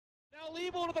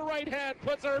Levo to the right hand,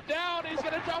 puts her down. He's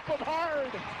going to dump him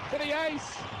hard to the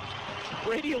ice.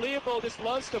 Brady Levo just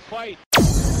loves to fight.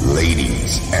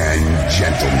 Ladies and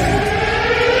gentlemen,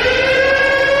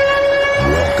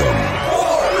 welcome,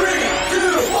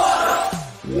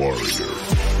 Warrior.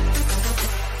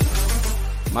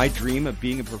 My dream of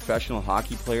being a professional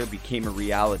hockey player became a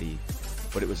reality,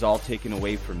 but it was all taken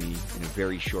away from me in a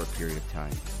very short period of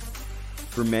time.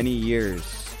 For many years,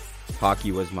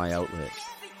 hockey was my outlet.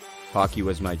 Hockey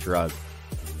was my drug.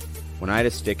 When I had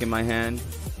a stick in my hand,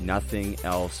 nothing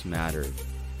else mattered.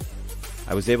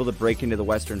 I was able to break into the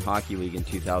Western Hockey League in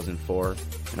 2004,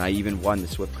 and I even won the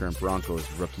Swift Current Broncos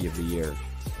Rookie of the Year.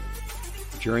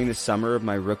 During the summer of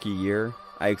my rookie year,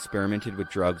 I experimented with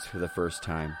drugs for the first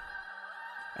time.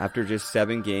 After just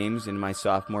 7 games in my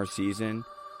sophomore season,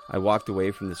 I walked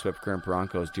away from the Swift Current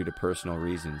Broncos due to personal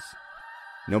reasons.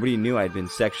 Nobody knew I'd been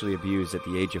sexually abused at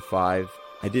the age of 5.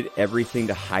 I did everything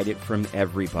to hide it from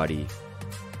everybody,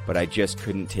 but I just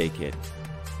couldn't take it.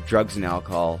 Drugs and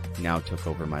alcohol now took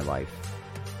over my life.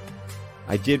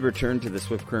 I did return to the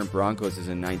Swift Current Broncos as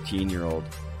a 19-year-old,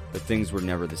 but things were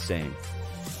never the same.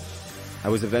 I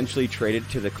was eventually traded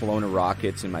to the Kelowna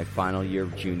Rockets in my final year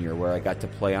of junior, where I got to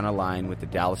play on a line with the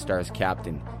Dallas Stars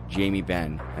captain, Jamie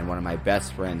Benn, and one of my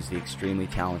best friends, the extremely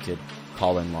talented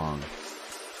Colin Long.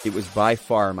 It was by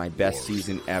far my best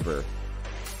season ever,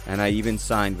 and I even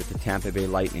signed with the Tampa Bay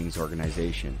Lightning's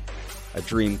organization. A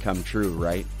dream come true,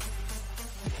 right?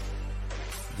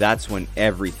 That's when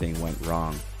everything went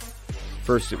wrong.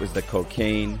 First it was the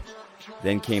cocaine,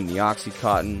 then came the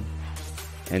Oxycontin,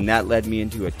 and that led me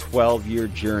into a 12-year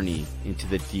journey into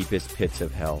the deepest pits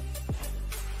of hell.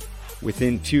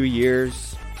 Within 2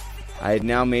 years, I had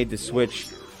now made the switch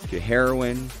to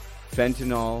heroin,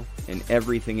 fentanyl, and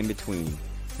everything in between,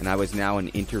 and I was now an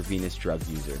intravenous drug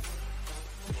user.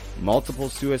 Multiple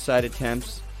suicide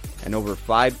attempts, and over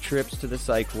 5 trips to the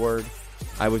psych ward,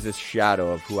 I was a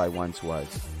shadow of who I once was.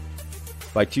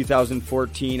 By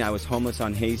 2014, I was homeless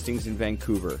on Hastings in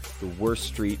Vancouver, the worst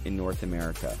street in North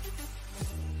America.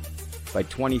 By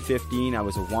 2015, I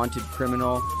was a wanted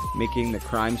criminal, making the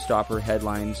Crime Stopper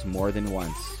headlines more than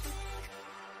once.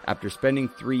 After spending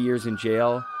 3 years in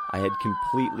jail, I had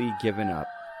completely given up.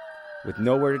 With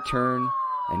nowhere to turn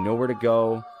and nowhere to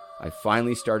go, I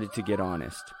finally started to get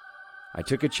honest. I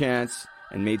took a chance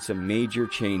and made some major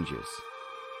changes.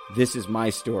 This is my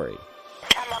story.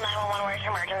 911, where's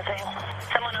your emergency?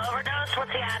 Someone overdosed?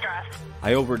 What's the address?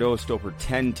 I overdosed over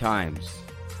 10 times.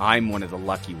 I'm one of the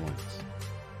lucky ones.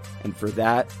 And for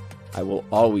that, I will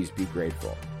always be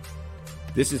grateful.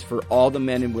 This is for all the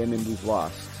men and women we've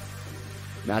lost.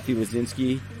 Matthew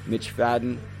Lazinski, Mitch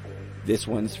Fadden, this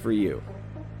one's for you.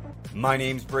 My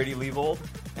name's Brady Levold,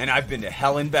 and I've been to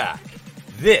hell and back.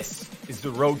 This is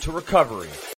the road to recovery.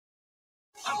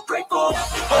 I'm grateful,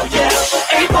 oh yeah,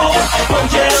 able, oh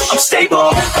yeah, I'm stable,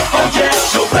 oh yeah,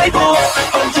 no label,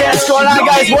 oh yeah. What's going on,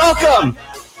 guys? Welcome.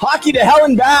 Hockey to Hell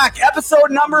and Back,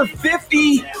 episode number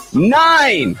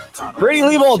 59. Brady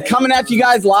Levold coming at you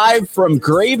guys live from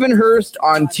Gravenhurst,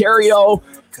 Ontario,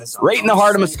 right in the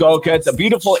heart of Muskoka. It's a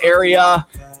beautiful area.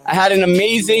 I had an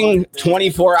amazing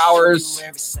 24 hours,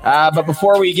 but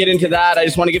before we get into that, I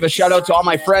just want to give a shout out to all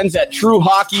my friends at True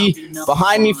Hockey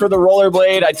behind me for the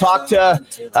rollerblade. I talked to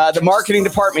the marketing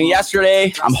department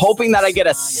yesterday. I'm hoping that I get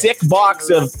a sick box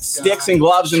of sticks and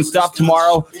gloves and stuff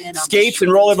tomorrow. Skates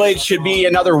and rollerblades should be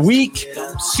another week.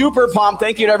 Super pumped.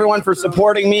 Thank you to everyone for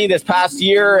supporting me this past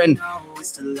year, and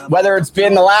whether it's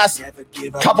been the last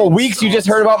couple weeks, you just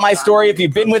heard about my story. If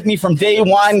you've been with me from day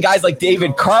one, guys like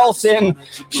David Carlson,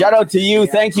 shout out to you.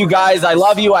 Thank you, guys. I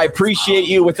love you. I appreciate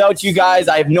you. Without you guys,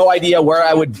 I have no idea where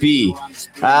I would be.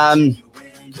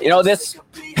 This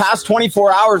past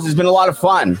 24 hours has been a lot of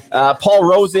fun. Paul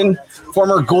Rosen,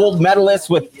 former gold medalist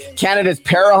with Canada's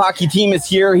para hockey team, is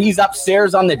here. He's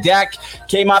upstairs on the deck,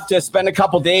 came up to spend a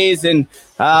couple days, and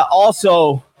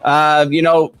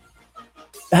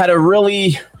had a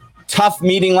really tough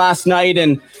meeting last night,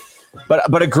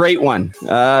 but a great one.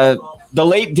 The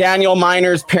late Daniel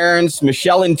Miner's parents,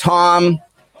 Michelle and Tom,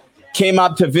 came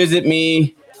up to visit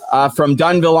me from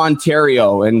Dunnville,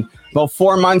 Ontario. And about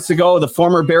 4 months ago, the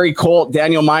former Barrie Colt,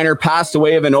 Daniel Miner, passed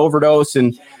away of an overdose.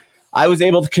 And I was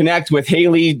able to connect with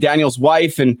Haley, Daniel's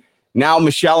wife, and now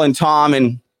Michelle and Tom.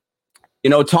 And,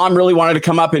 Tom really wanted to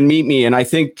come up and meet me. And I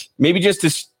think maybe just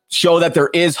to show that there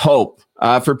is hope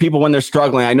for people when they're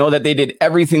struggling. I know that they did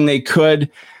everything they could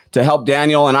to help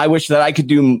Daniel, and I wish that I could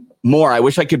do more. I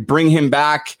wish I could bring him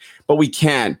back, but we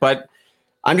can't. But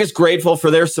I'm just grateful for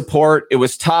their support. It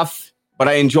was tough, but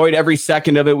I enjoyed every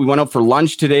second of it. We went out for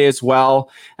lunch today as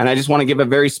well, and I just want to give a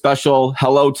very special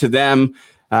hello to them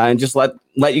and just let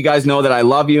let you guys know that I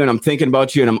love you and I'm thinking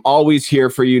about you and I'm always here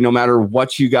for you no matter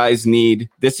what you guys need.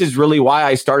 This is really why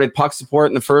I started Puck Support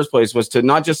in the first place, was to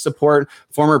not just support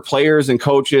former players and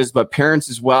coaches, but parents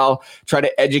as well, try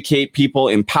to educate people,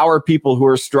 empower people who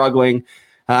are struggling.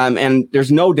 And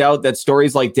there's no doubt that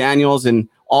stories like Daniel's and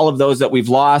all of those that we've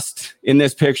lost in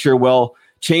this picture will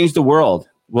change the world,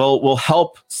 will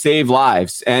help save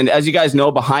lives. And as you guys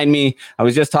know, behind me, I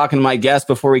was just talking to my guest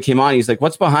before we came on. He's like,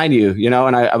 what's behind you? You know,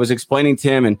 and I was explaining to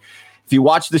him. And if you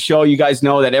watch the show, you guys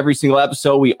know that every single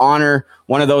episode we honor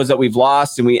one of those that we've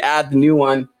lost and we add the new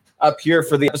one up here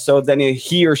for the episode. Then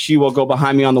he or she will go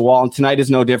behind me on the wall. And tonight is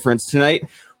no difference. Tonight,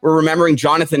 we're remembering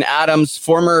Jonathan Adams,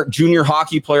 former junior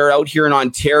hockey player out here in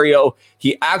Ontario.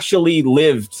 He actually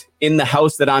lived in the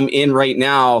house that I'm in right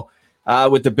now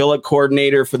with the billet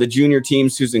coordinator for the junior team,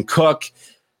 Susan Cook.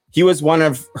 He was one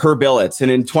of her billets.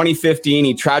 And in 2015,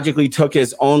 he tragically took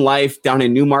his own life down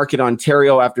in Newmarket,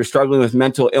 Ontario after struggling with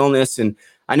mental illness. And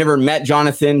I never met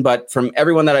Jonathan, but from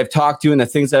everyone that I've talked to and the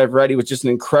things that I've read, he was just an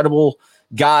incredible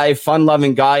guy,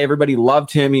 fun-loving guy. Everybody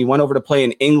loved him. He went over to play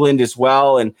in England as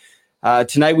well. And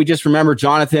tonight we just remember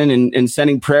Jonathan and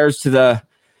sending prayers to the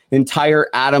entire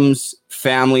Adams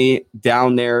family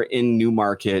down there in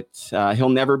Newmarket. He'll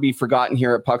never be forgotten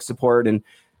here at Puck Support. And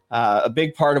a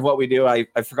big part of what we do, I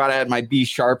forgot I had my B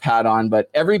Sharp hat on, but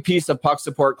every piece of Puck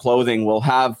Support clothing will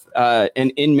have an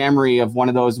in memory of one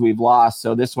of those we've lost.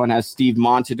 So this one has Steve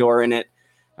Montador in it.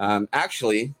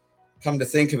 Actually, come to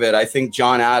think of it, I think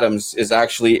John Adams is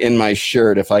actually in my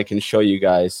shirt, if I can show you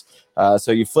guys.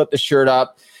 So you flip the shirt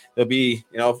up. There'll be,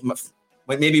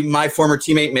 maybe my former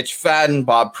teammate Mitch Fadden,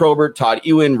 Bob Probert, Todd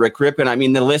Ewan, Rick Rippon. I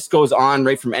mean, the list goes on,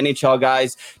 right from NHL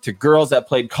guys to girls that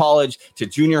played college to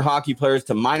junior hockey players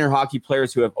to minor hockey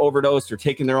players who have overdosed or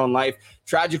taken their own life.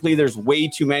 Tragically, there's way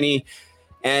too many.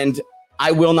 And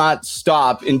I will not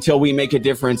stop until we make a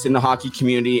difference in the hockey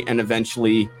community and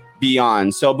eventually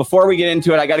beyond. So before we get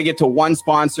into it, I got to get to one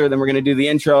sponsor. Then we're going to do the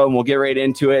intro and we'll get right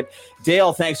into it.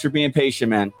 Dale, thanks for being patient,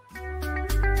 man.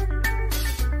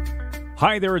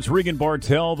 Hi there, it's Regan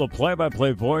Bartel, the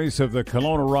play-by-play voice of the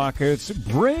Kelowna Rockets,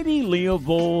 Brady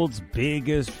Leovold's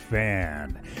biggest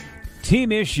fan.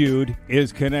 Team Issued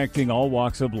is connecting all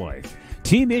walks of life.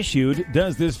 Team Issued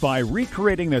does this by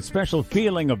recreating that special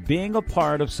feeling of being a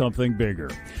part of something bigger.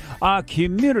 A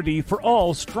community for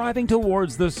all striving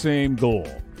towards the same goal.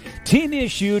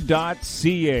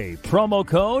 TeamIssued.ca. Promo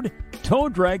code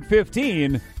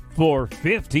TOEDRAG15 for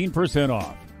 15%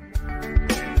 off.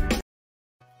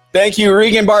 Thank you,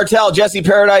 Regan Bartel, Jesse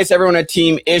Paradise, everyone at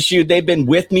Team Issued. They've been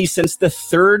with me since the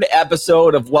third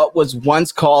episode of what was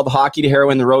once called Hockey to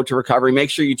Heroin, The Road to Recovery. Make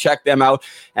sure you check them out.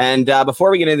 And before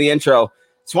we get into the intro,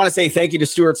 just want to say thank you to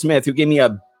Stuart Smith, who gave me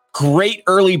a great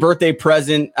early birthday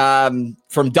present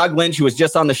from Doug Lynch, who was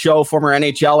just on the show, former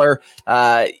NHLer.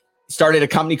 Started a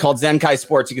company called Zenkai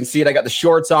Sports. You can see it. I got the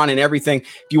shorts on and everything.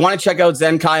 If you want to check out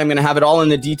Zenkai, I'm going to have it all in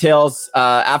the details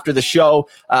after the show.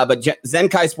 But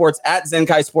Zenkai Sports, at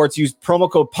Zenkai Sports, use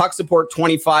promo code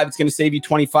PuckSupport25. It's going to save you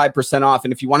 25% off.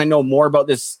 And if you want to know more about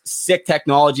this sick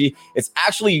technology, it's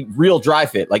actually real dry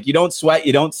fit. Like, you don't sweat,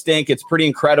 you don't stink. It's pretty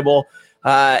incredible.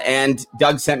 And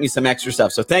Doug sent me some extra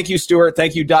stuff. So thank you, Stuart.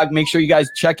 Thank you, Doug. Make sure you guys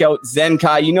check out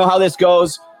Zenkai. You know how this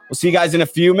goes. We'll see you guys in a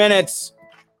few minutes.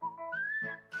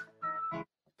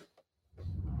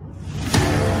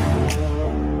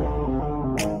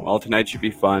 Well, tonight should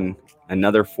be fun.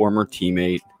 Another former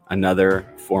teammate, another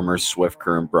former Swift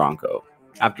Current Bronco.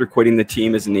 After quitting the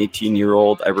team as an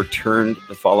 18-year-old, I returned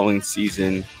the following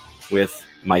season with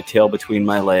my tail between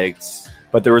my legs.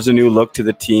 But there was a new look to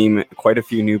the team, quite a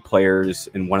few new players,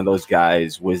 and one of those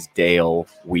guys was Dale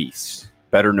Weise,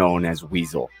 better known as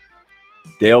Weasel.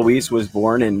 Dale Weise was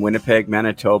born in Winnipeg,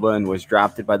 Manitoba, and was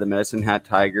drafted by the Medicine Hat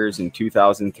Tigers in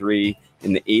 2003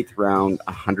 in the 8th round,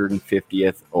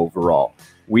 150th overall.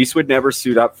 Weise would never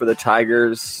suit up for the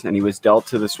Tigers, and he was dealt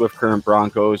to the Swift Current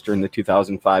Broncos during the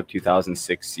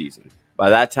 2005-2006 season. By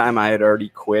that time, I had already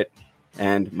quit,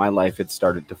 and my life had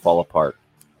started to fall apart.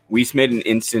 Weise made an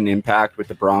instant impact with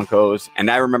the Broncos, and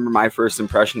I remember my first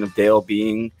impression of Dale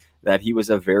being that he was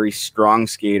a very strong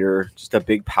skater, just a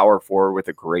big power forward with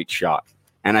a great shot.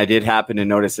 And I did happen to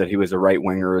notice that he was a right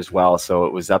winger as well, so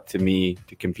it was up to me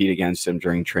to compete against him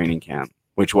during training camp,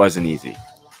 which wasn't easy.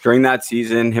 During that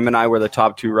season, him and I were the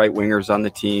top two right wingers on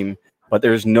the team, but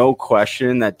there's no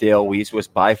question that Dale Weise was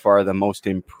by far the most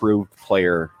improved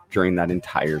player during that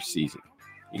entire season.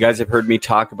 You guys have heard me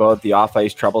talk about the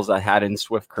off-ice troubles I had in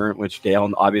Swift Current, which Dale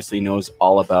obviously knows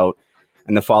all about.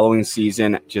 And the following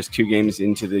season, just 2 games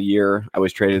into the year, I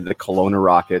was traded to the Kelowna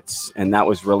Rockets. And that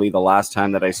was really the last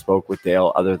time that I spoke with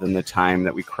Dale, other than the time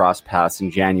that we crossed paths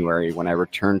in January when I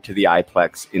returned to the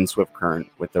iPlex in Swift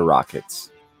Current with the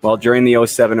Rockets. Well, during the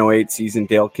 07-08 season,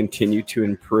 Dale continued to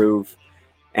improve.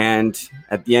 And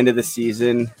at the end of the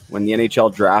season, when the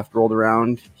NHL draft rolled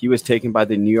around, he was taken by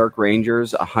the New York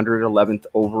Rangers 111th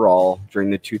overall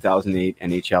during the 2008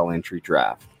 NHL entry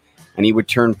draft. And he would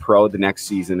turn pro the next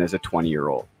season as a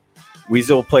 20-year-old.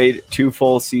 Weasel played 2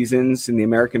 full seasons in the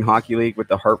American Hockey League with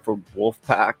the Hartford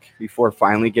Wolfpack before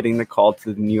finally getting the call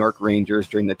to the New York Rangers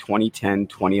during the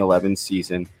 2010-2011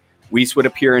 season. Wease would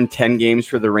appear in 10 games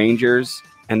for the Rangers,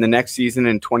 and the next season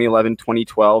in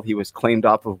 2011-2012, he was claimed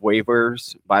off of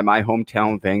waivers by my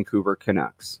hometown Vancouver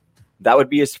Canucks. That would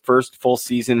be his first full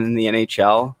season in the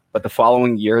NHL, but the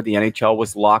following year, the NHL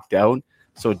was locked out.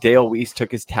 So Dale Weise took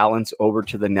his talents over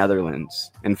to the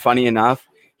Netherlands. And funny enough,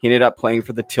 he ended up playing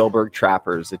for the Tilburg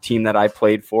Trappers, a team that I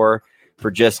played for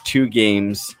just 2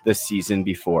 games the season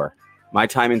before. My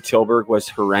time in Tilburg was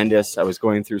horrendous. I was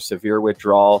going through severe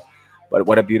withdrawal, but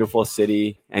what a beautiful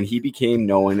city. And he became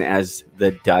known as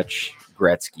the Dutch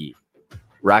Gretzky,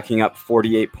 racking up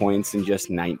 48 points in just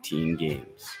 19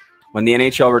 games. When the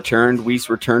NHL returned, Weise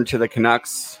returned to the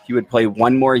Canucks. He would play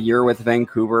 1 more year with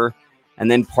Vancouver, and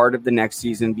then part of the next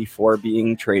season before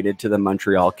being traded to the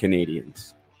Montreal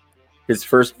Canadiens. His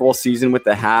first full season with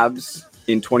the Habs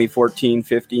in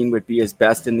 2014-15 would be his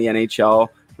best in the NHL.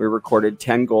 We recorded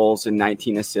 10 goals and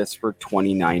 19 assists for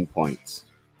 29 points.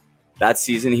 That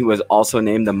season, he was also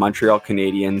named the Montreal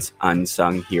Canadiens'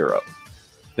 unsung hero.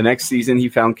 The next season, he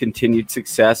found continued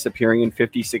success, appearing in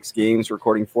 56 games,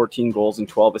 recording 14 goals and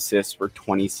 12 assists for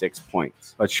 26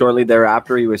 points. But shortly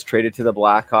thereafter, he was traded to the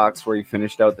Blackhawks, where he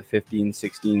finished out the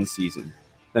 15-16 season.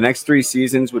 The next 3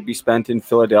 seasons would be spent in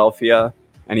Philadelphia,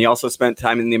 and he also spent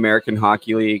time in the American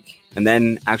Hockey League, and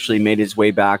then actually made his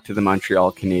way back to the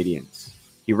Montreal Canadiens.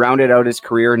 He rounded out his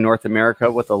career in North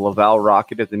America with the Laval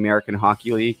Rocket of the American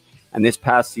Hockey League, and this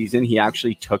past season, he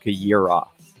actually took a year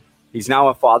off. He's now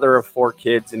a father of 4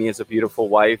 kids, and he has a beautiful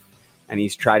wife, and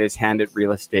he's tried his hand at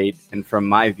real estate, and from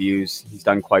my views, he's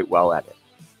done quite well at it.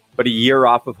 But a year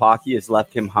off of hockey has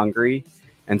left him hungry,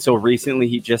 and so recently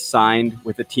he just signed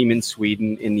with a team in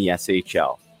Sweden in the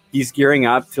SHL. He's gearing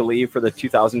up to leave for the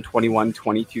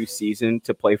 2021-22 season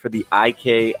to play for the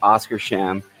IK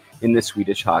Oskarshamn in the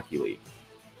Swedish Hockey League.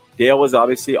 Dale was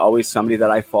obviously always somebody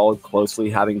that I followed closely,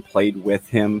 having played with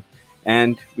him,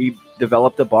 and we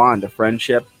developed a bond, a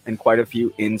friendship, and quite a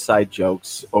few inside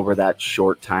jokes over that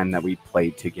short time that we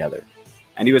played together.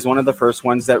 And he was one of the first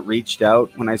ones that reached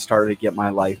out when I started to get my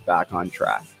life back on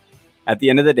track. At the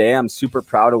end of the day, I'm super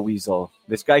proud of Weasel.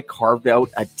 This guy carved out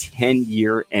a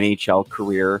 10-year NHL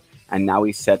career, and now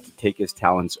he's set to take his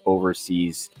talents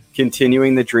overseas,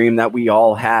 continuing the dream that we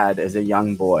all had as a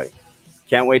young boy.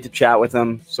 Can't wait to chat with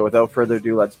him. So without further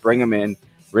ado, let's bring him in.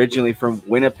 Originally from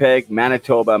Winnipeg,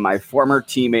 Manitoba, my former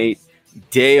teammate,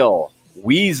 Dale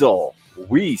Weasel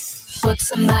Weise. But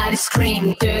somebody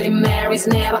scream, Dirty Mary's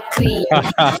never clean.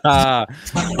 I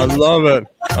love it.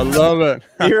 I love it.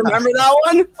 You remember that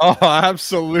one? Oh,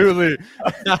 absolutely.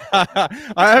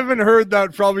 I haven't heard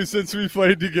that probably since we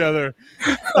played together.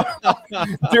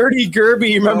 Dirty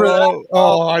Gerby, you remember that?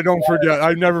 Oh, I don't forget.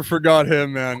 I never forgot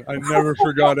him, man. I never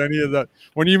forgot any of that.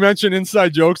 When you mention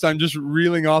inside jokes, I'm just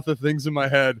reeling off the things in my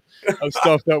head of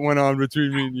stuff that went on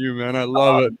between me and you, man. I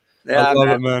love it. Yeah, I love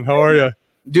it, man. How are you?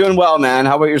 Doing well, man.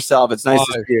 How about yourself? It's nice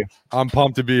to see you. I'm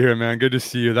pumped to be here, man. Good to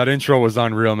see you. That intro was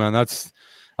unreal, man. That's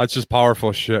just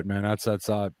powerful shit, man.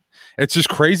 It's just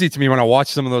crazy to me when I watch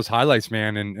some of those highlights,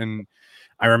 man. And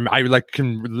I like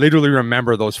can literally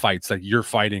remember those fights like you're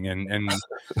fighting, and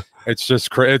it's just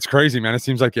it's crazy, man. It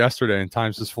seems like yesterday, and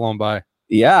time's just flown by.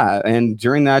 Yeah, and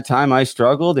during that time I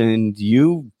struggled, and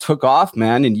you took off,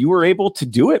 man, and you were able to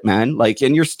do it, man. Like,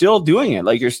 and you're still doing it.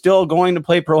 Like, you're still going to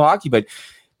play pro hockey, but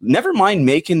never mind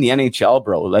making the NHL,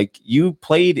 bro. Like, you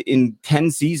played in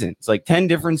 10 seasons, like 10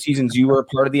 different seasons. You were a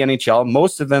part of the NHL,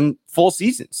 most of them full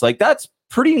seasons. Like, that's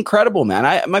pretty incredible,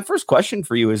 man. My first question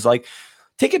for you is, like,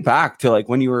 take it back to like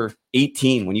when you were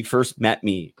 18, when you first met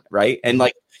me, right? And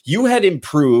like, you had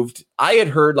improved. I had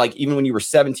heard, like, even when you were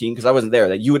 17, because I wasn't there,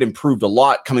 that you had improved a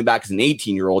lot coming back as an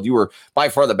 18-year-old. You were by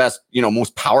far the best,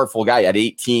 most powerful guy at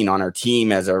 18 on our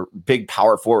team as a big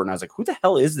power forward. And I was like, who the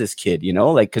hell is this kid?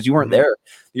 Like, because you weren't there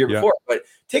the year before. But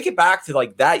take it back to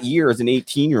like that year as an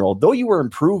 18-year-old, though you were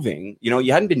improving,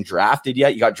 you hadn't been drafted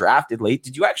yet. You got drafted late.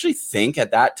 Did you actually think at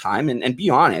that time, and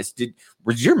be honest,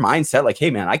 was your mindset like,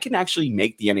 hey, man, I can actually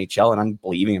make the NHL and I'm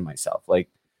believing in myself? Like,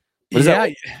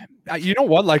 You know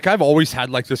what? Like I've always had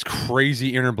like this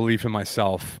crazy inner belief in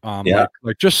myself.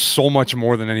 Like just so much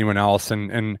more than anyone else.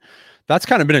 And that's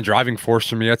kind of been a driving force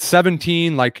for me. At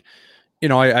 17, like, you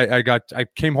know, I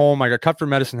came home, I got cut for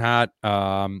Medicine Hat.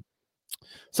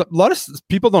 So a lot of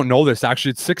people don't know this.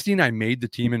 Actually, at 16, I made the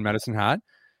team in Medicine Hat.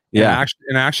 Yeah.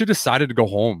 And I actually decided to go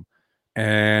home.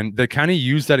 And they kind of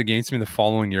used that against me the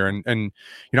following year. And you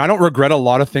know, I don't regret a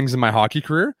lot of things in my hockey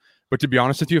career. But to be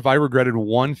honest with you, if I regretted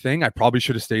one thing, I probably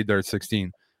should have stayed there at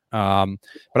 16. But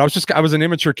I was an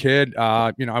immature kid.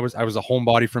 You know, I was a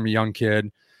homebody from a young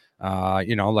kid.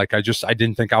 You know, like I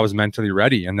didn't think I was mentally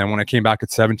ready. And then when I came back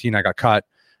at 17, I got cut.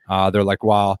 They're like,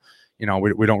 wow, you know,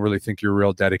 we don't really think you're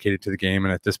real dedicated to the game.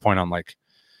 And at this point, I'm like,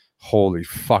 holy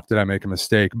fuck, did I make a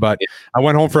mistake? But I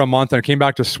went home for a month and I came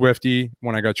back to Swifty.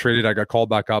 When I got traded, I got called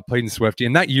back up, played in Swifty.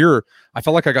 And that year, I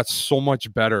felt like I got so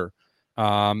much better.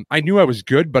 I knew I was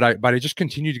good, but I just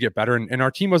continued to get better. And our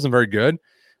team wasn't very good.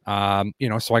 You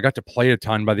know, so I got to play a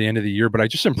ton by the end of the year, but I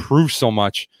just improved so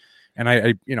much. And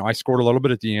I scored a little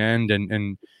bit at the end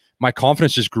and my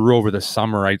confidence just grew over the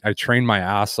summer. I trained my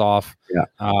ass off. Yeah.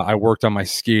 I worked on my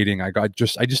skating. I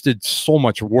just did so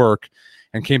much work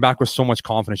and came back with so much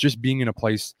confidence, just being in a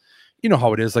place, you know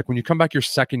how it is. Like when you come back your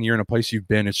second year in a place you've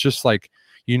been, it's just like,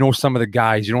 you know, some of the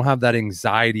guys, you don't have that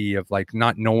anxiety of like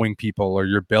not knowing people or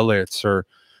your billets or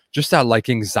just that like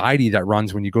anxiety that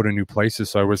runs when you go to new places.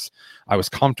 So I was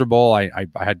comfortable. I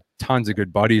had tons of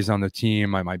good buddies on the team.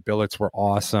 My billets were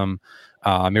awesome.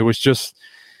 It was just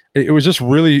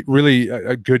really, really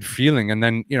a good feeling. And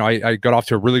then, you know, I got off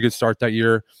to a really good start that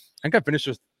year. I think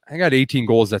I got 18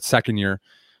 goals that second year.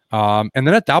 And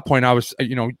then at that point I was,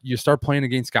 you know, you start playing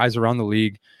against guys around the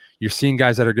league. You're seeing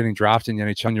guys that are getting drafted in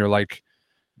the NHL and you're like,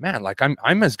 man, like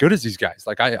I'm as good as these guys.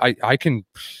 Like I can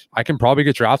probably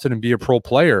get drafted and be a pro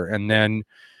player. And then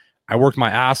I worked my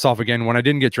ass off again when I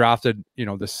didn't get drafted, you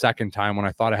know, the second time when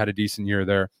I thought I had a decent year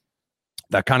there.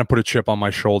 That kind of put a chip on my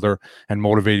shoulder and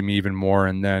motivated me even more.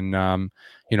 And then,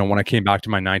 you know, when I came back to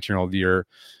my 19-year-old year,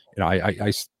 you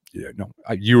know,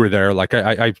 you were there. Like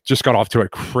I just got off to a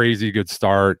crazy good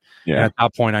start. Yeah. And at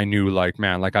that point I knew like,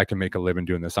 man, like I can make a living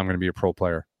doing this. I'm going to be a pro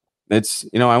player. It's,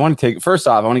 you know, I want to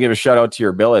give a shout out to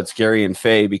your billets, Gary and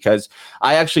Faye, because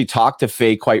I actually talk to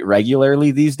Faye quite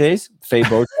regularly these days. Faye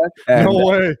Bocek. No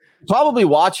way. Probably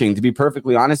watching, to be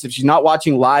perfectly honest. If she's not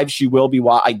watching live, she will be.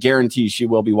 I guarantee she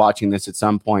will be watching this at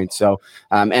some point. So,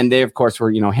 and they of course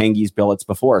were, you know, Hangy's billets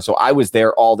before, so I was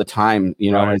there all the time.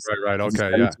 You know, right.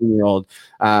 Okay, yeah. 17-year-old.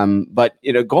 But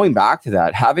you know, going back to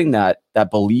that, having that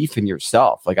belief in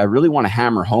yourself, like I really want to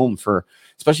hammer home for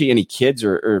especially any kids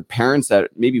or parents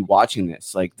that may be watching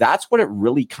this. Like that's what it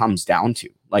really comes down to.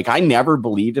 Like I never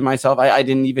believed in myself. I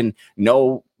didn't even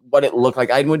know what it looked like.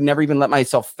 I would never even let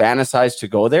myself fantasize to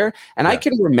go there. And I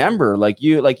can remember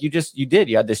you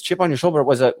had this chip on your shoulder.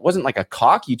 It wasn't like a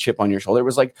cocky chip on your shoulder. It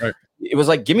was like, It was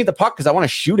like, give me the puck because I want to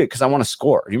shoot it because I want to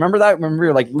score. Do you remember that? Remember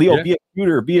you're like, Leo,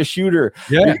 be a shooter.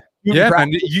 Yeah. Yeah,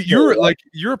 man.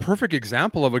 You're a perfect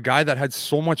example of a guy that had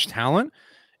so much talent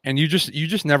and you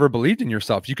just never believed in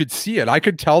yourself. You could see it. I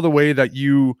could tell the way that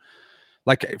you,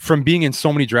 like, from being in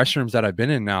so many dressing rooms that I've been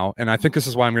in now, and I think this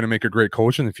is why I'm going to make a great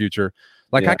coach in the future.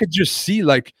 Like, I could just see,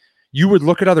 like, you would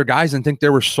look at other guys and think they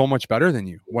were so much better than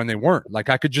you when they weren't. Like,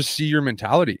 I could just see your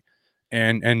mentality,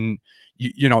 and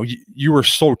you were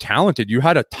so talented. You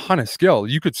had a ton of skill.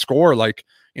 You could score, like,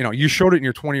 you showed it in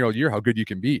your 20-year-old year how good you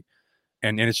can be.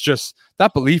 And it's just,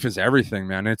 that belief is everything,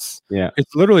 man. It's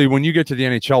literally, when you get to the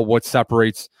NHL, what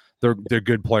separates the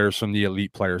good players from the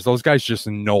elite players. Those guys just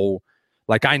know,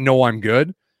 like, I know I'm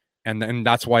good, and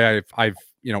that's why I've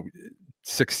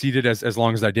succeeded as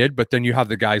long as I did. But then you have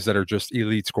the guys that are just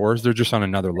elite scorers. They're just on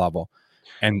another level,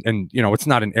 and it's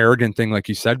not an arrogant thing like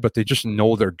you said, but they just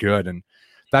know they're good. And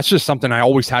that's just something I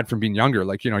always had from being younger.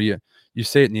 Like, you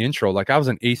say it in the intro, like I was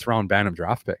an 8th round Bantam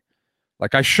draft pick.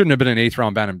 Like, I shouldn't have been an 8th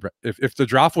round Bantam. If the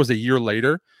draft was a year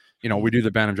later, we do the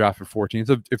Bantam draft at 14.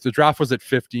 So if the draft was at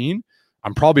 15,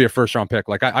 I'm probably a 1st round pick.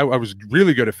 Like, I was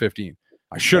really good at 15.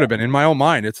 I should have been. In my own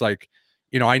mind, it's like,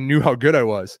 I knew how good I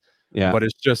was. Yeah. But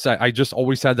it's just, I just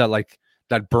always had that, like,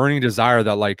 that burning desire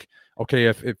that, like, okay,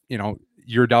 if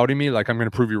you're doubting me, like, I'm going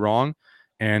to prove you wrong.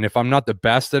 And if I'm not the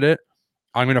best at it,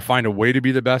 I'm going to find a way to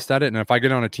be the best at it. And if I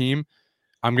get on a team,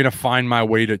 I'm going to find my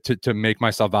way to make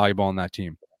myself valuable on that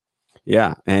team.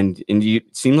 Yeah, and you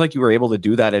seemed like you were able to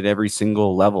do that at every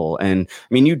single level. And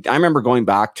I mean, I remember going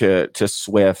back to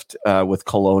Swift with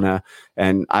Kelowna,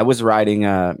 and I was riding.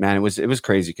 Man, it was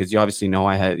crazy because you obviously know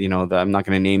I had, I'm not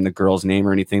going to name the girl's name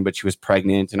or anything, but she was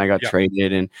pregnant, and I got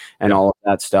traded, and all of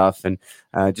that stuff, and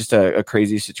just a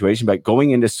crazy situation. But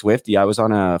going into Swifty, I was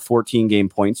on a 14-game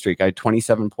point streak. I had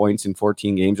 27 points in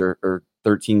 14 games, or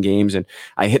 13 games, and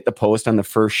I hit the post on the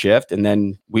first shift, and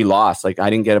then we lost. Like I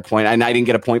didn't get a point, and I didn't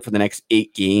get a point for the next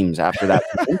 8 games after that.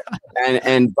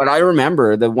 But I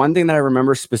remember the one thing that I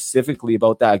remember specifically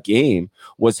about that game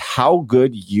was how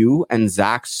good you and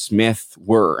Zach Smith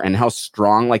were, and how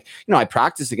strong. Like, I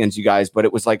practiced against you guys, but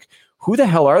it was like, who the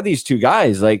hell are these two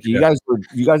guys? Like you guys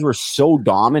were so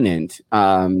dominant, you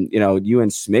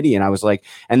and Smitty. And I was like,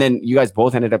 and then you guys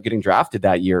both ended up getting drafted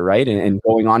that year, right? And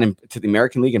going on to the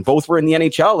American League, and both were in the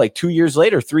NHL like 3 years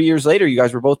later, you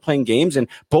guys were both playing games and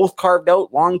both carved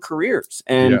out long careers.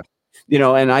 And, it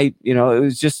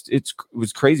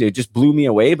was crazy. It just blew me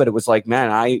away. But it was like,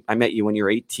 man, I met you when you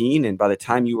were 18. And by the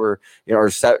time you were,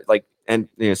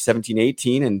 17,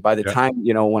 18. And by the time,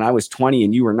 when I was 20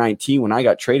 and you were 19, when I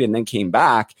got traded and then came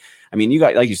back, I mean, you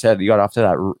got, like you said, you got off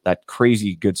to that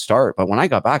crazy good start. But when I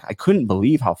got back, I couldn't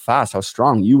believe how fast, how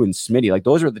strong you and Smitty, like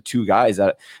those are the two guys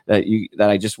that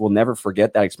I just will never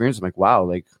forget that experience. I'm like, wow,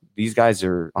 like these guys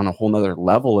are on a whole nother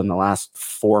level in the last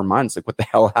 4 months. Like what the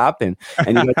hell happened?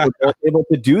 And you guys were able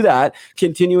to do that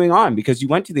continuing on because you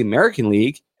went to the American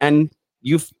League and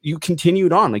you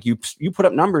continued on. Like you put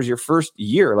up numbers your first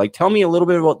year. Like tell me a little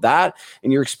bit about that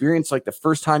and your experience. Like the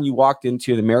first time you walked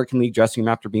into the American League dressing room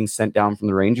after being sent down from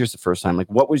the Rangers the first time. Like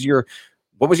what was your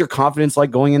confidence like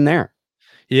going in there?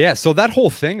 Yeah, so that whole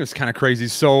thing was kind of crazy.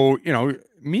 So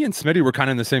me and Smitty were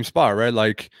kind of in the same spot, right?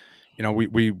 Like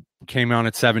we came on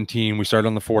at 17. We started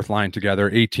on the fourth line together.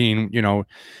 18,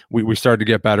 we started to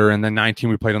get better, and then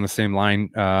 19 we played on the same line.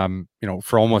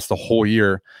 For almost the whole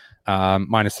year.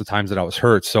 Minus the times that I was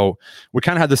hurt. So we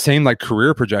kind of had the same like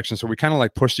career projection. So we kind of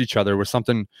like pushed each other with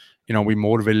something, we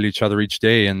motivated each other each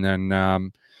day. And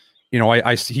then,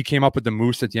 he came up with the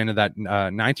Moose at the end of that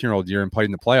 19-year-old year and played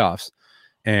in the playoffs.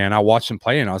 And I watched him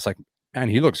play and I was like, man,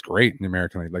 he looks great in the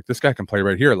American League. Like this guy can play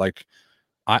right here. Like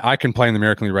I can play in the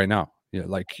American League right now. Yeah,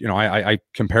 like I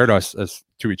compared us as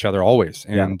to each other always,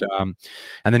 and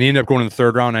then he ended up going in the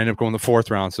third round. I ended up going in the fourth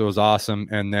round, so it was awesome.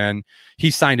 And then he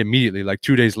signed immediately. Like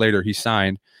 2 days later, he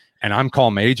signed, and I'm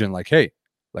calling my agent like, "Hey,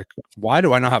 like, why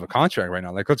do I not have a contract right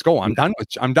now? Like, let's go. I'm done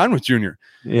with junior."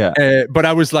 Yeah, but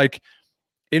I was like,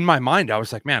 in my mind, I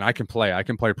was like, man, I can play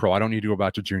pro. I don't need to go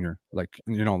back to junior. Like,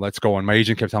 let's go. And my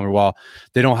agent kept telling me, well,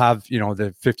 they don't have,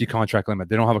 the 50 contract limit.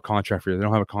 They don't have a contract for you. They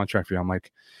don't have a contract for you. I'm like,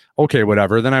 okay,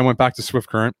 whatever. Then I went back to Swift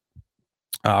Current,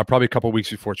 probably a couple of weeks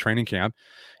before training camp.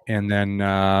 And then,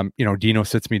 Dino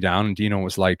sits me down and Dino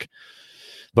was like,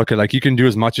 look, like you can do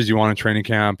as much as you want in training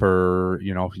camp or,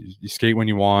 you skate when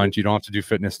you want. You don't have to do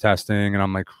fitness testing. And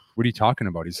I'm like, what are you talking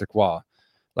about? He's like, well,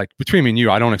 like between me and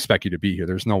you, I don't expect you to be here.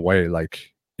 There's no way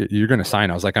like you're going to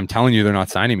sign. I was like, I'm telling you, they're not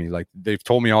signing me. Like they've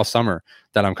told me all summer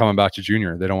that I'm coming back to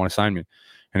junior. They don't want to sign me.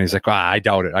 And he's like, I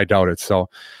doubt it. So,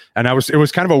 and it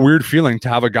was kind of a weird feeling to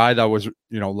have a guy that was,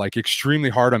 like extremely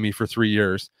hard on me for 3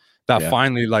 years that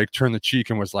finally like turned the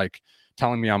cheek and was like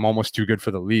telling me I'm almost too good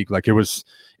for the league. Like it was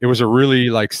a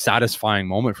really like satisfying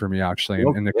moment for me actually.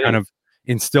 And it kind of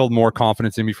instilled more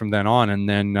confidence in me from then on. And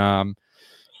then,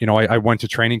 I went to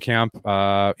training camp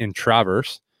in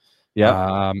Traverse. Yeah,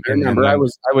 I remember. I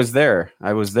was there.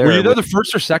 Were you there the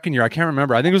first or second year? I can't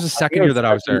remember. I think it was the second year that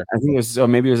I was there. I think it was.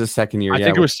 Maybe it was the second year. I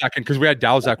think it was second because we had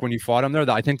Dowzak when you fought him there.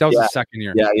 I think that was the second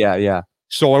year. Yeah.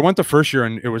 So I went the first year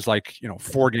and it was like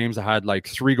 4 games. I had like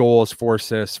 3 goals, 4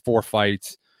 assists, 4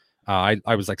 fights.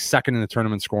 I was like second in the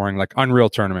tournament scoring, like unreal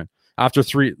tournament. After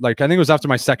 3, like I think it was after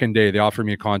my second day, they offered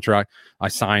me a contract. I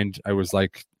signed. I was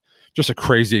like, just a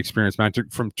crazy experience, man.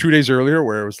 From 2 days earlier,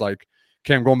 where it was like,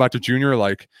 okay, I'm going back to junior.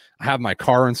 Like I have my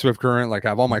car in Swift Current, like I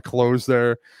have all my clothes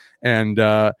there. And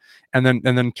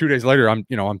then 2 days later, I'm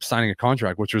signing a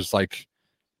contract, which was like,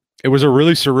 it was a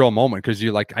really surreal moment. Cause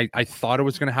you like, I thought it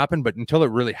was going to happen, but until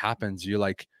it really happens, you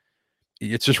like,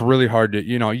 it's just really hard to,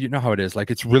 you know how it is.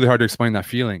 Like, it's really hard to explain that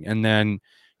feeling. And then,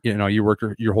 you work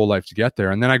your whole life to get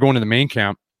there. And then I go into the main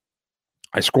camp,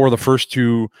 I score the first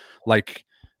 2, like,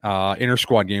 inter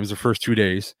squad games, the first 2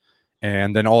 days.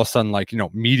 And then all of a sudden, like,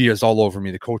 media is all over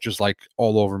me. The coach is like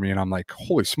all over me. And I'm like,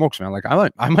 holy smokes, man. Like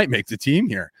I might make the team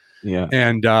here. Yeah.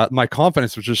 And my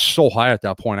confidence was just so high at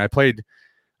that point. I played,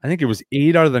 I think it was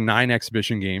 8 out of the 9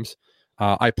 exhibition games.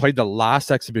 I played the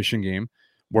last exhibition game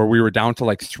where we were down to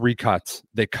like 3 cuts.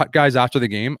 They cut guys after the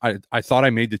game. I thought I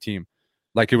made the team.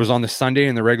 Like, it was on the Sunday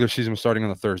and the regular season was starting on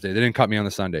the Thursday. They didn't cut me on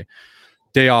the Sunday.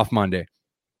 Day off Monday.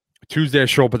 Tuesday, I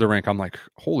show up at the rink. I'm like,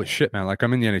 holy shit, man. Like,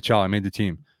 I'm in the NHL. I made the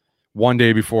team. One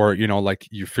day before, you know, like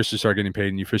you officially start getting paid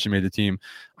and you officially made the team.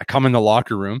 I come in the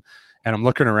locker room and I'm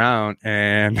looking around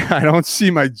and I don't see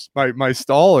my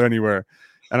stall anywhere.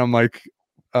 And I'm like,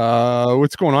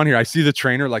 what's going on here? I see the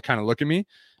trainer like kind of look at me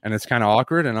and it's kind of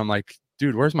awkward. And I'm like,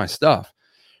 dude, where's my stuff?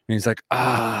 And he's like,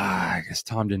 I guess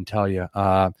Tom didn't tell you.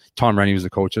 Tom Rennie was the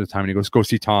coach at the time. And he goes, go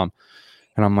see Tom.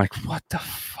 And I'm like, what the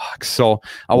fuck? So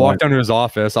I walk down to his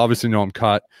office, obviously know I'm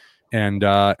cut. And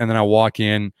then I walk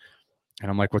in and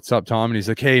I'm like, what's up, Tom? And he's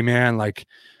like, hey man, like,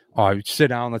 sit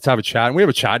down, let's have a chat. And we have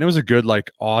a chat. And it was a good,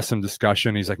 like, awesome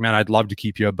discussion. He's like, man, I'd love to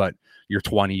keep you, but you're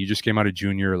 20. You just came out of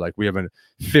junior. Like, we have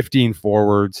 15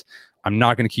 forwards. I'm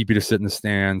not going to keep you to sit in the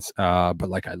stands. But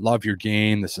like, I love your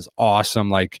game. This is awesome.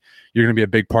 Like, you're going to be a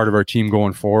big part of our team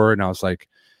going forward. And I was like,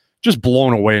 just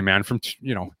blown away, man, from,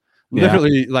 you know,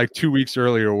 literally like 2 weeks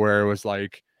earlier where it was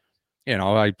like, you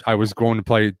know, I was going to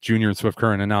play junior in Swift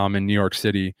Current and now I'm in New York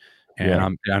City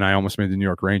and I almost made the New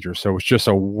York Rangers. So it was just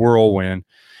a whirlwind.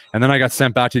 And then I got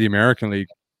sent back to the American League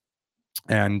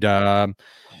and,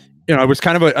 you know, it was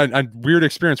kind of a weird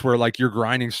experience where like you're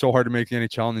grinding so hard to make the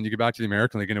NHL and then you get back to the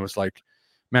American League and it was like,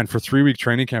 man, for 3-week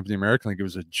training camp in the American League, it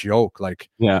was a joke. Like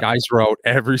guys were out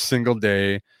every single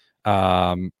day.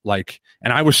 Like,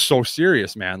 and I was so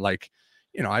serious, man. Like,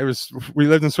 you know, we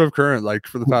lived in Swift Current like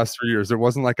for the past 3 years. It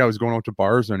wasn't like I was going out to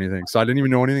bars or anything. So I didn't even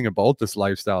know anything about this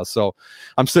lifestyle. So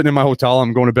I'm sitting in my hotel,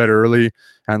 I'm going to bed early.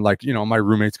 And like, you know, my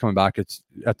roommate's coming back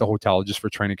at the hotel just for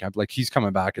training camp. Like he's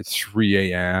coming back at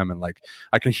 3 a.m. and like,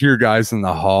 I can hear guys in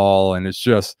the hall and it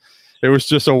was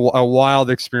just a wild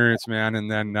experience, man.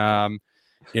 And then,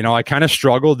 you know, I kind of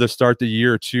struggled to start the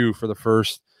year too for the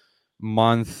first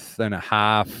month and a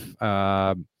half.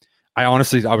 I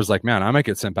was like, man, I might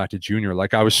get sent back to junior.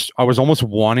 Like I was almost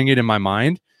wanting it in my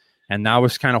mind. And that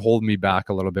was kind of holding me back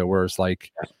a little bit where it's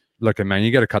like, look, man,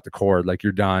 you got to cut the cord. Like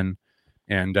you're done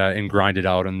and grind it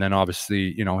out. And then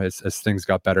obviously, you know, as things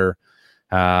got better,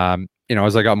 you know,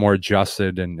 as I got more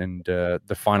adjusted and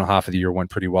the final half of the year went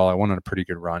pretty well. I went on a pretty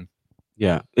good run.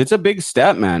 Yeah, it's a big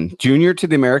step, man. Junior to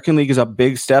the American League is a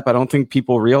big step. I don't think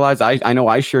people realize. I know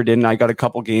I sure didn't. I got a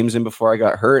couple games in before I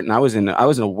got hurt, and I was in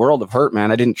a world of hurt,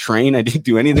 man. I didn't train. I didn't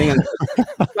do anything. And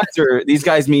these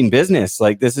guys mean business.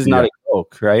 Like this is not a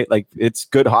joke, right? Like it's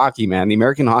good hockey, man. The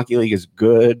American Hockey League is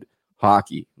good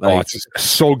hockey. Like, it's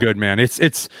so good, man.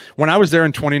 It's when I was there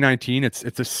in 2019, it's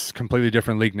a completely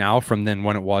different league now from then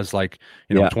when it was like,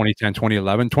 you know, 2010,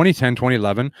 2011,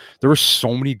 2011, there were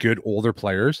so many good older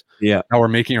players that were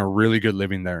making a really good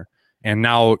living there. And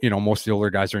now, you know, most of the older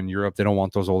guys are in Europe. They don't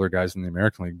want those older guys in the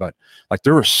American League, but like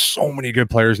there were so many good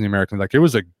players in the American League. Like it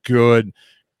was a good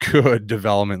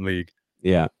development league.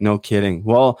 Yeah, no kidding.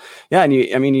 Well, yeah, and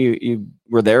you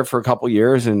were there for a couple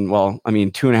years, and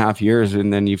 2.5 years,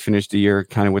 and then you finished the year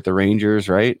kind of with the Rangers,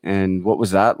 right? And what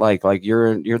was that like? Like you're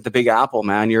at the Big Apple,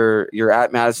 man. You're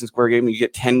at Madison Square Garden. You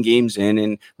get 10 games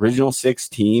in original 6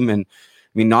 team, and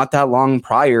I mean, not that long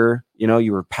prior, you know,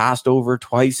 you were passed over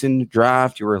twice in the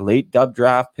draft. You were a late dub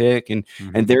draft pick, and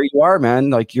there you are,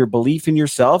 man. Like your belief in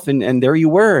yourself, and there you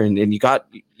were, and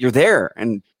you're there,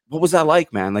 and what was that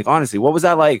like, man? Like, honestly, what was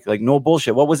that like? Like, no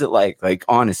bullshit. What was it like? Like,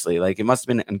 honestly, like it must have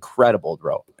been incredible,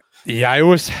 bro. Yeah, it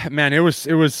was, man. It was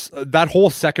that whole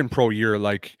second pro year.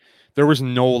 Like, there was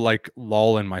no like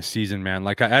lull in my season, man.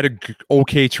 Like, I had a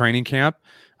okay training camp.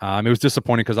 It was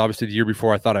disappointing because obviously the year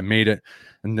before I thought I made it,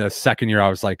 and the second year I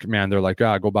was like, man, they're like,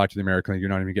 go back to the American League. You're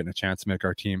not even getting a chance to make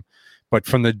our team. But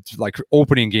from the like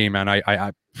opening game, man,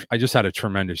 I just had a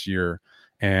tremendous year.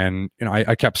 And, you know,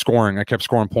 I kept scoring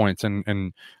points and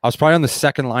I was probably on the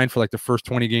second line for like the first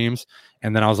 20 games.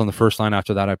 And then I was on the first line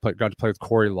after that. I got to play with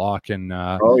Corey Locke and,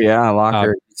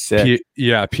 Locker. PA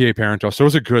Parento. So it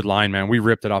was a good line, man. We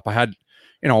ripped it up. I had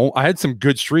some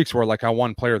good streaks where like I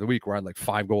won player of the week where I had like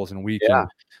 5 goals in a week. Yeah. And,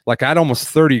 like I had almost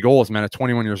 30 goals, man, at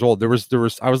 21 years old. I was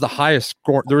the highest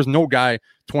score. There was no guy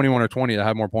 21 or 20 that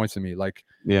had more points than me. Like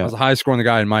I was the highest scoring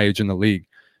guy in my age in the league.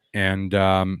 And,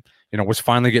 you know, was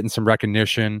finally getting some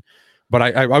recognition. But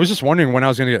I was just wondering when I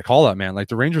was going to get called up, man. Like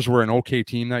the Rangers were an okay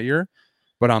team that year.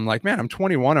 But I'm like, man, I'm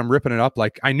 21. I'm ripping it up.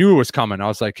 Like I knew it was coming. I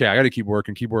was like, okay, I got to keep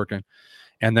working.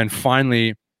 And then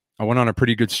finally, I went on a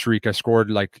pretty good streak. I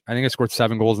scored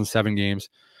 7 goals in 7 games.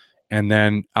 And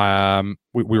then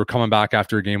we were coming back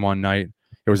after a game one night.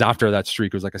 It was after that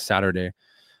streak. It was like a Saturday.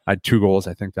 I had 2 goals,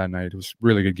 I think, that night. It was a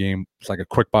really good game. It's like a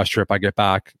quick bus trip. I get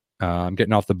back. I'm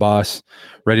getting off the bus,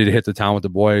 ready to hit the town with the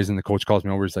boys, and the coach calls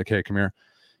me over. He's like, "Hey, come here."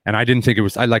 And I didn't think it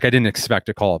was. I didn't expect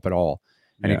a call up at all.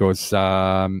 And he goes,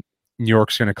 "New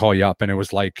York's going to call you up." And it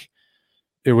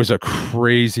was a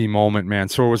crazy moment, man.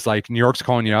 So it was like New York's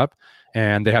calling you up,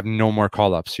 and they have no more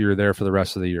call ups. So you're there for the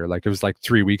rest of the year. Like it was like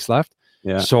 3 weeks left.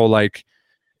 Yeah. So like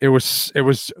it was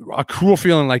a cool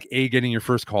feeling, like getting your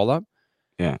first call up.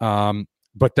 Yeah.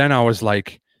 But then I was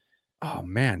like, oh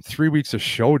man, 3 weeks of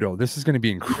show though. This is going to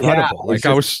be incredible. That's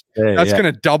going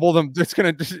to double them. It's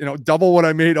going to, double what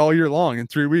I made all year long in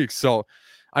 3 weeks. So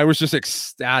I was just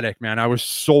ecstatic, man. I was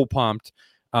so pumped.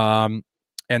 And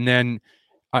then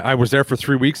I was there for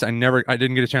 3 weeks. I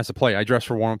didn't get a chance to play. I dressed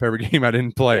for warm up every game. I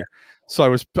didn't play. So I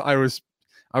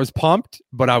was pumped,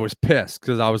 but I was pissed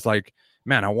because I was like,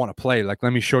 man, I want to play. Like,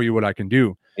 let me show you what I can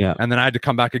do. Yeah. And then I had to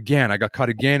come back again. I got cut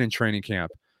again in training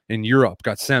camp in Europe,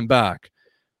 got sent back,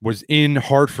 was in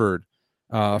Hartford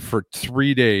for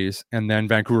 3 days. And then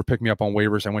Vancouver picked me up on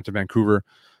waivers. I went to Vancouver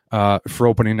for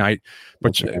opening night,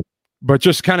 but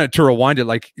just kind of to rewind it,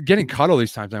 like getting cut all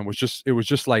these times, man, it was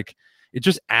just like, it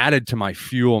just added to my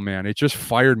fuel, man. It just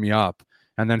fired me up.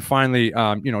 And then finally,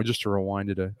 just to rewind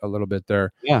it a little bit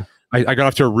there. Yeah. I got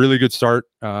off to a really good start.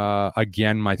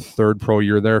 Again, my third pro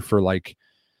year there for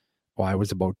I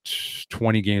was about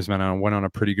 20 games, man. I went on a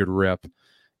pretty good rip.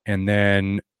 And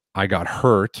then I got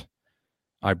hurt.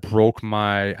 I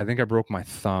think I broke my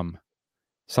thumb,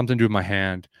 something to do with my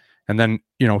hand. And then,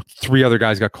 3 other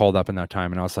guys got called up in that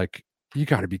time. And I was like, you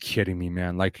got to be kidding me,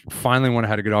 man. Like finally, when I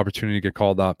had a good opportunity to get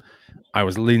called up, I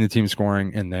was leading the team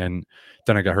scoring, and then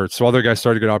I got hurt. So other guys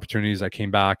started good opportunities. I came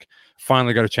back,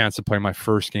 finally got a chance to play my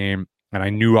first game, and I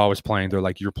knew I was playing. They're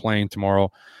like, you're playing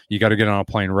tomorrow. You got to get on a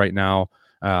plane right now,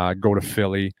 go to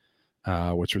Philly,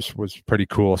 which was pretty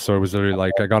cool. So it was literally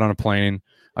like I got on a plane,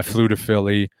 I flew to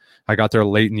Philly, I got there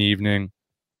late in the evening,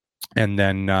 and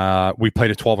then we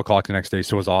played at 12 o'clock the next day.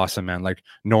 So it was awesome, man. Like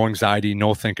no anxiety,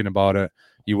 no thinking about it.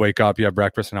 You wake up, you have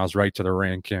breakfast, and I was right to the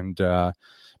rink. And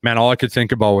man, all I could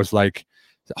think about was like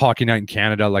hockey night in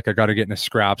Canada. Like I got to get in a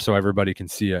scrap so everybody can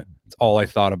see it. It's all I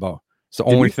thought about. It's the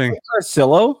only thing.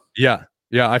 Carcillo? Yeah.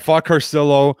 I fought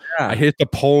Carcillo. Yeah. I hit the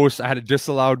post. I had a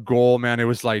disallowed goal, man. It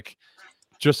was like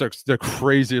just the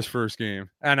craziest first game.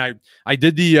 And I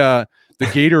did the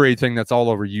Gatorade thing that's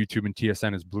all over YouTube and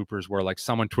TSN is bloopers where like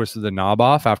someone twisted the knob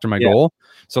off after my goal.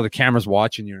 So the camera's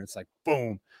watching you and it's like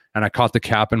boom. And I caught the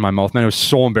cap in my mouth, man. It was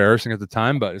so embarrassing at the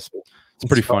time, but it's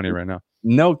pretty funny right now.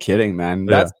 No kidding, man.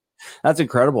 That's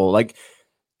incredible. Like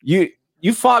you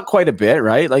fought quite a bit,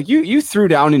 right? Like you threw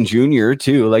down in junior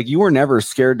too. Like you were never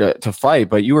scared to fight,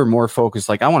 but you were more focused.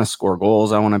 Like I want to score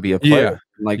goals. I want to be a player.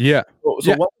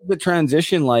 So what was the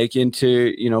transition like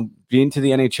into, being to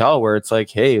the NHL where it's like,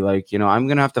 hey, like, I'm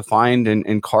going to have to find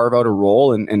and carve out a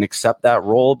role and accept that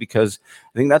role, because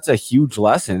I think that's a huge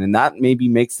lesson. And that maybe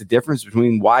makes the difference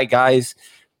between why guys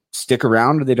stick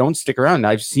around or they don't stick around.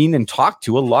 I've seen and talked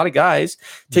to a lot of guys.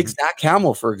 Take Zach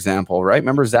Hamill, for example, right?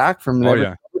 Remember Zach from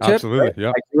absolutely. Right? Yeah.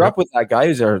 I grew up with that guy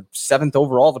who's our 7th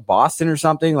overall to Boston or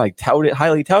something, like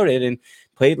highly touted, and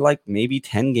played like maybe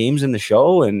 10 games in the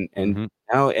show. And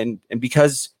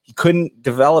because he couldn't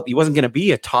develop, he wasn't going to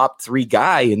be a top 3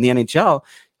 guy in the NHL,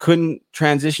 couldn't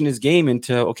transition his game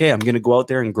into, okay, I'm going to go out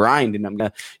there and grind and I'm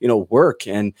going to, work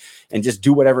and just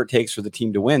do whatever it takes for the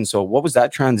team to win. So what was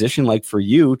that transition like for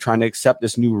you, trying to accept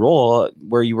this new role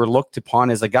where you were looked upon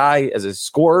as a guy, as a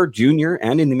scorer, junior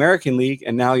and in the American League,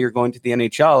 and now you're going to the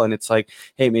NHL and it's like,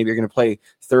 hey, maybe you're going to play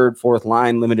 3rd, 4th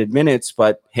line, limited minutes,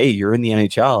 but hey, you're in the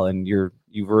NHL and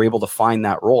you were able to find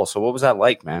that role. So what was that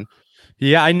like, man?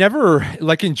 Yeah, I never,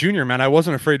 like in junior, man, I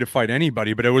wasn't afraid to fight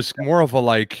anybody, but it was more of a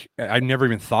like, I never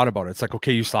even thought about it. It's like,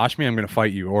 okay, you slash me, I'm going to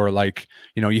fight you. Or like,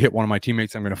 you hit one of my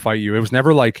teammates, I'm going to fight you. It was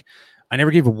never like, I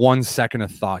never gave 1 second of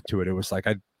thought to it. It was like,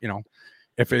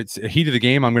 if it's a heat of the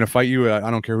game, I'm going to fight you. I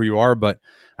don't care who you are, but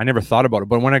I never thought about it.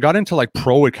 But when I got into like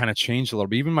pro, it kind of changed a little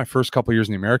bit. Even my first couple of years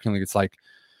in the American League, it's like,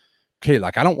 okay,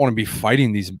 like I don't want to be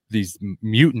fighting these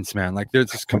mutants, man. Like they're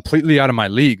just completely out of my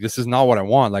league. This is not what I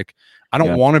want. Like I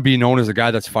don't want to be known as a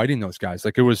guy that's fighting those guys.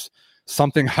 Like it was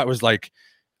something I was like,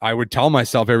 I would tell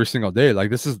myself every single day,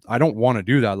 like I don't want to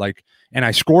do that. Like, and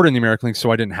I scored in the American League,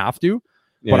 so I didn't have to,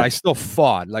 but I still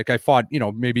fought. Like I fought,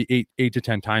 maybe 8 to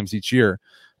 10 times each year.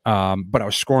 But I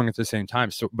was scoring at the same time.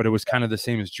 So, but it was kind of the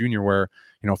same as junior where,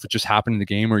 if it just happened in the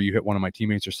game or you hit one of my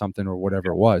teammates or something or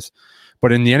whatever it was.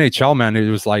 But in the NHL, man, it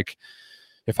was like,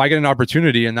 if I get an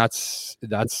opportunity and that's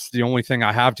the only thing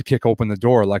I have to kick open the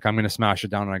door, like I'm going to smash it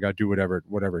down and I got to do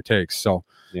whatever it takes. So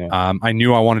I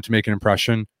knew I wanted to make an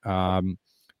impression.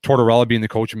 Tortorella being the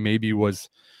coach maybe was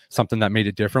something that made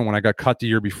it different. When I got cut the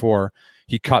year before,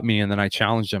 he cut me and then I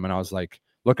challenged him and I was like,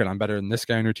 look, I'm better than this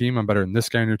guy on your team. I'm better than this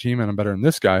guy on your team. And I'm better than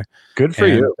this guy. Good for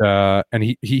you.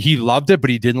 And he loved it, but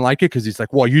he didn't like it because he's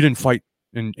like, well, you didn't fight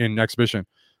in exhibition.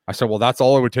 I said, well, that's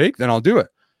all it would take. Then I'll do it.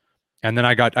 And then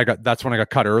I got that's when I got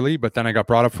cut early, but then I got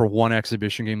brought up for one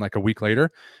exhibition game like a week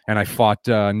later, and I fought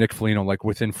Nick Foligno like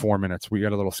within 4 minutes. We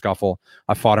got a little scuffle.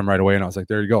 I fought him right away, and I was like,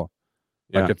 there you go.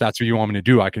 Like, if that's what you want me to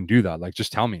do, I can do that. Like,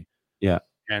 just tell me. Yeah.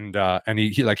 And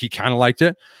he kind of liked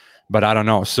it, but I don't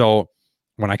know. So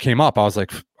when I came up, I was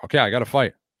like, okay, I got to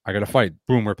fight.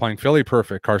 Boom, we're playing Philly.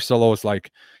 Perfect. Carcillo was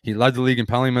like, he led the league in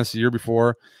penalty minutes the year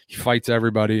before. He fights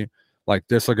everybody. Like,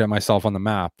 this will get myself on the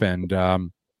map. And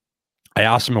I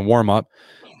asked him to warm up,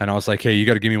 and I was like, hey, you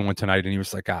got to give me one tonight. And he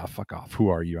was like, fuck off. Who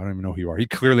are you? I don't even know who you are. He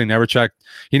clearly never checked.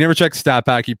 He never checked stat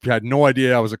pack. He had no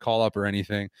idea I was a call up or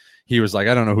anything. He was like,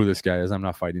 I don't know who this guy is. I'm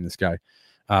not fighting this guy.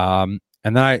 And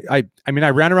then I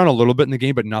ran around a little bit in the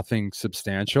game, but nothing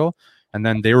substantial. And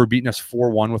then they were beating us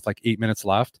 4-1 with like 8 minutes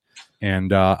left.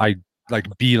 And I like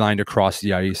beelined across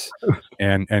the ice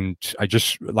and I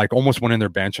just like almost went in their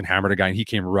bench and hammered a guy, and he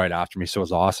came right after me. So it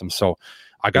was awesome. So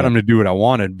I got him to do what I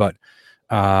wanted, but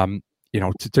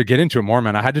to get into it more,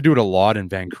 man, I had to do it a lot in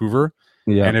Vancouver,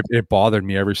 and it bothered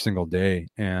me every single day.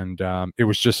 And it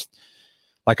was just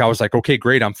like, I was like, okay,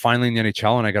 great. I'm finally in the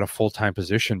NHL and I got a full-time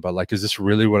position, but like, is this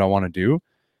really what I want to do?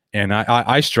 And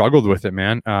I struggled with it,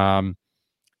 man.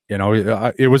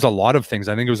 It was a lot of things.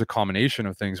 I think it was a combination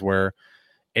of things where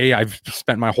I've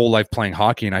spent my whole life playing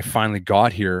hockey, and I finally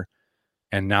got here,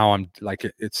 and now I'm like,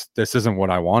 this isn't what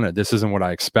I wanted. This isn't what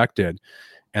I expected.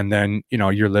 And then,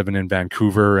 you're living in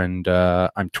Vancouver, and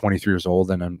I'm 23 years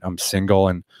old, and I'm single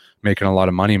and making a lot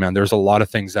of money, man. There's a lot of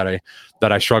things that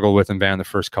I struggled with in Van the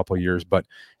first couple of years, but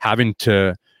having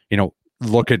to,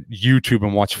 look at YouTube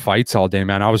and watch fights all day,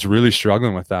 man, I was really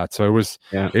struggling with that. So it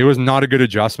was not a good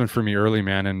adjustment for me early,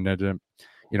 man. And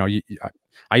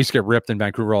I used to get ripped in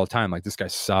Vancouver all the time, like, this guy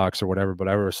sucks or whatever. But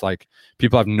I was like,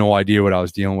 people have no idea what I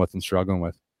was dealing with and struggling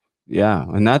with. Yeah,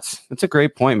 and that's a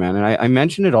great point, man. And I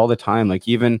mention it all the time. Like,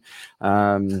 even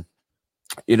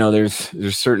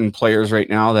there's certain players right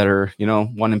now that are,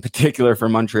 one in particular for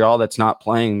Montreal that's not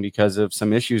playing because of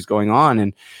some issues going on.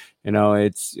 And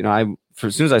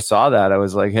as soon as I saw that, I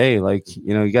was like, hey, like,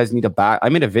 you guys need to back. I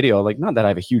made a video, like, not that I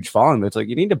have a huge following, but it's like,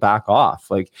 you need to back off.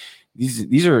 Like,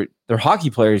 they're hockey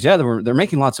players. Yeah, they're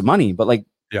making lots of money, but like,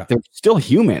 they're still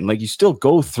human. Like, you still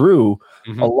go through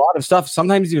a lot of stuff,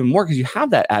 sometimes even more, because you have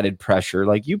that added pressure.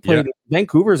 Like, you played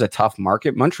Vancouver is a tough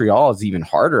market. Montreal is even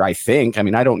harder, I think. I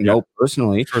mean, I don't know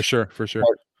personally. For sure.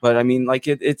 But I mean, like,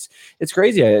 it's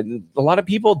crazy. A lot of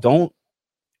people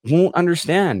won't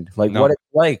understand like what it's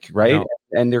like, right? No.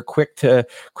 And they're quick to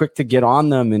get on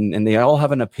them, and they all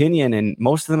have an opinion, and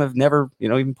most of them have never,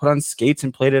 even put on skates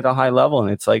and played at a high level. And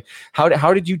it's like,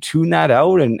 how did you tune that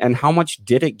out, and how much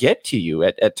did it get to you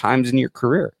at times in your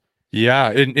career?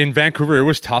 Yeah, in Vancouver, it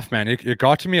was tough, man. It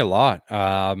got to me a lot.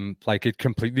 Like, it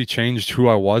completely changed who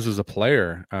I was as a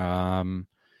player.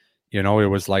 It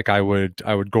was like I would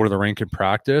go to the rink and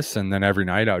practice, and then every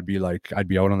night I'd be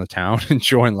out on the town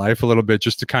enjoying life a little bit,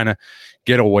 just to kind of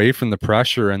get away from the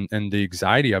pressure and the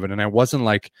anxiety of it. And it wasn't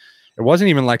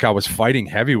even like I was fighting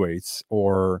heavyweights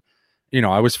or,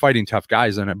 I was fighting tough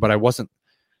guys in it, but I wasn't,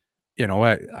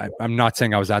 I'm not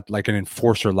saying I was at like an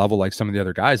enforcer level like some of the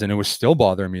other guys, and it was still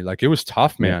bothering me. Like, it was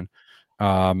tough, man.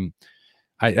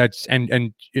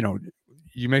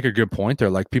 You make a good point there.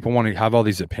 Like, people want to have all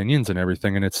these opinions and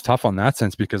everything, and it's tough on that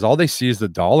sense because all they see is the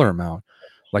dollar amount.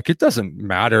 Like, it doesn't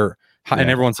matter how,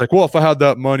 and everyone's like, well, if I had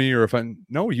that money, or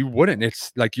no, you wouldn't.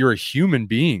 It's like, you're a human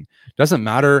being. It doesn't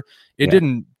matter. It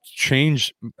didn't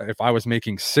change if I was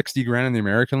making 60 grand in the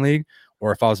American League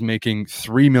or if I was making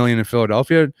 3 million in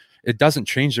Philadelphia. It doesn't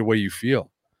change the way you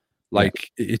feel.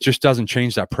 Like, it just doesn't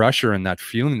change that pressure and that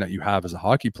feeling that you have as a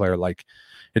hockey player. Like,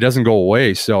 it doesn't go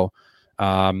away. So,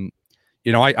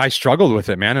 I struggled with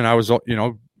it, man. And I was,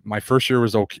 my first year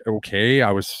was okay.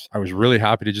 I was really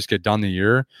happy to just get done the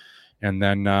year. And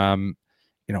then,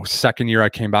 second year I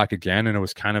came back again, and it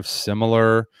was kind of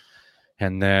similar.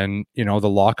 And then, the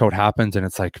lockout happens, and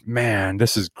it's like, man,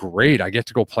 this is great. I get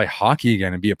to go play hockey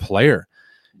again and be a player.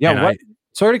 Yeah.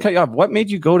 Sorry to cut you off. What made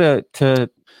you go to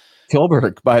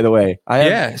Tilburg, by the way?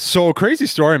 So crazy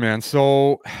story, man.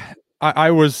 So I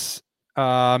was,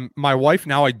 my wife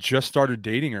now, I just started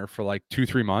dating her for like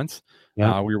 2-3 months.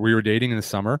 We were dating in the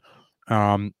summer.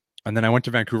 And then I went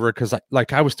to Vancouver because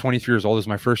I was 23 years old. It was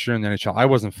my first year in the NHL. I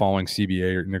wasn't following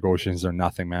CBA or negotiations or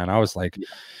nothing, man. I was like,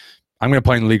 I'm going to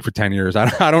play in the league for 10 years.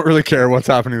 I don't really care what's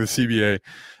happening to the CBA.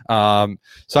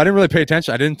 So I didn't really pay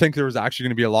attention. I didn't think there was actually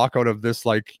going to be a lockout of this,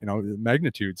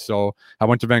 magnitude. So I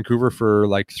went to Vancouver for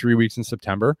like 3 weeks in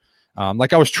September.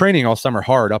 Like I was training all summer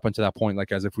hard up until that point,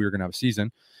 like as if we were gonna have a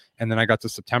season. And then I got to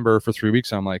September for 3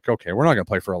 weeks. And I'm like, okay, we're not gonna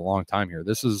play for a long time here.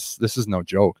 This is no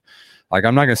joke. Like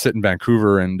I'm not gonna sit in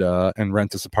Vancouver and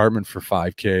rent this apartment for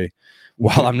 $5,000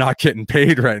 while I'm not getting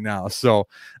paid right now. So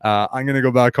I'm gonna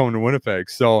go back home to Winnipeg.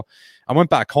 So I went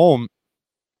back home,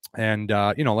 and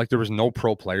like there was no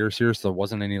pro players here, so there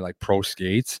wasn't any like pro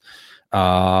skates.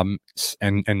 And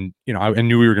I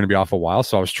knew we were gonna be off a while,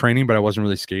 so I was training, but I wasn't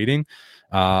really skating.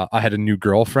 I had a new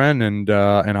girlfriend, and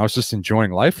I was just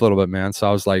enjoying life a little bit, man. So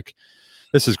I was like,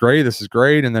 this is great.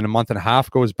 And then a month and a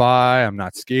half goes by. I'm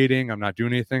not skating. I'm not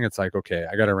doing anything. It's like, okay,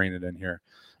 I got to rein it in here.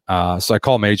 So I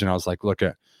called my agent. I was like, look,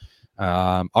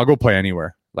 I'll go play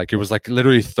anywhere. Like it was like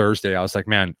literally Thursday. I was like,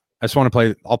 man, I just want to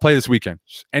play. I'll play this weekend.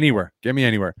 Just anywhere. Get me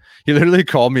anywhere. He literally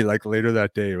called me like later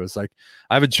that day. It was like,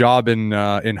 I have a job in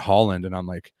Holland. And I'm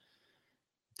like,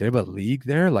 they have a league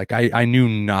there? Like I knew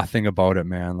nothing about it,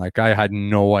 man. Like I had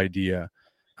no idea.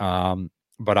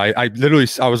 But I literally,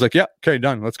 I was like, yeah, okay,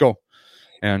 done. Let's go.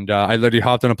 And I literally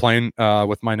hopped on a plane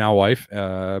with my now wife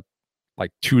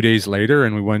like 2 days later,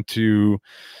 and we went to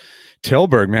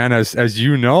Tilburg, man. As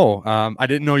you know, I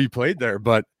didn't know you played there,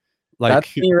 but like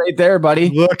that's me right there, buddy.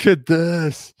 Look at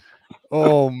this.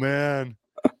 Oh man.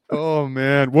 Oh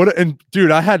man. And dude,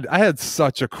 I had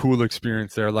such a cool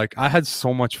experience there. Like I had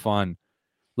so much fun.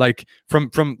 Like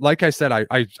from like I said,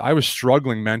 I was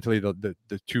struggling mentally the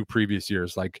 2 previous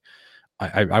years. Like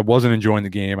I wasn't enjoying the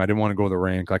game. I didn't want to go to the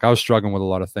rink. Like I was struggling with a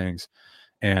lot of things.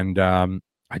 And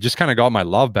I just kind of got my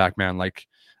love back, man. Like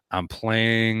I'm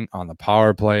playing on the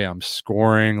power play. I'm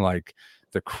scoring, like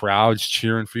the crowd's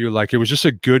cheering for you. Like it was just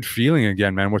a good feeling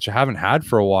again, man, which I haven't had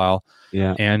for a while.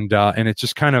 Yeah. And it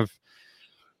just kind of,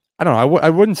 I don't know. I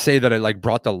wouldn't say that it like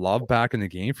brought the love back in the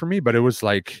game for me, but it was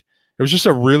just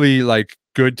a really like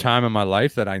good time in my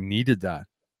life that I needed that.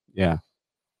 Yeah.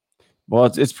 Well,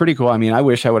 it's pretty cool. I mean, I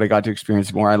wish I would have got to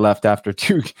experience more. I left after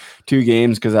two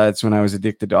games because that's when I was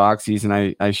addicted to oxys,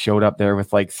 and I showed up there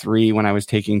with like 3 when I was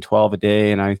taking 12 a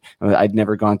day, and I'd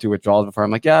never gone through withdrawals before.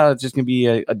 I'm like, yeah, it's just gonna be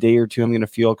a day or two. I'm gonna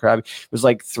feel crabby. It was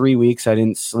like 3 weeks I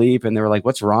didn't sleep, and they were like,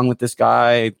 "What's wrong with this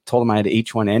guy?" I told them I had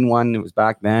H1N1. It was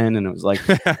back then, and it was like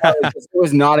it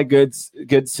was not a good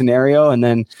scenario. And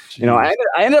then I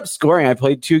ended up scoring. I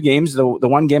played 2 games. The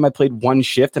one game I played 1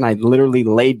 shift, and I literally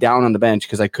laid down on the bench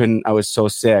because I couldn't. I was so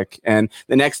sick. And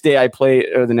the next day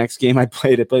the next game I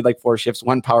played like 4 shifts,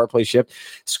 1 power play shift,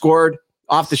 scored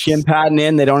off the shin pad and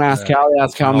in. They don't ask how, they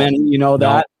ask how many,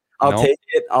 that.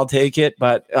 I'll take it.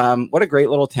 But what a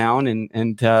great little town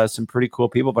and some pretty cool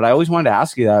people. But I always wanted to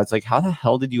ask you that. It's like, how the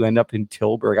hell did you end up in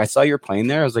Tilburg? I saw you were playing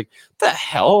there. I was like, what the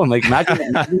hell? I'm like,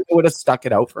 imagine we would have stuck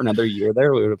it out for another year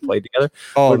there. We would have played together.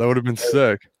 Oh, that would have been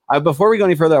sick. Before we go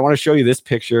any further, I want to show you this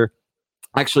picture.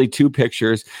 Actually, 2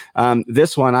 pictures.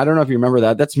 This one, I don't know if you remember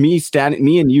that. That's me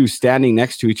and you standing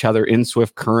next to each other in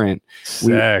Swift Current.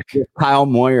 Sick. Kyle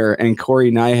Moyer and Corey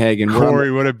Nyhagen.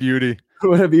 Corey, what a beauty.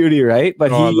 What a beauty, right?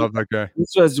 But I love that guy.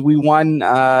 We won,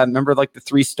 remember like the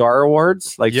 3-star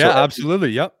awards? Like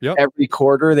absolutely. Yep. Every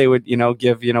quarter they would,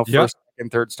 give, first,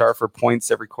 second, third star for points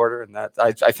every quarter. And that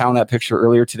I found that picture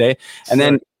earlier today. And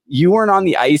then you weren't on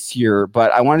the ice here,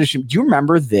 but I wanted to do you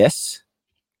remember this?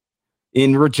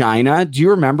 In Regina, do you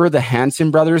remember the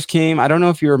Hanson brothers came? I don't know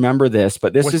if you remember this,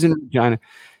 but this is in Regina.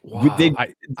 Wow.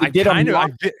 I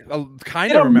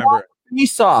kind of remember it.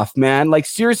 Face off, man. Like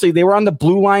seriously, they were on the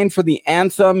blue line for the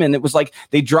anthem, and it was like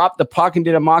they dropped the puck and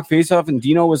did a mock face off. And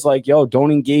Dino was like, "Yo,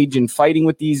 don't engage in fighting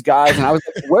with these guys." And I was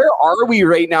like, "Where are we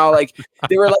right now?" Like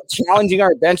they were like challenging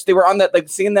our bench. They were on that like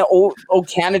singing that old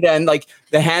Canada, and like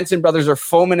the Hanson brothers are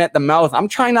foaming at the mouth. I'm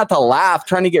trying not to laugh,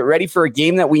 trying to get ready for a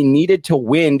game that we needed to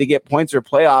win to get points or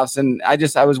playoffs. And I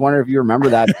was wondering if you remember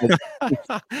that.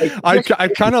 I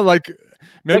kind of like.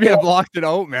 Maybe I blocked it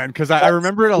out, man, because I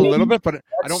remember it a little bit, but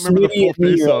I don't remember the full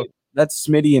face-off. That's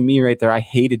Smitty and me right there. I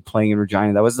hated playing in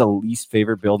Regina. That was the least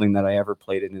favorite building that I ever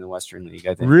played in the Western League,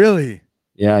 I think. Really?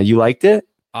 Yeah, you liked it?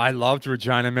 I loved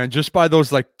Regina, man. Just by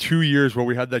those like 2 years where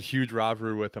we had that huge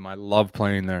rivalry with them, I loved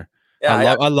playing there.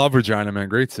 Yeah, I love Regina, man.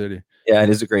 Great city. Yeah,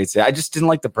 it is a great city. I just didn't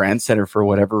like the brand center for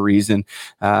whatever reason.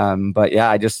 But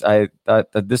yeah, I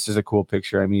thought that this is a cool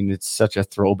picture. I mean, it's such a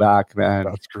throwback, man.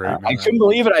 That's great. I couldn't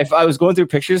believe it. I was going through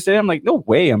pictures today. I'm like, no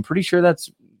way. I'm pretty sure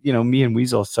that's, me and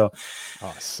Weasel. So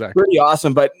sick. Pretty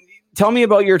awesome. But tell me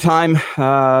about your time.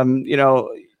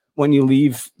 When you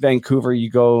leave Vancouver,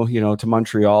 you go, to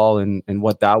Montreal and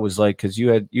what that was like. Cause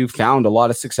you found a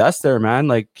lot of success there, man.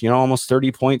 Like, almost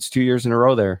 30 points 2 years in a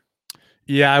row there.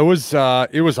 Yeah, it was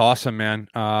awesome, man.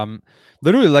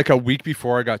 Literally like a week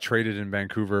before I got traded in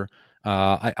Vancouver,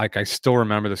 I still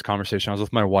remember this conversation. I was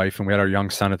with my wife and we had our young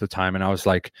son at the time, and I was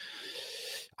like,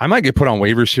 I might get put on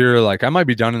waivers here. Like I might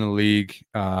be done in the league.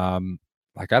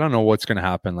 Like I don't know what's gonna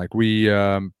happen. Like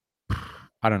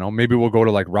I don't know. Maybe we'll go to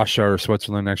like Russia or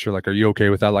Switzerland next year. Like, are you okay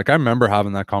with that? Like, I remember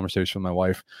having that conversation with my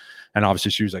wife, and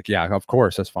obviously she was like, "Yeah, of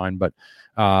course, that's fine." But,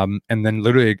 and then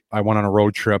literally, I went on a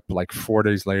road trip like 4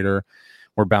 days later.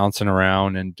 We're bouncing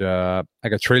around, and I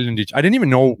got traded into. I didn't even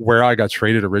know where I got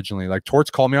traded originally. Like, Torts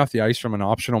called me off the ice from an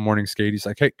optional morning skate. He's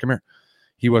like, "Hey, come here."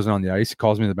 He wasn't on the ice. He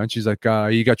calls me to the bench. He's like,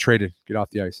 "You got traded. Get off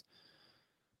the ice."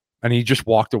 And he just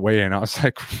walked away, and I was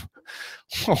like,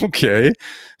 okay.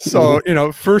 So,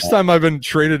 first time I've been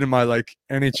traded in my like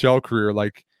NHL career,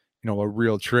 like, a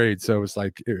real trade. So it was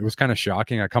like, it was kind of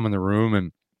shocking. I come in the room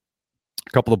and a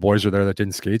couple of boys are there that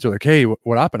didn't skate. They're like, "Hey,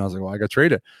 what happened?" I was like, "Well, I got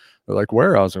traded." They're like,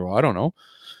 "Where?" I was like, "Well, I don't know."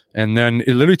 And then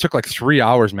it literally took like 3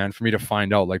 hours, man, for me to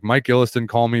find out. Like Mike Gillis didn't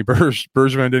call me.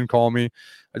 Bergevin didn't call me.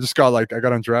 I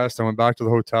got undressed. I went back to the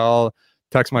hotel,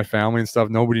 text my family and stuff.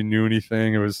 Nobody knew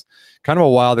anything. It was kind of a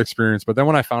wild experience. But then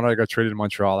when I found out I got traded to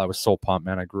Montreal, I was so pumped,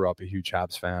 man. I grew up a huge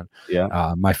Habs fan.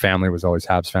 Yeah. My family was always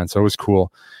Habs fans, so it was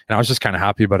cool. And I was just kind of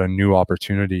happy about a new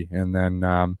opportunity. And then,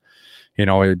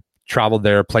 I traveled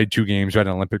there, played 2 games, had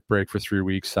an Olympic break for 3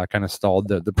 weeks. That kind of stalled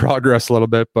the progress a little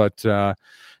bit. But,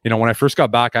 when I first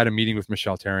got back, I had a meeting with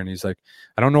Michel Therrien. He's like,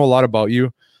 "I don't know a lot about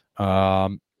you,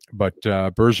 but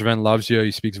Bergevin loves you.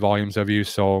 He speaks volumes of you.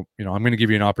 So, I'm going to give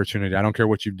you an opportunity. I don't care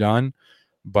what you've done,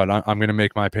 but I'm going to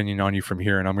make my opinion on you from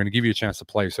here, and I'm going to give you a chance to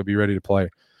play. So be ready to play."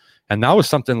 And that was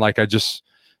something like I just,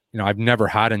 I've never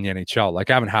had in the NHL.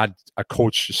 Like I haven't had a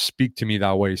coach speak to me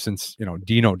that way since,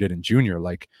 Dino did in junior.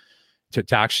 Like to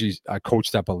actually a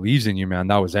coach that believes in you, man,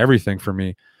 that was everything for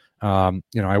me.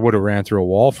 I would have ran through a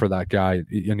wall for that guy.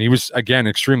 And he was, again,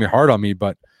 extremely hard on me,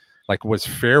 but like was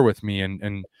fair with me.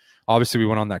 And obviously we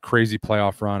went on that crazy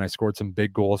playoff run. I scored some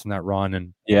big goals in that run.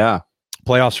 And yeah,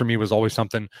 playoffs for me was always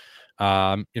something,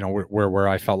 where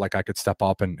I felt like I could step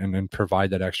up and provide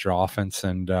that extra offense.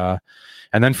 And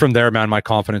then from there, man, my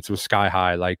confidence was sky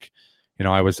high. Like,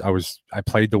 I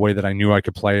played the way that I knew I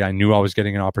could play. I knew I was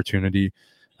getting an opportunity.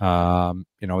 I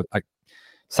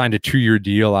signed a 2-year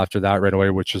deal after that right away,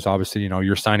 which is obviously,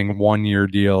 you're signing 1-year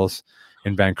deals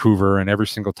in Vancouver, and every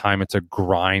single time it's a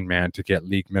grind, man, to get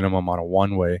league minimum on a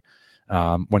one-way.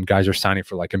 When guys are signing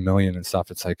for like $1 million and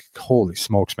stuff, it's like, holy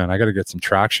smokes, man, I got to get some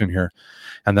traction here.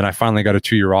 And then I finally got a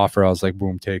 2-year offer. I was like,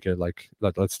 boom, take it. Like,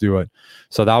 let's do it.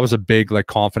 So that was a big like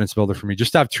confidence builder for me,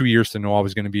 just to have 2 years to know I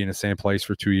was going to be in the same place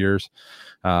for 2 years.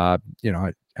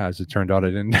 As it turned out, I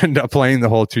didn't end up playing the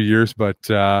whole 2 years, but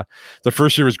the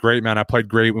first year was great, man. I played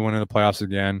great. We went into the playoffs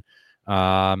again.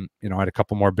 I had a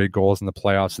couple more big goals in the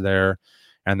playoffs there.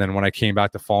 And then when I came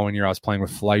back the following year, I was playing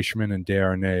with Fleischmann and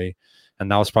Desharnais. And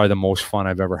that was probably the most fun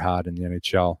I've ever had in the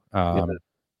NHL.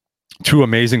 2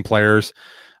 amazing players.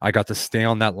 I got to stay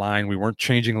on that line. We weren't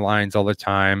changing lines all the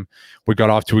time. We got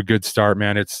off to a good start,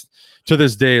 man. It's to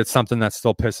this day, it's something that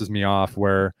still pisses me off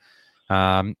where,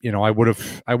 I would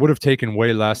have taken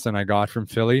way less than I got from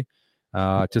Philly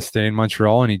to stay in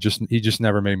Montreal. And he just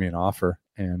never made me an offer.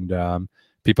 And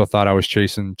people thought I was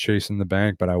chasing the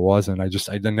bank, but I wasn't. I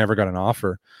never got an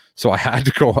offer. So I had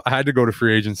to go to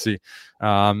free agency.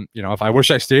 If I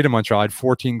wish I stayed in Montreal, I had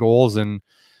 14 goals and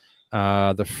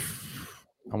I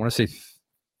want to say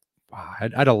I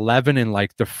had 11 in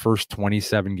like the first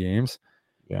 27 games.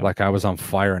 Yeah. Like I was on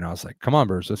fire, and I was like, "Come on,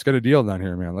 Burrs, let's get a deal down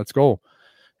here, man. Let's go."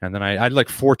 And then I had like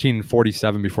 14 and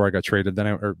 47 before I got traded. Then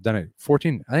I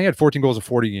had 14 goals in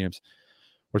 40 games,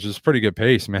 which is a pretty good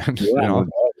pace, man. Yeah,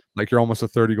 like you're almost a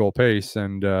 30 goal pace.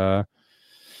 And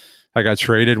I got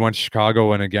traded, went to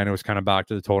Chicago, and again, it was kind of back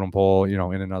to the totem pole,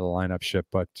 in another lineup ship.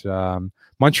 But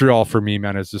Montreal for me,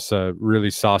 man, is just a really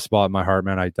soft spot in my heart,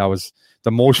 man. That was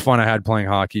the most fun I had playing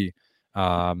hockey.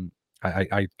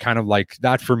 I kind of like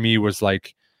that for me was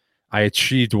like I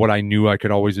achieved what I knew I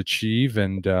could always achieve.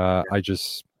 And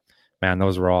man,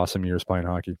 those were awesome years playing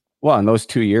hockey. Well, in those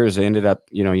 2 years, you ended up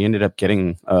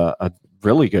getting a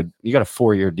really good, you got a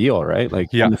 4-year deal, right? Like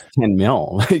 10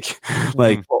 mil.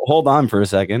 Like hold on for a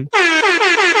second.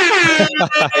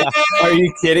 Are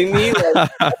you kidding me?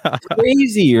 Like, that's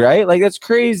crazy, right? Like that's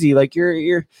crazy. Like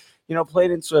you're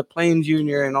played into a Plain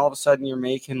Junior, and all of a sudden you're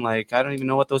making like, I don't even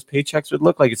know what those paychecks would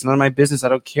look like. It's none of my business. I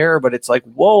don't care. But it's like,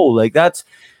 whoa, like that's.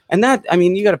 And that, I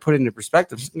mean, you got to put it into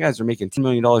perspective. Some guys are making $10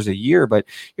 million a year, but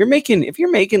if you're making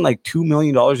like $2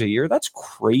 million a year, that's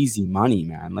crazy money,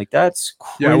 man. Like that's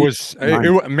crazy.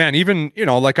 Yeah, man, even,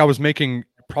 like I was making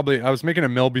 $1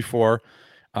 million before,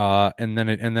 and then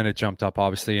it jumped up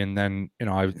obviously. And then,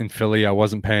 in Philly, I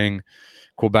wasn't paying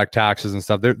Quebec taxes and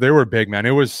stuff. They were big, man.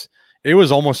 It was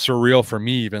almost surreal for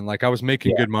me, even like I was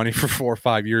making good money for 4 or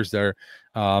 5 years there.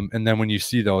 And then when you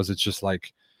see those, it's just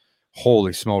like,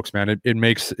 holy smokes, man! It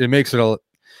makes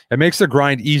the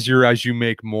grind easier as you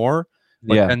make more.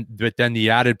 But then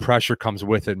the added pressure comes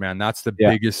with it, man. That's the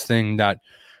biggest thing that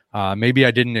maybe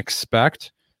I didn't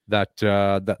expect. That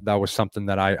was something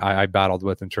that I battled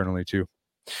with internally too.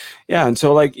 Yeah, and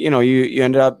so like you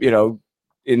ended up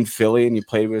in Philly and you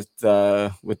played with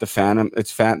the Phantom.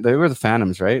 They were the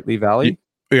Phantoms, right? Lee Valley.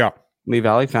 Yeah. Lee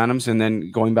Valley Phantoms, and then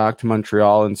going back to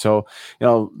Montreal. And so,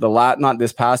 not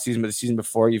this past season, but the season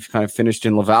before, you've kind of finished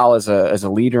in Laval as a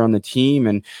leader on the team.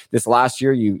 And this last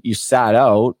year, you sat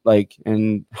out.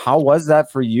 And how was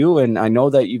that for you? And I know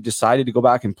that you've decided to go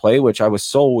back and play, which I was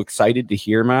so excited to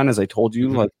hear, man. As I told you,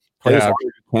 play as hard as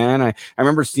you can. I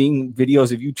remember seeing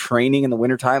videos of you training in the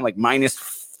wintertime, like minus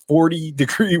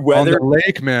 40-degree weather on the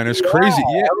lake, man. It's crazy.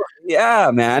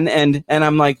 Yeah, man. And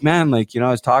I'm like, man, I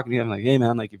was talking to you. I'm like, hey,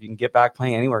 man, if you can get back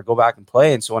playing anywhere, go back and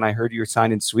play. And so when I heard you were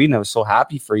signed in Sweden, I was so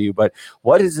happy for you. But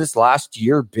what has this last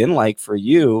year been like for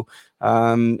you?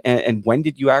 And when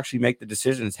did you actually make the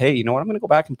decision? Hey, you know what? I'm going to go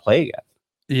back and play again.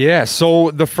 Yeah.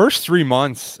 So the first 3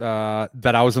 months that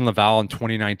I was in Laval in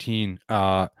 2019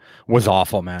 was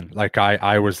awful, man.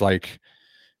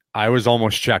 I was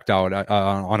almost checked out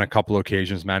on a couple of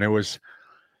occasions, man.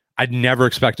 I'd never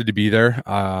expected to be there.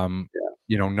 I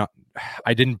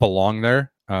didn't belong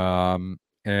there.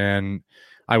 And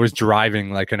I was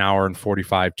driving like an hour and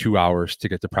 45, 2 hours to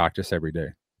get to practice every day.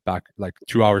 Back like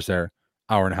 2 hours there,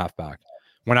 hour and a half back.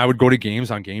 When I would go to games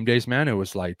on game days, man, it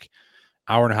was like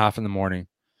hour and a half in the morning,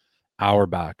 hour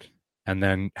back, and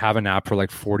then have a nap for like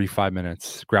 45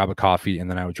 minutes, grab a coffee, and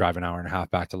then I would drive an hour and a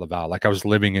half back to Laval. Like I was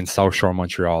living in South Shore,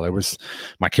 Montreal.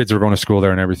 My kids were going to school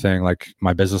there and everything. Like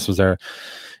my business was there.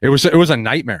 It was a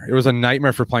nightmare. It was a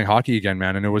nightmare for playing hockey again,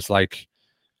 man. And it was like,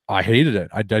 I hated it.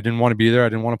 I didn't want to be there. I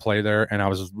didn't want to play there. And I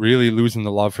was really losing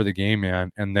the love for the game,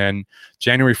 man. And then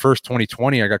January 1st,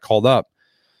 2020, I got called up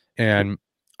and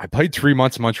I played 3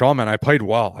 months in Montreal, man. I played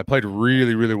well. I played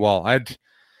really, really well. I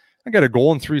got a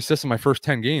goal and 3 assists in my first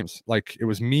 10 games. Like it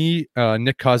was me,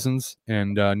 Nick Cousins,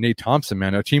 and Nate Thompson,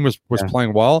 man. Our team was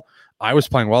playing well. I was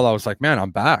playing well. I was like, man, I'm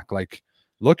back. Like,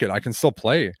 look I can still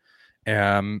play.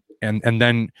 And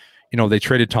then, they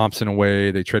traded Thompson away.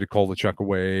 They traded Kovalchuk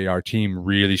away. Our team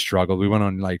really struggled. We went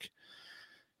on I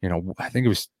think it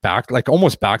was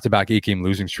almost back-to-back 8-game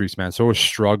losing streaks, man. So it was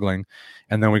struggling.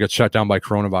 And then we got shut down by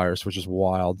coronavirus, which is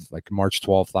wild, like March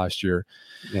 12th last year.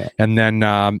 Yeah. And then,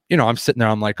 I'm sitting there,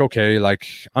 I'm like, okay,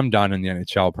 I'm done in the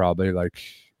NHL probably.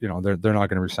 They're not going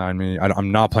to resign me.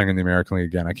 I'm not playing in the American League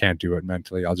again. I can't do it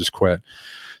mentally. I'll just quit.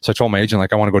 So I told my agent,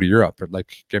 I want to go to Europe, but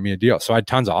get me a deal. So I had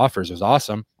tons of offers. It was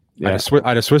awesome. Yeah. I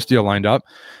had a Swiss deal lined up.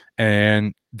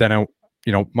 And then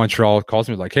Montreal calls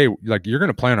me hey, you're going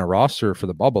to play on our roster for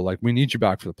the bubble. We need you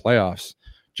back for the playoffs,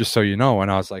 just so you know.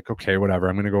 And I was like, okay, whatever.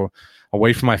 I'm going to go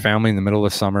away from my family in the middle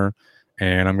of the summer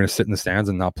and I'm going to sit in the stands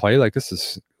and not play. This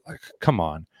is come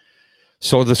on.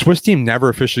 So the Swiss team never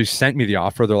officially sent me the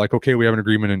offer. They're like, okay, we have an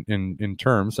agreement in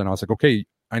terms. And I was like, okay,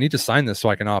 I need to sign this so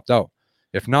I can opt out.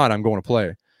 If not, I'm going to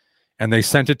play. And they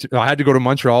sent it I had to go to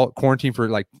Montreal, quarantine for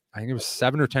I think it was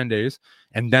 7 or 10 days.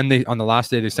 And then on the last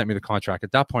day, they sent me the contract.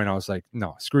 At that point, I was like,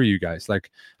 no, screw you guys.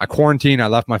 I quarantined. I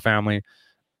left my family.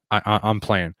 I'm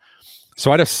playing.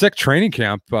 So I had a sick training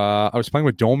camp. I was playing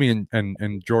with Domi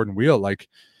and Jordan Wheel.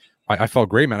 I felt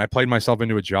great, man. I played myself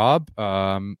into a job.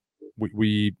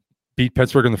 We beat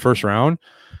Pittsburgh in the first round.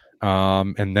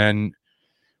 And then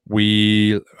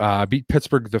we beat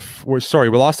Pittsburgh. We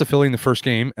lost to Philly in the first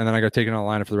game. And then I got taken out of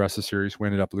the lineup for the rest of the series. We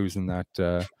ended up losing that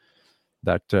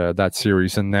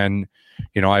series. And then,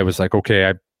 I was like,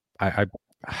 okay, I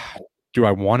do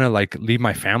I want to leave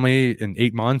my family in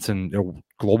 8 months and a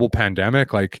global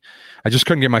pandemic? I just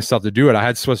couldn't get myself to do it. I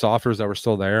had Swiss offers that were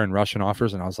still there and Russian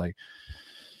offers. And I was like,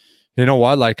 you know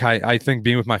what? I think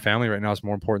being with my family right now is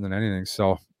more important than anything.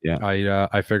 So yeah,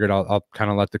 I figured I'll kind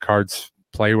of let the cards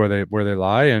play where they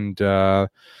lie. And I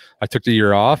took the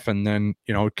year off and then,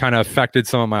 it kind of affected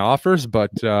some of my offers,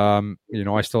 but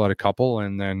I still had a couple.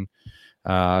 And then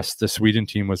the Sweden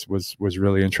team was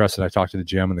really interested. I talked to the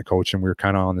GM and the coach, and we were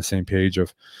kind of on the same page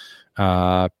of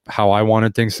how I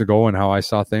wanted things to go and how I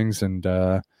saw things. And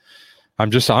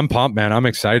I'm pumped, man. I'm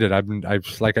excited. I've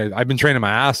been training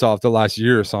my ass off the last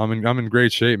year, so I'm in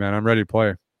great shape, man. I'm ready to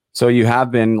play. So you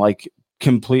have been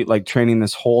complete training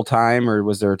this whole time, or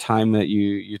was there a time that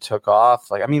you took off?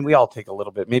 We all take a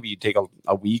little bit, maybe you take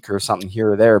a week or something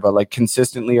here or there, but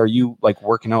consistently, are you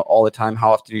working out all the time?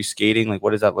 How often are you skating?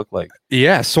 What does that look like?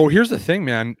 Yeah. So here's the thing,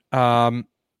 man.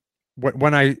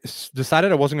 When I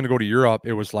decided I wasn't going to go to Europe,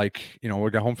 it was we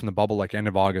got home from the bubble end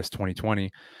of August 2020.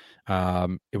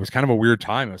 it was kind of a weird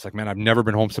time. It was like, man, I've never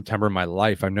been home September in my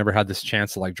life. I've never had this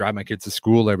chance to like drive my kids to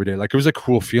school every day. Like it was a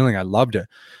cool feeling. I loved it,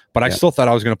 but I still thought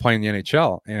I was going to play in the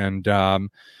NHL. And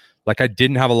like I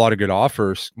didn't have a lot of good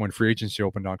offers when free agency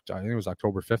opened. I think it was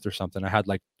October 5th or something. I had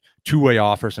like 2-way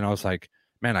offers, and I was like,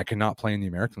 man, I cannot play in the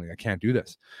American League. I can't do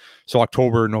this. So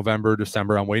October, November,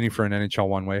 December, I'm waiting for an NHL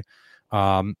one-way.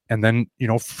 And then, you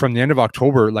know, from the end of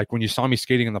October, like when you saw me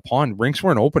skating in the pond, rinks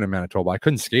weren't open in Manitoba. I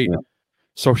couldn't skate. Yeah.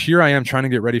 So here I am trying to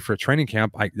get ready for a training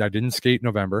camp. I didn't skate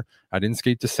November. I didn't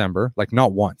skate December, like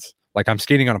not once. Like I'm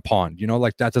skating on a pond, you know,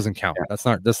 like that doesn't count. Yeah.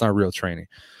 That's not real training.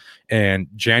 And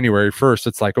January 1st,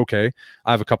 it's like, okay,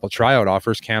 I have a couple of tryout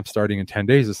offers, camp starting in 10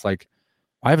 days. It's like,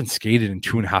 I haven't skated in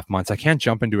 2.5 months. I can't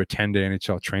jump into a 10-day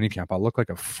NHL training camp. I'll look like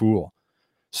a fool.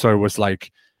 So it was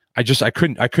like, I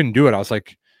couldn't do it. I was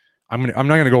like, I'm not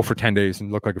going to go for 10 days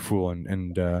and look like a fool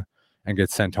and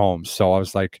get sent home. So I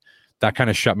was like, that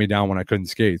kind of shut me down when I couldn't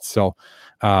skate. So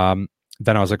then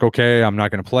I was like, okay, I'm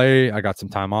not going to play. I got some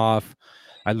time off.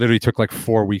 I literally took like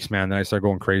 4 weeks, man. Then I started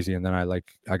going crazy. And then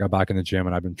I got back in the gym,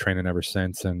 and I've been training ever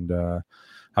since. And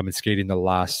I've been skating the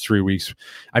last 3 weeks.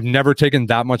 I've never taken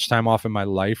that much time off in my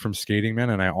life from skating, man.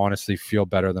 And I honestly feel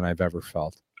better than I've ever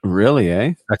felt. Really,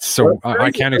 eh? That's so, I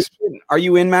can't explain. Are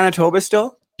you in Manitoba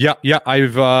still? Yeah.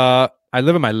 I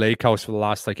live in my lake house for the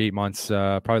last like 8 months,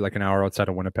 probably like an hour outside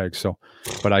of Winnipeg. So,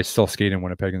 but I still skate in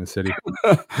Winnipeg in the city.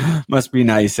 Must be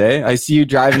nice, eh? I see you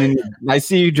driving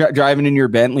driving in your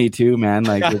Bentley too, man.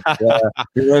 Like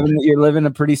you're living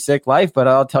a pretty sick life. But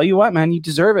I'll tell you what, man, you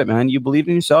deserve it, man. You believed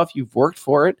in yourself. You've worked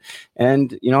for it,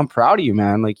 and you know I'm proud of you,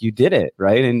 man. Like you did it,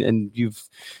 right? And you've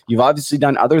obviously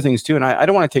done other things too. And I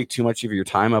don't want to take too much of your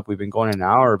time up. We've been going an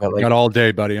hour, but like got all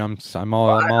day, buddy. I'm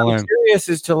all in. Curious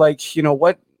as to like, you know,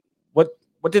 what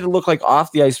did it look like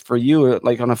off the ice for you,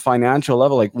 like on a financial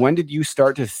level? Like when did you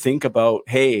start to think about,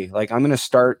 hey, like I'm going to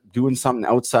start doing something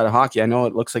outside of hockey? I know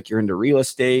it looks like you're into real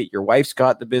estate. Your wife's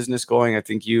got the business going. I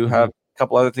think you have a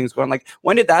couple other things going. Like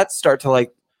when did that start to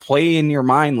like play in your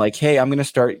mind? Like, hey, I'm going to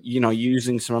start, you know,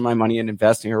 using some of my money and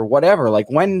investing or whatever. Like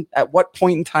at what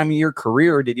point in time of your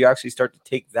career did you actually start to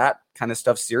take that kind of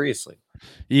stuff seriously?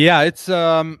 Yeah, it's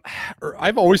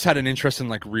I've always had an interest in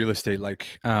like real estate,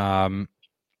 like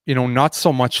you know, not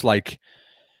so much like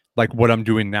what I'm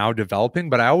doing now developing,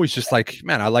 but I always just like,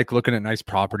 man, I like looking at nice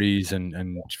properties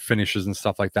and finishes and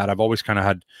stuff like that. I've always kind of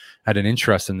had an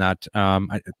interest in that.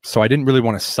 So I didn't really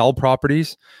want to sell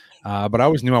properties, but I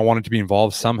always knew I wanted to be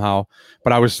involved somehow.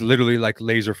 But I was literally like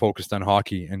laser focused on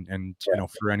hockey. And you know,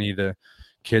 for any of the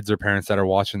kids or parents that are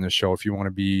watching this show, if you want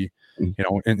to be, you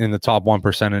know, in the top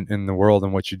 1% in the world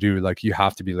and what you do, like you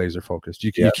have to be laser focused.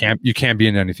 You can't be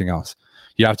into anything else.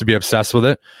 You have to be obsessed with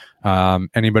it.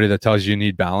 Anybody that tells you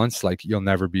need balance, like you'll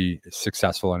never be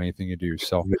successful in anything you do.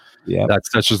 So that's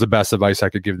just the best advice I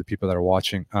could give the people that are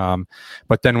watching.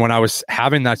 But then when I was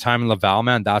having that time in Laval,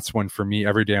 man, that's when for me,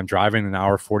 every day I'm driving an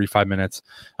hour, 45 minutes.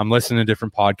 I'm listening to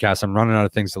different podcasts. I'm running out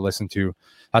of things to listen to.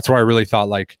 That's where I really thought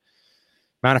like,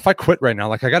 man, if I quit right now,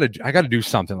 like I gotta do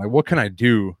something. Like what can I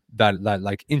do that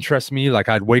like interests me? Like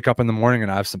I'd wake up in the morning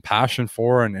and I have some passion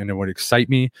for, and it would excite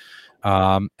me.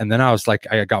 And then I was like,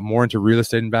 I got more into real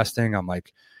estate investing. I'm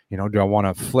like, you know, do I want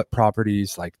to flip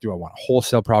properties? Like, do I want to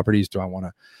wholesale properties? Do I want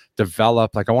to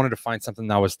develop? Like I wanted to find something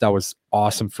that was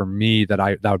awesome for me that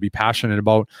I would be passionate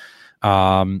about.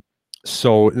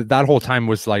 So that whole time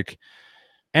was like,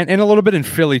 and a little bit in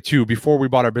Philly too, before we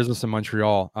bought our business in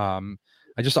Montreal.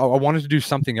 I wanted to do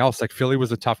something else. Like Philly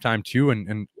was a tough time too.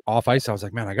 And off ice, I was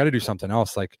like, man, I got to do something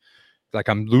else. Like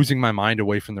I'm losing my mind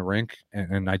away from the rink,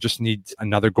 and I just need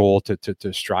another goal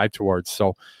to strive towards.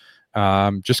 So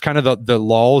just kind of the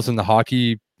lulls in the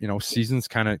hockey, you know, seasons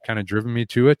kind of driven me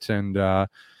to it. And then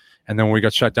when we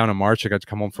got shut down in March, I got to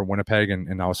come home from Winnipeg,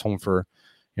 and I was home for,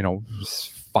 you know,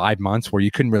 5 months where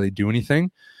you couldn't really do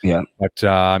anything. Yeah. But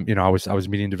you know, I was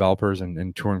meeting developers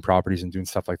and touring properties and doing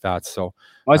stuff like that. So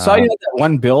I saw you at that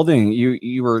one building.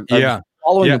 You were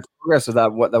following the progress of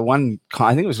that. What the one?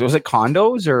 I think was it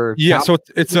condos or? Yeah. So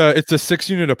it's a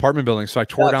 6-unit apartment building. So I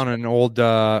tore down an old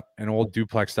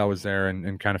duplex that was there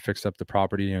and kind of fixed up the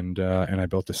property, and I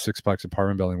built a 6-plex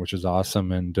apartment building, which is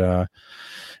awesome. And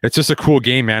it's just a cool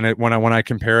game, man. When I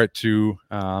compare it to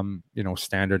you know,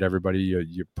 standard, everybody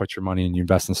you put your money and you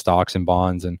invest in stocks and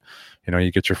bonds, and you know,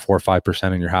 you get your 4 or 5%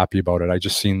 and you're happy about it. I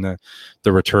just seen the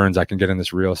returns I can get in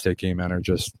this real estate game, man, are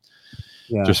just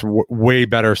way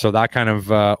better. So that kind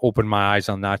of opened my eyes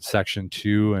on that section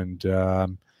too.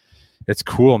 And it's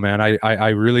cool, man. I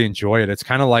really enjoy it. It's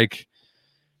kind of like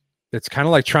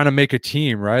trying to make a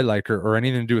team, right? Like, or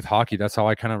anything to do with hockey. That's how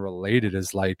I kind of relate it,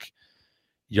 is like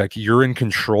you're in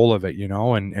control of it, you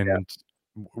know, and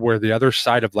where the other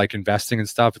side of like investing and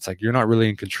stuff, it's like you're not really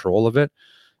in control of it.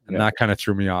 And Yeah. that kind of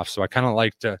threw me off. So I kind of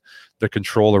liked the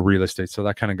control of real estate. So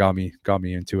that kind of got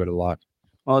me into it a lot.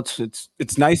 Well,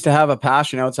 it's nice to have a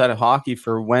passion outside of hockey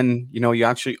for when, you know, you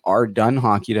actually are done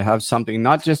hockey, to have something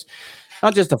not just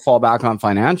to fall back on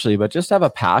financially, but just have a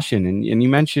passion. And you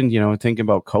mentioned, you know, thinking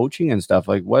about coaching and stuff.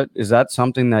 Like, what is that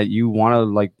something that you want to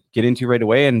like get into right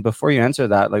away? And before you answer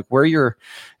that, like, where your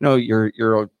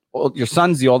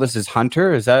son's the oldest is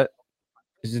Hunter. Is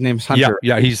his name's Hunter?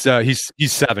 Yeah, he's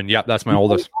 7. Yeah, that's my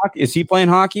oldest. Is he playing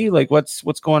hockey? Like, what's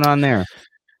going on there?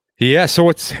 Yeah, so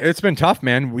it's been tough,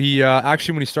 man. We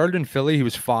actually, when he started in Philly, he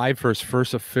was 5 for his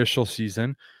first official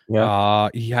season. Yeah.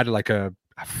 He had like a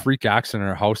freak accident in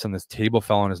our house, and this table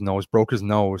fell on his nose, broke his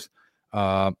nose.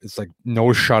 It's like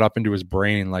nose shot up into his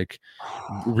brain, like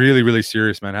really, really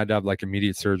serious, man. Had to have like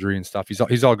immediate surgery and stuff.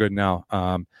 He's all good now.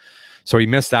 So he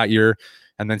missed that year,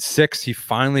 and then 6, he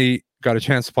finally got a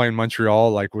chance to play in Montreal.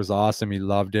 Like, was awesome. He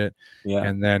loved it. Yeah.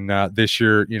 And then this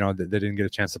year, you know, they didn't get a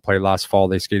chance to play last fall.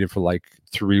 They skated for like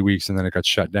 3 weeks, and then it got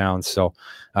shut down. So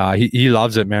he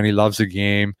loves it, man. He loves the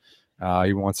game.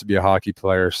 He wants to be a hockey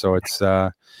player. So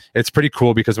it's pretty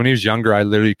cool, because when he was younger, I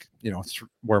literally, you know,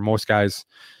 where most guys,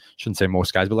 shouldn't say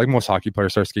most guys, but like most hockey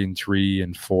players start skating 3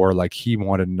 and 4, like he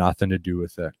wanted nothing to do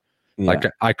with it. Yeah. Like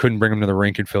I couldn't bring him to the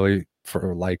rink in Philly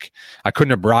for like, I couldn't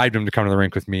have bribed him to come to the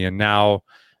rink with me. And now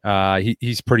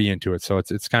he's pretty into it. So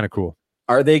it's kind of cool.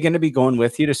 Are they going to be going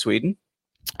with you to Sweden?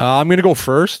 I'm going to go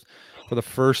first for the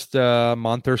first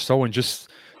month or so, and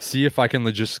just see if I can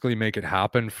logistically make it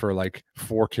happen for like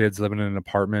 4 kids living in an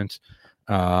apartment.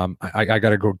 I got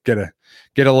to go get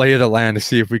a lay of the land to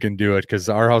see if we can do it, because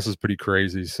our house is pretty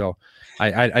crazy. So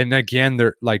and again,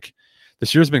 they're like,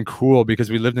 this year's been cool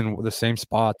because we lived in the same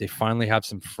spot. They finally have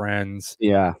some friends.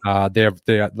 Yeah. They have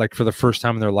like, for the first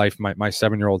time in their life, my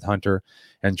 7-year-old Hunter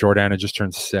and Jordana just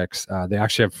turned 6. They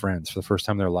actually have friends for the first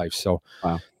time in their life. So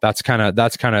wow. that's kind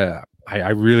of, I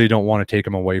really don't want to take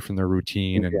them away from their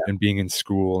routine and being in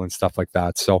school and stuff like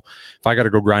that. So if I got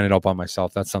to go grind it up on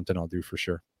myself, that's something I'll do for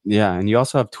sure. Yeah. And you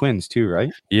also have twins too,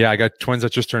 right? Yeah. I got twins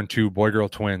that just turned 2, boy-girl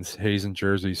twins, Hayes and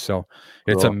Jersey. So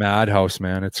it's a madhouse,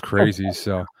 man. It's crazy.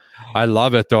 So I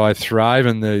love it though. I thrive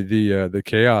in the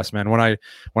chaos, man. When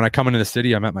I come into the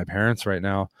city, I'm at my parents right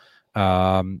now.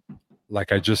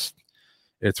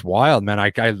 It's wild, man.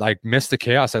 I like miss the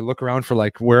chaos. I look around for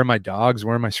like, where are my dogs?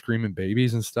 Where are my screaming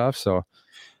babies and stuff? So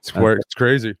it's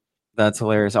crazy. That's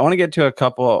hilarious. I want to get to a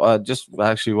couple,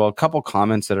 a couple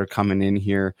comments that are coming in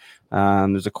here.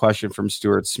 There's a question from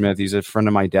Stuart Smith. He's a friend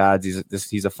of my dad's.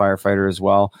 He's a firefighter as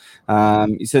well.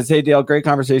 He says, "Hey Dale, great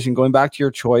conversation. Going back to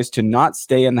your choice to not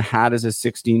stay in the hat as a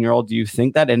 16-year-old, do you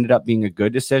think that ended up being a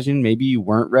good decision? Maybe you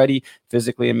weren't ready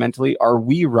physically and mentally. Are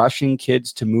we rushing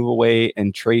kids to move away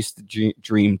and trace the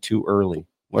dream too early?"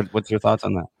 What's your thoughts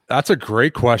on that? That's a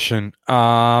great question.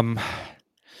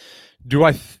 Do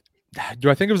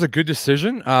I think it was a good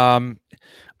decision?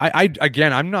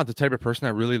 Again, I'm not the type of person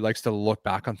that really likes to look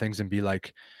back on things and be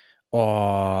like,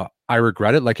 "Oh, I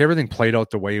regret it." Like, everything played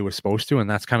out the way it was supposed to, and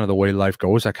that's kind of the way life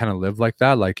goes. I kind of live like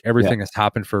that. Like, everything has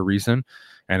happened for a reason,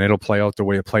 and it'll play out the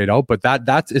way it played out. But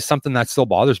that is something that still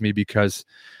bothers me, because,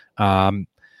 you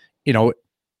know,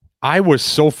 I was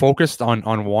so focused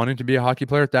on wanting to be a hockey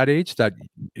player at that age that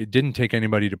it didn't take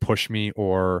anybody to push me,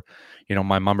 or, you know,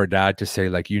 my mom or dad to say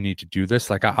like, "You need to do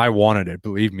this." Like, I wanted it,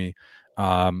 believe me.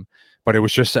 But it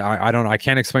was just, I don't know. I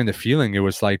can't explain the feeling. It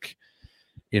was like,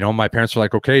 you know, my parents were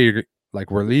like, "Okay,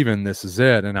 we're leaving. This is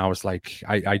it." And I was like,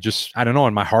 I don't know.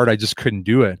 In my heart, I just couldn't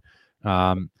do it.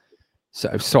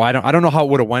 So I don't know how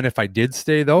it would have went if I did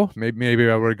stay though. Maybe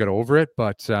I would have got over it,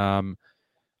 but,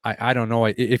 I don't know.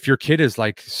 If your kid is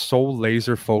like so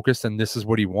laser focused and this is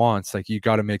what he wants, like, you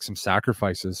got to make some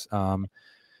sacrifices.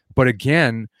 But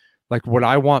again, like, what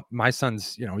I want, my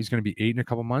son's, you know, he's going to be 8 in a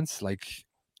couple months. Like,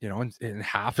 you know, in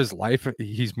half his life,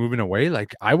 he's moving away.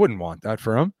 Like, I wouldn't want that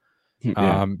for him.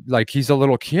 Yeah. Like, he's a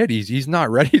little kid. He's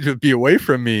not ready to be away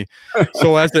from me.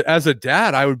 So as a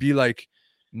dad, I would be like,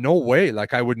 no way.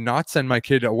 Like, I would not send my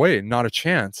kid away. Not a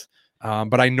chance.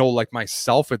 But I know, like,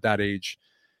 myself at that age,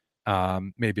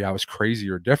 maybe I was crazy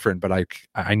or different, but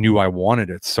I knew I wanted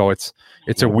it. So it's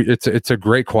a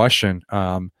great question.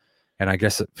 And I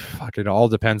guess it all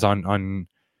depends on,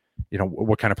 you know,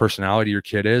 what kind of personality your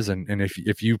kid is, and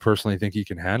if you personally think he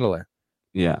can handle it.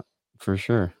 Yeah, for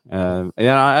sure. I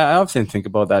often think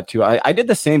about that too. I did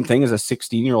the same thing as a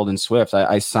 16-year-old in Swift.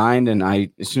 I signed, and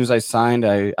as soon as I signed,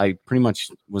 I pretty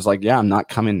much was like, yeah, I'm not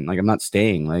coming. Like, I'm not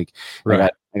staying. Like,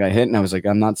 right. I got hit, and I was like,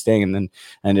 I'm not staying. And then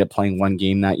I ended up playing one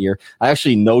game that year. I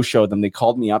actually no-showed them. They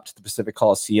called me up to the Pacific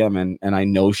Coliseum, and I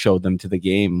no-showed them to the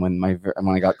game when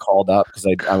I got called up because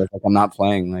I was like, I'm not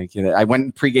playing. Like, I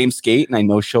went pre-game skate, and I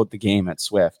no-showed the game at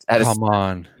Swift. Come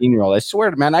on. 16-year-old. I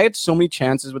swear, man, I had so many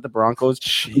chances with the Broncos.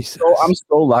 I'm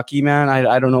so lucky, man.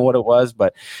 I don't know what it was,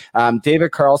 but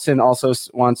David Carlson also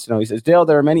wants to know. He says, Dale,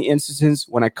 there are many instances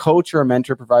when a coach or a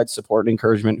mentor provides support and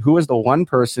encouragement. Who is the one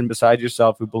person besides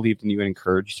yourself who believed in you and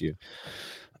encouraged you?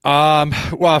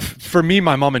 Well, for me,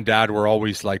 my mom and dad were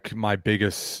always like my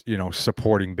biggest,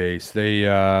 supporting base.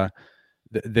 They've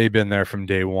been there from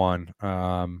day one.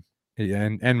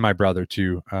 And my brother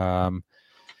too.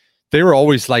 They were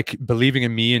always like believing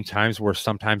in me in times where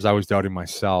sometimes I was doubting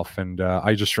myself. And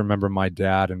I just remember my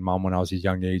dad and mom when I was a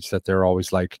young age that they're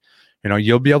always like,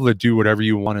 you'll be able to do whatever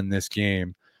you want in this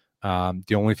game.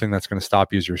 The only thing that's going to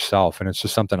stop you is yourself. And it's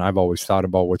just something I've always thought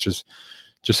about, which is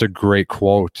just a great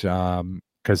quote.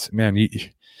 Because, man,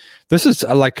 this is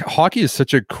like hockey is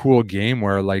such a cool game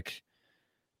where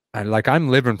I'm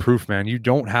living proof, man. You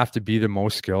don't have to be the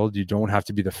most skilled. You don't have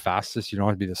to be the fastest. You don't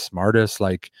have to be the smartest.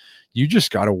 Like, you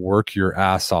just got to work your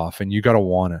ass off and you got to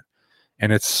want it.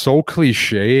 And it's so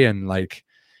cliche and like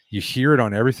you hear it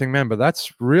on everything, man. But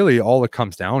that's really all it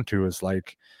comes down to is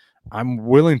like, I'm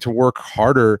willing to work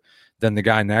harder than the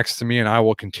guy next to me, and I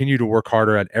will continue to work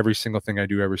harder at every single thing I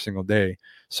do every single day.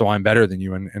 So I'm better than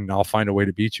you, and I'll find a way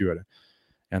to beat you at it.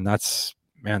 And that's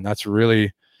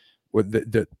really what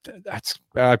that's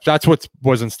what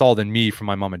was installed in me from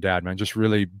my mom and dad, man. Just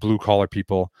really blue collar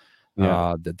people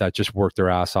that just work their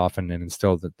ass off and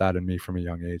instilled that in me from a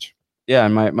young age. Yeah,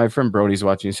 and my friend Brody's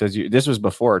watching. He says, this was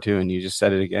before too, and you just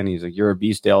said it again. He's like, you're a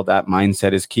beast, Dale. That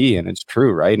mindset is key, and it's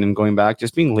true, right? And going back,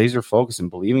 just being laser focused and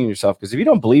believing in yourself, because if you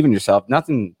don't believe in yourself, it's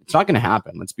not going to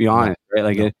happen. Let's be honest, right?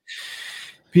 Like,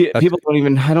 people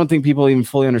I don't think people even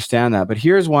fully understand that. But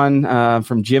here's one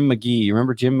from Jim McGee. You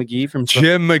remember Jim McGee from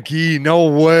Jim McGee? No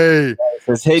way. He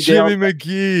says, hey, Jimmy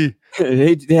McGee.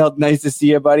 Hey, Dale, nice to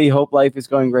see you, buddy. Hope life is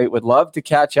going great. Would love to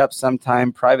catch up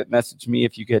sometime. Private message me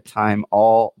if you get time.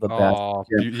 All the best.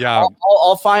 Yeah,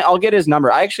 I'll get his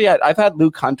number. I've had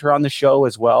Luke Hunter on the show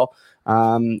as well.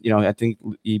 I think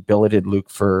he billeted Luke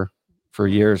for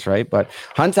years, right? But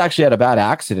Hunt's actually had a bad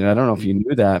accident. I don't know if you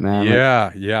knew that, man.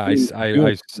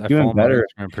 I doing better.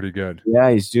 Pretty good.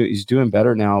 Yeah, he's doing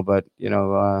better now. But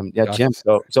Jim.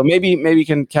 So maybe you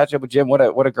can catch up with Jim. What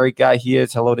a great guy he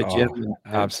is. Hello to Jim.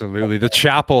 Absolutely. The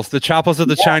chapels of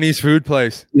the Chinese food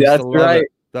place. Yeah, that's right.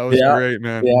 That was great,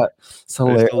 man. Yeah, it's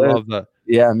hilarious. I love that.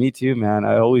 Yeah, me too, man.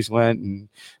 I always went, and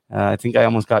I think I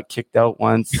almost got kicked out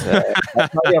once. I'll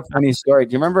tell you a funny story.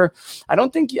 Do you remember? I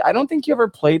don't think you ever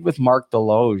played with Mark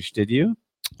Deloge, did you?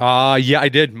 Yeah, I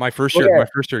did. My first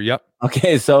year. Yep.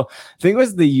 Okay, so I think it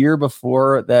was the year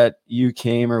before that you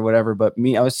came or whatever. But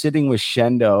I was sitting with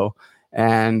Shendo,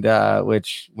 and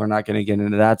which we're not going to get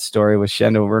into that story with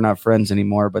Shendo. We're not friends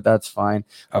anymore, but that's fine.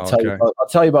 I'll tell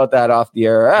you about that off the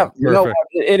air.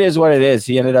 It is what it is.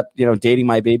 He ended up, dating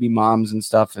my baby moms and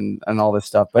stuff and all this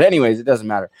stuff. But anyways, it doesn't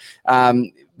matter.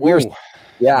 Ring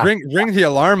the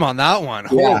alarm on that one.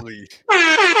 Yeah. Holy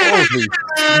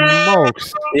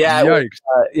smokes. Yeah.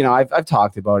 Yikes. I've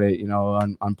talked about it,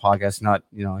 on podcasts. Not,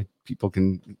 people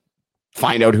can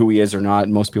find out who he is or not.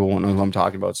 And most people won't know who I'm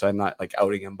talking about. So I'm not like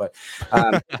outing him, but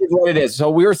it's what it is. So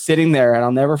we were sitting there, and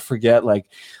I'll never forget, like,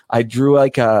 I drew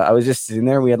I was just sitting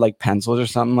there. We had like pencils or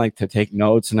something like to take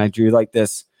notes. And I drew like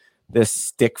this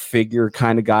stick figure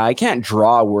kind of guy. I can't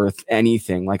draw worth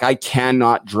anything. Like, I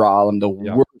cannot draw. I'm the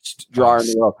worst drawer in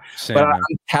the world. But I'm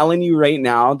telling you right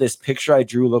now, this picture I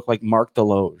drew looked like Mark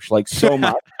Deloge, like so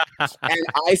much. And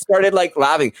I started like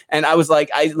laughing. And I was like,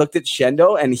 I looked at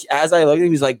Shendo, and as I looked at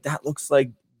him, he's like, that looks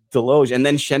like Deloge. And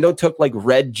then Shendo took like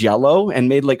red Jello and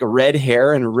made like a red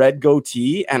hair and a red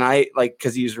goatee. And I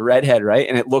because he's a redhead, right?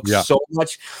 And it looks so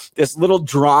much, this little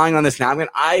drawing on this napkin.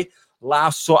 I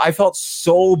laughed. So I felt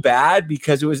so bad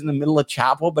because it was in the middle of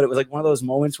chapel, but it was like one of those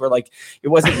moments where like it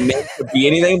wasn't meant to be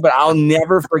anything, but I'll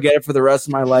never forget it for the rest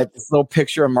of my life. This little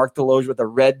picture of Mark Deloge with a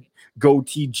red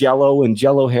goatee Jello and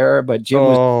Jello hair. But Jim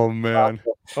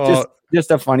just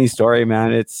a funny story,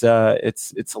 man. It's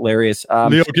hilarious.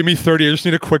 Leo, give me 30. I just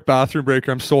need a quick bathroom break.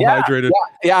 I'm so hydrated.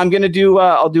 Yeah, I'm gonna do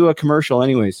I'll do a commercial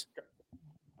anyways.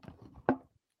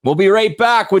 We'll be right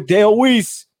back with Dale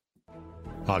Weiss.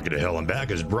 Hockey to Hell and Back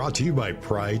is brought to you by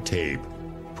Pride Tape.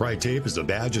 Pride Tape is a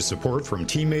badge of support from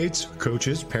teammates,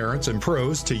 coaches, parents, and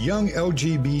pros to young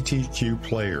LGBTQ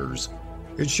players.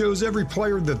 It shows every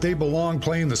player that they belong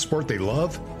playing the sport they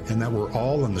love and that we're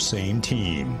all on the same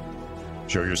team.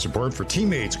 Show your support for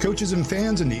teammates, coaches, and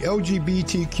fans in the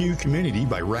LGBTQ community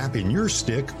by wrapping your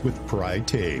stick with Pride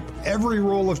Tape. Every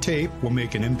roll of tape will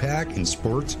make an impact in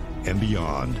sports and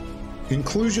beyond.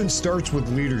 Inclusion starts with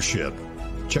leadership.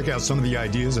 Check out some of the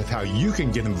ideas of how you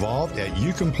can get involved at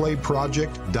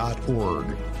youcanplayproject.org.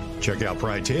 Check out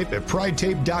Pride Tape at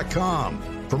pridetape.com.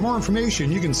 For more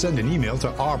information, you can send an email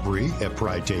to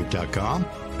Aubrey@pridetape.com.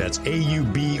 That's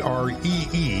AUBREE,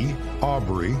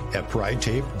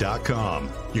 Aubrey@pridetape.com.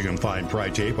 You can find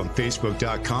Pride Tape on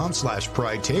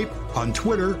Facebook.com/Pride Tape, on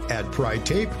Twitter @Pride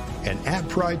Tape, and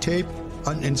 @Pride Tape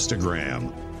on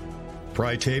Instagram.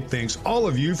 Pride Tape thanks all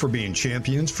of you for being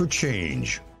champions for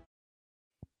change.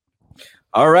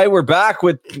 All right, we're back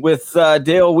with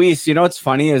Dale Weiss. You know what's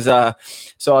funny is so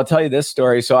I'll tell you this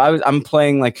story. So I'm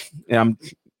playing I'm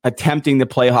attempting to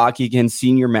play hockey against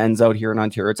senior men's out here in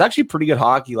Ontario. It's actually pretty good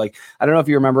hockey. Like, I don't know if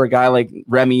you remember a guy like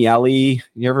Remy Ellie.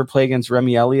 You ever play against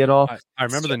Remy Ellie at all? I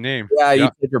remember the name. Yeah, he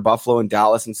played for Buffalo and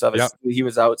Dallas and stuff. Yep. He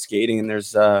was out skating, and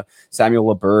there's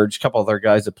Samuel LaBerge, a couple other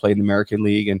guys that played in the American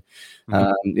League and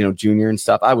junior and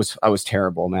stuff. I was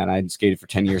terrible, man. I hadn't skated for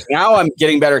 10 years. Now I'm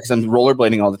getting better because I'm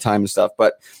rollerblading all the time and stuff.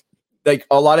 But like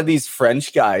a lot of these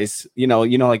French guys,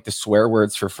 like the swear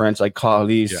words for French, like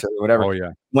Calice or whatever. Oh,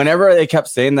 yeah. Whenever they kept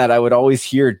saying that, I would always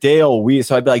hear Dale Weiss.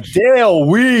 So I'd be like, Dale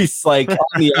Weiss, like on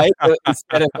the ice,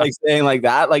 instead of like saying like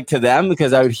that, like to them,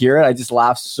 because I would hear it. I just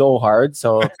laugh so hard.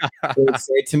 So they would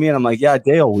say it to me, and I'm like, yeah,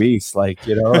 Dale Weiss, like,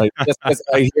 like just because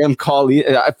I hear him call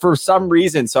for some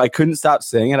reason. So I couldn't stop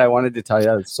saying it. I wanted to tell you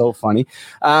that. It's so funny.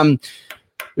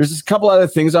 There's just a couple other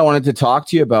things I wanted to talk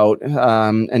to you about,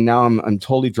 and now I'm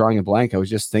totally drawing a blank. I was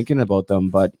just thinking about them,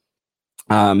 but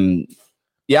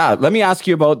let me ask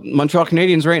you about Montreal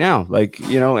Canadiens right now,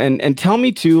 and tell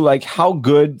me too, like, how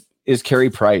good is Carey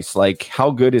Price? Like,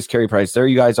 how good is Carey Price? There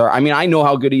you guys are. I mean, I know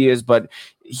how good he is, but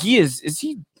is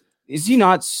he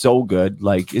not so good?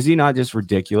 Like, is he not just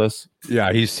ridiculous?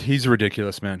 Yeah, he's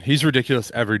ridiculous, man. He's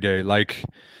ridiculous every day. Like,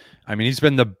 I mean, he's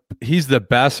the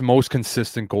best, most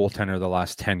consistent goaltender the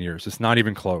last 10 years. It's not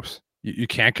even close. You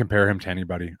can't compare him to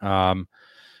anybody.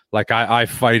 I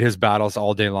fight his battles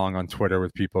all day long on Twitter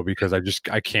with people because I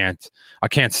can't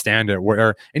stand it.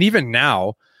 And even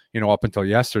now, up until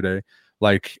yesterday,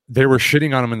 like, they were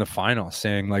shitting on him in the final,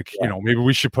 saying like, maybe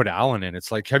we should put Allen in.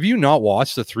 It's like, have you not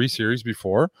watched the 3 series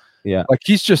before? Yeah. Like,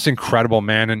 he's just incredible,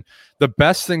 man. And the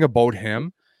best thing about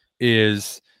him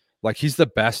is, like, he's the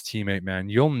best teammate, man.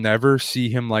 You'll never see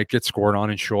him like get scored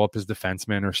on and show up as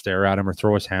defenseman or stare at him or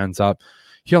throw his hands up.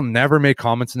 He'll never make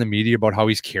comments in the media about how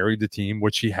he's carried the team,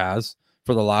 which he has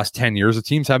for the last 10 years. The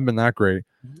teams haven't been that great.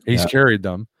 He's carried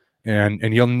them, and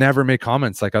he'll never make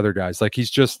comments like other guys. Like, he's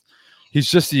just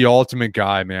the ultimate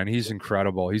guy, man. He's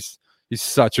incredible. He's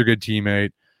such a good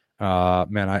teammate.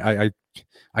 Man, I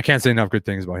can't say enough good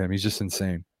things about him. He's just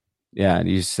insane. Yeah, and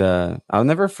he's I'll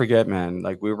never forget, man.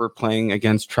 Like, we were playing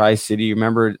against Tri-City.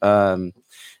 Remember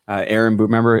Aaron Boot?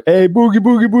 Remember, hey, boogie.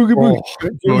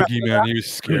 Boogie, man, he was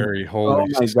scary.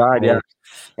 Holy my God, yeah.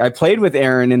 I played with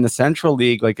Aaron in the Central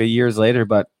League like a years later,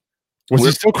 but was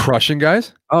he still crushing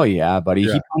guys? Oh yeah, buddy.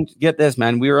 Yeah. Get this,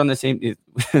 man. We were on the same.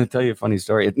 I'll tell you a funny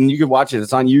story, and you can watch it.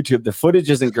 It's on YouTube. The footage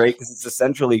isn't great because it's the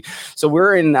Central League. So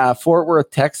we're in Fort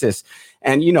Worth, Texas.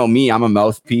 And you know me, I'm a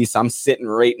mouthpiece. I'm sitting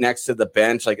right next to the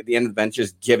bench, like at the end of the bench,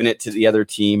 just giving it to the other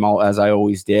team, as I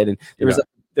always did. And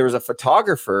there was a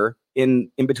photographer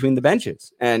in between the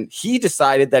benches, and he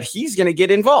decided that he's going to get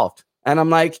involved. And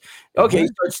I'm like, okay, he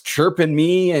starts chirping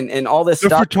me and all this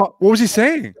stuff. What was he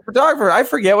saying? The photographer, I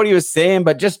forget what he was saying,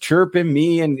 but just chirping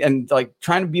me and like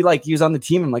trying to be like he was on the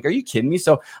team. I'm like, are you kidding me?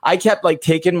 So I kept like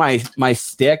taking my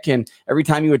stick, and every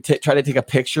time he would try to take a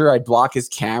picture, I'd block his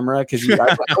camera because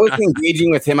I wasn't engaging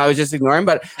with him. I was just ignoring,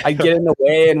 but I'd get in the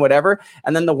way and whatever.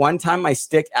 And then the one time my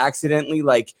stick accidentally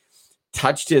like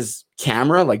touched his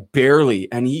camera, like barely,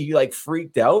 and he like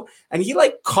freaked out, and he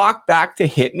like cocked back to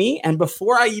hit me, and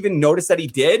before I even noticed that he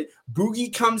did,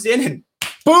 Boogie comes in and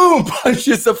boom,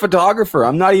 punches the photographer.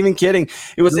 I'm not even kidding.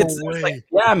 It was like,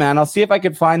 yeah, man. I'll see if I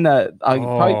could find I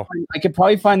could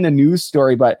probably find the news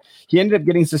story, but he ended up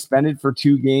getting suspended for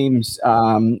 2 games.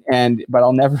 But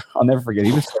I'll never forget.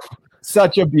 He was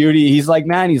such a beauty. He's like,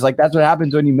 man, that's what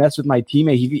happens when you mess with my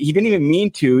teammate. He didn't even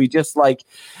mean to. He just like,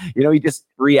 he just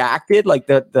reacted. Like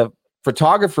the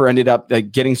photographer ended up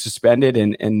like getting suspended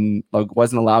and like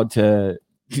wasn't allowed to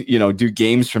do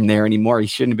games from there anymore. He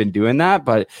shouldn't have been doing that,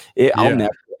 but I'll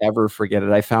never. ever forget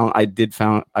it. I found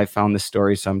this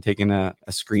story, so I'm taking a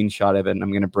screenshot of it and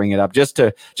I'm going to bring it up just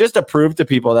to prove to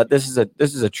people that this is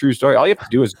a true story. All you have to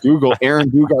do is Google Aaron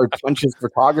Dugard punches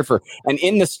photographer, and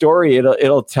in the story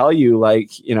it'll tell you,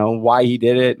 like, you know, why he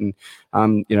did it, and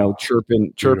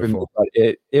chirping. But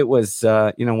it was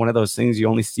one of those things you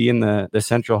only see in the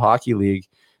Central Hockey League.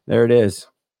 There it is.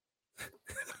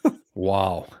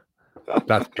 Wow.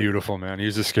 That's beautiful, man.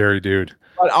 He's a scary dude.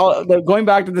 But going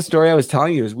back to the story I was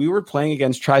telling you, is we were playing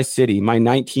against Tri-City, my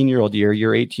 19-year-old year,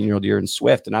 your 18-year-old year in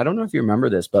Swift. And I don't know if you remember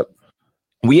this, but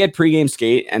we had pregame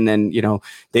skate, and then,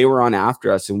 they were on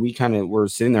after us, and we kind of were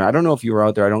sitting there. I don't know if you were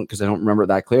out there. Because I don't remember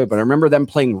that clearly, but I remember them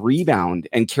playing rebound,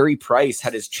 and Carey Price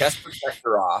had his chest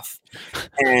protector off,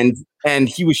 and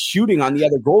he was shooting on the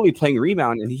other goalie playing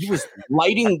rebound, and he was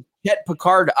lighting Chet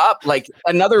Picard up like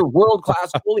another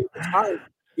world-class goalie at the time.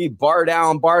 He bar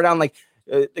down, like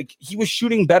he was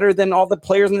shooting better than all the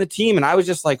players on the team. And I was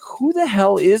just like, who the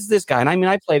hell is this guy? And I mean,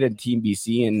 I played at Team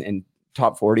BC and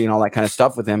top 40 and all that kind of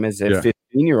stuff with him as a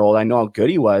 15-year-old. I know how good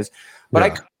he was, but I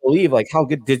couldn't believe like how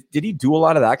good did he do a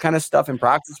lot of that kind of stuff in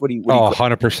practice?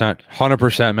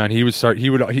 100%, man.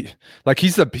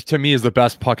 He's to me is the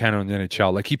best puck handler in the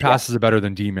NHL. Like he passes it better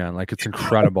than D-man. Like it's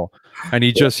incredible. And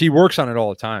he works on it all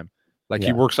the time. Like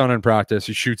he works on it in practice.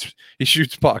 He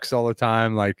shoots pucks all the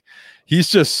time. Like he's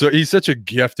so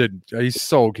gifted,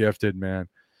 man.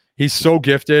 He's so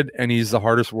gifted, and he's the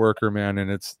hardest worker, man. And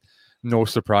it's no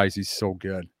surprise he's so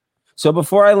good. So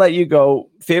before I let you go,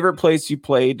 favorite place you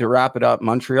played to wrap it up?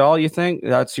 Montreal, you think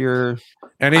that's your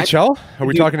NHL? Are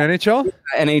we talking NHL?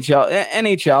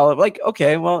 NHL. Like,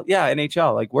 okay, well, yeah,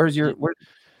 NHL. Like, where?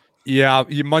 Yeah,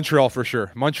 Montreal for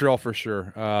sure.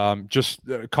 Just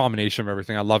a combination of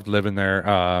everything. I loved living there.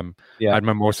 I had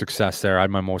my most success there. I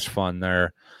had my most fun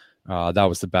there. That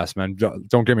was the best, man.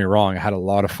 Don't get me wrong. I had a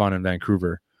lot of fun in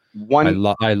Vancouver.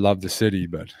 I love the city,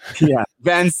 but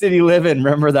Van City living.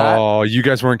 Remember that? Oh, you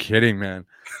guys weren't kidding, man.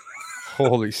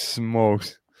 Holy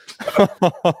smokes.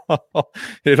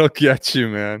 It'll get you,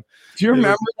 man. Do you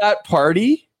remember that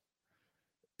party?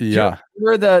 Yeah.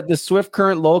 Where the Swift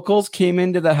Current locals came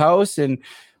into the house, and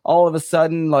all of a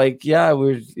sudden, like, I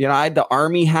had the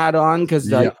Army hat on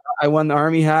because I won the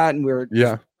Army hat, and we were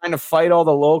trying to fight all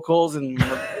the locals, and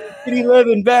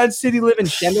Bad City living.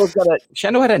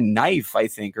 Shendo had a knife, I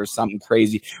think, or something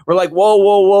crazy. We're like, whoa,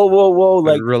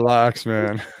 like, relax,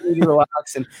 man.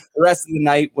 Relax. And the rest of the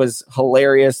night was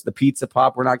hilarious. The pizza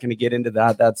pop. We're not going to get into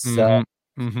that. That's that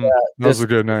was a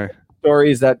good night.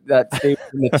 Stories that stay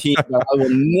from the team that I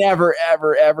will never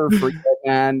ever forget,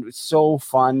 man. It was so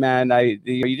fun, man.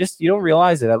 You don't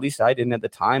realize it. At least I didn't at the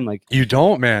time. Like, you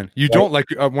don't, man. You don't. Like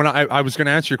when I was going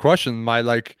to answer your question,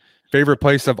 my favorite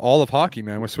place of all of hockey,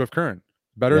 man, was Swift Current.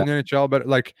 Better than the NHL, but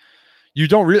like you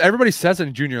don't really. Everybody says it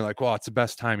in junior, like, well, it's the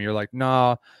best time. You're like,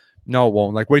 nah, no, it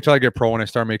won't. Like, wait till I get pro and I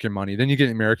start making money. Then you get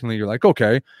American League. You're like,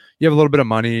 okay, you have a little bit of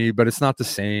money, but it's not the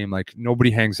same. Like nobody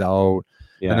hangs out.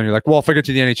 Yeah. And then you're like, well, if I get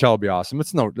to the NHL, it'll be awesome.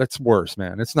 That's worse,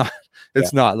 man. It's not.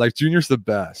 It's not. Like junior's the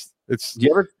best. It's.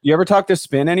 Do you ever talk to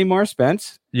Spin anymore,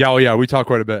 Spence? Yeah, oh yeah, we talk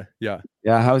quite a bit. Yeah.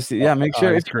 Yeah. How's he? Yeah. Make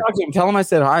sure if you talk to him, tell him I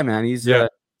said hi, man. He's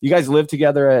you guys live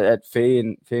together at Faye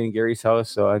and Gary's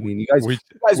house, so I mean, you guys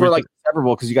were like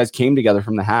inseparable because you guys came together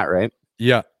from the hat, right?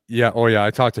 Yeah. Yeah. Oh yeah, I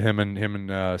talked to him and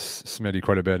Smitty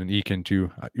quite a bit, and Eakin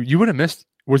too. You would have missed.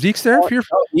 Was Eeks there?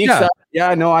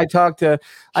 No, I talked to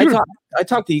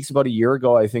Eeks about a year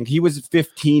ago. I think he was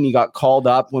 15. He got called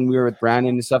up when we were with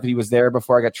Brandon and stuff. He was there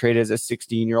before I got traded as a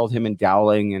 16-year-old. Him and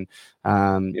Dowling, and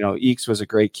Eeks was a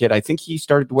great kid. I think he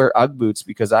started to wear UGG boots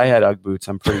because I had UGG boots.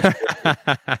 I'm pretty sure.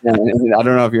 I don't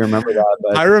know if you remember that,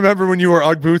 but I remember when you wore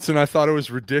UGG boots, and I thought it was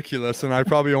ridiculous. And I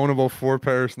probably own about 4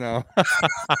 pairs now.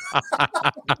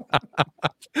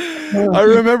 I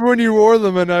remember when you wore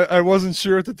them, and I wasn't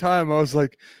sure at the time. I was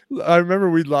like, I remember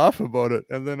we'd laugh about it,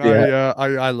 and then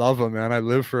I love them, man. I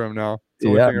live for them now. It's the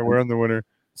only thing I wear in the winter.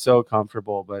 So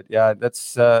comfortable, but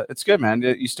that's it's good, man.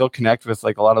 You still connect with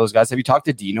like a lot of those guys. Have you talked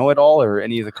to Dino at all, or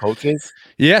any of the coaches?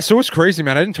 Yeah, so it's crazy,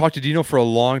 man. I didn't talk to Dino for a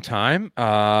long time.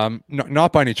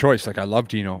 Not by any choice. Like I love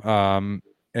Dino.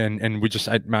 And we just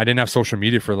I didn't have social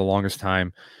media for the longest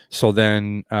time. So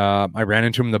then I ran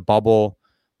into him in the bubble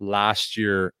last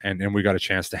year, and we got a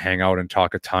chance to hang out and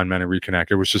talk a ton, man, and reconnect.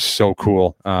 It was just so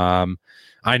cool.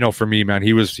 I know for me, man,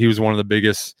 he was one of the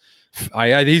biggest.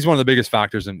 He's one of the biggest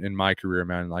factors in my career,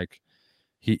 man. Like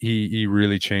he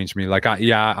really changed me. Like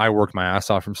I worked my ass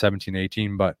off from 17,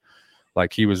 18, but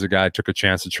like he was the guy who took a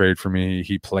chance to trade for me.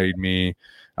 He played me.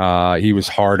 He was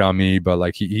hard on me, but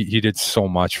like he did so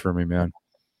much for me, man.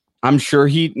 I'm sure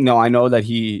I know that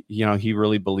he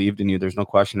really believed in you. There's no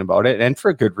question about it. And for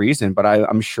a good reason, but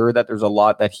I'm sure that there's a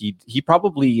lot that he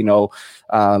probably,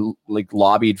 like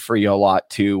lobbied for you a lot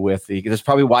too that's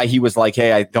probably why he was like,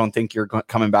 hey, I don't think you're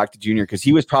coming back to junior. Cause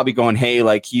he was probably going, hey,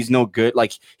 like he's no good.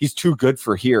 Like he's too good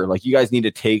for here. Like you guys need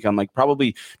to take him, like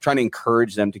probably trying to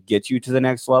encourage them to get you to the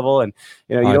next level. And,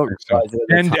 you don't realize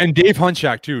it and Dave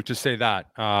Hunchak too, to say that,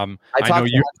 I know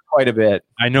you quite a bit.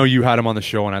 I know you had him on the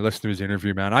show and I listened to his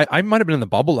interview, man. I might've been in the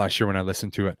bubble last year when I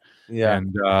listened to it. Yeah.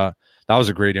 And, that was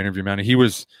a great interview, man. And he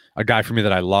was a guy for me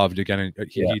that I loved. Again,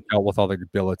 he dealt with all the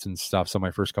billets and stuff. So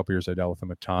my first couple years, I dealt with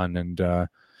him a ton. And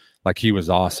like he was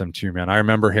awesome too, man. I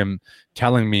remember him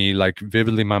telling me like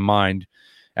vividly in my mind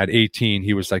at 18,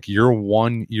 he was like, you're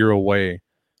 1 year away.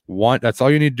 That's all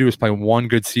you need to do is play one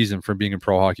good season from being a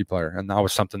pro hockey player. And that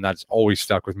was something that's always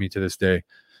stuck with me to this day.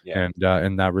 Yeah.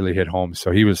 And that really hit home.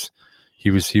 So he was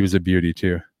a beauty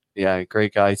too. Yeah,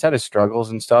 great guy. He's had his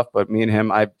struggles and stuff, but me and him,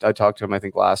 I talked to him, I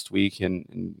think last week,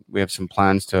 and we have some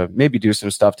plans to maybe do some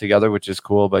stuff together, which is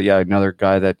cool. But yeah, another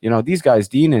guy that, these guys,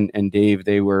 Dean and Dave,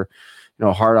 they were,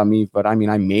 hard on me, but I mean,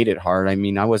 I made it hard. I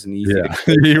mean, I wasn't easy.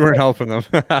 Yeah. You weren't helping them.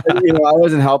 I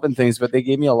wasn't helping things, but they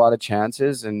gave me a lot of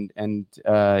chances. And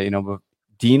but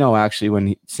Dino actually,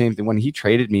 when he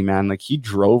traded me, man, like he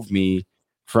drove me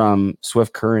from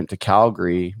Swift Current to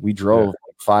Calgary. We drove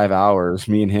 5 hours,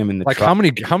 me and him in the truck.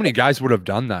 How many guys would have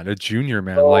done that? A junior,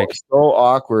 man, so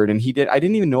awkward. And I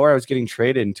didn't even know where I was getting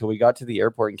traded until we got to the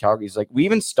airport in Calgary. He's like, we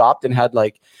even stopped and had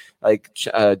like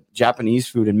Japanese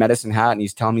food in Medicine Hat, and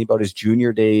he's telling me about his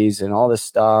junior days and all this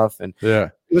stuff. And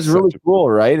it was really cool,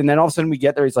 right? And then all of a sudden we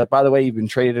get there, he's like, by the way, you've been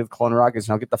traded to the Kelowna Rockets,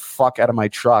 now get the fuck out of my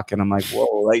truck. And I'm like, whoa,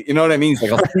 like, you know what I mean? He's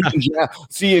like, I'll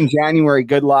see you in January,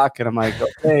 good luck. And I'm like,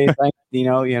 okay, thanks,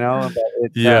 Dino,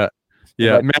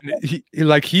 Yeah, man,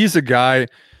 he's a guy,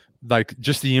 like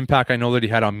just the impact I know that he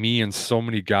had on me and so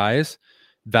many guys,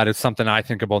 that is something I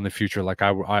think about in the future. Like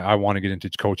I want to get into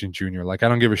coaching junior. Like I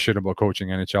don't give a shit about coaching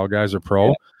NHL guys or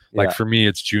pro. For me,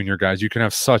 it's junior guys. You can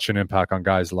have such an impact on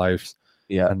guys' lives.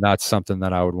 Yeah. And that's something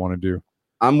that I would want to do.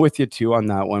 I'm with you too on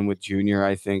that one with junior.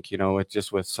 I think, it's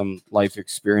just with some life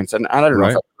experience, and I don't know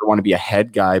if I want to be a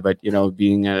head guy, but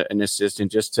being an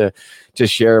assistant just to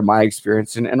share my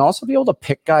experience and also be able to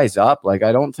pick guys up. Like,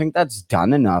 I don't think that's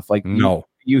done enough. Like, no.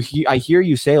 I hear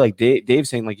you say, like Dave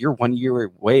saying, like, you're 1 year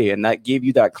away, and that gave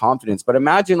you that confidence. But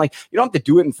imagine, like, you don't have to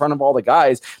do it in front of all the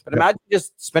guys, but imagine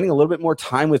just spending a little bit more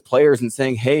time with players and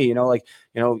saying, hey,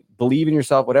 believe in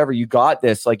yourself, whatever, you got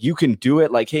this, like, you can do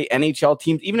it. Like, hey, NHL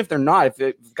teams, even if they're not, if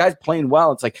the guy's playing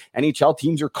well, it's like NHL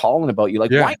teams are calling about you.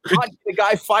 Like, why not get the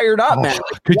guy fired up, man?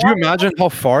 Like, could you imagine how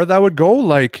far that would go?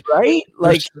 Like, right?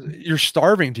 Like, you're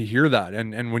starving to hear that.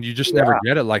 And when you just never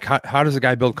get it, like, how does a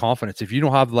guy build confidence if you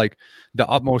don't have like the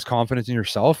utmost confidence in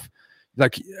yourself?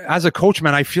 Like, as a coach,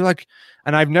 man, I feel like,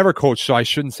 and I've never coached, so I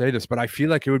shouldn't say this, but I feel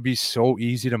like it would be so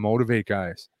easy to motivate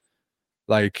guys.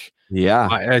 Like,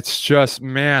 it's just,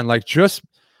 man,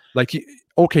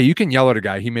 okay, you can yell at a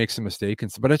guy, he makes a mistake,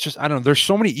 but it's just, I don't know, there's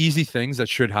so many easy things that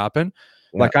should happen.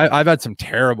 Like, I've had some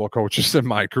terrible coaches in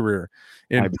my career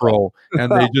in pro,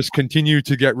 and they just continue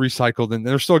to get recycled, and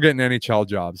they're still getting NHL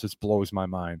jobs. It blows my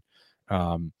mind.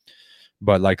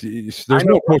 But like, there's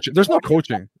no coaching. There's no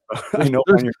coaching. I know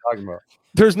what you're talking about.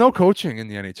 There's no coaching in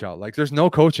the NHL. Like, there's no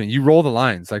coaching. You roll the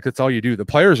lines. Like, that's all you do. The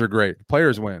players are great. The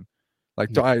players win. Like,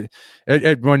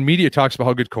 when media talks about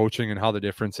how good coaching and how the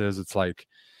difference is, it's like,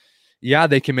 yeah,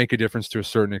 they can make a difference to a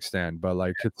certain extent, but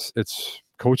like, it's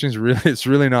coaching's it's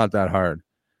really not that hard,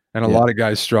 and a lot of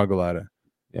guys struggle at it.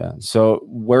 Yeah. So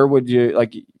where would you,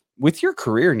 like, with your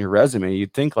career and your resume,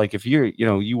 you'd think, like, if you're,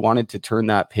 you wanted to turn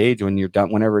that page when you're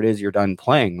done, whenever it is you're done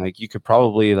playing, like, you could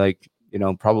probably, like,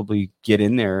 probably get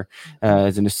in there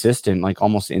as an assistant, like,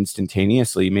 almost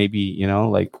instantaneously, maybe,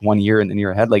 like 1 year and then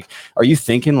you're ahead. Like, are you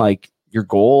thinking, like, your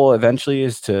goal eventually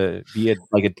is to be a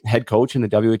head coach in the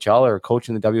WHL or a coach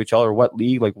in the WHL, or what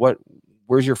league? Like,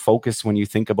 where's your focus when you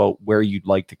think about where you'd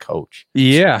like to coach?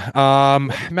 Yeah.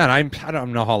 Man, I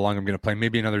don't know how long I'm going to play.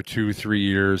 Maybe another 2-3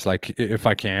 years, like, if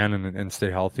I can and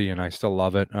stay healthy, and I still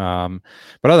love it. But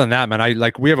other than that,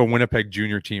 man, we have a Winnipeg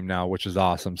junior team now, which is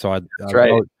awesome. So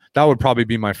that would probably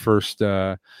be my first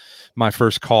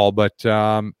call.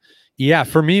 But yeah,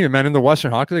 for me, man, in the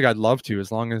Western Hockey League, I'd love to, as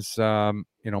long as,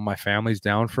 my family's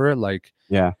down for it. Like,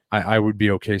 I would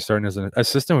be okay starting as an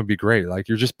assistant. Would be great. Like,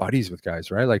 you're just buddies with guys,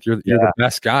 right? Like, you're the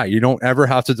best guy. You don't ever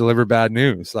have to deliver bad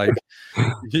news. Like,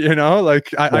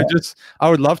 like, I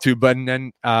would love to, but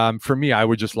then, for me, I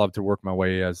would just love to work my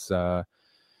way as,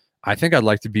 I think I'd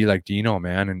like to be like Dino,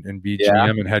 man, and be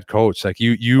GM and head coach. Like,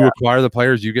 you acquire the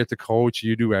players, you get to coach,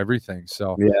 you do everything.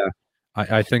 So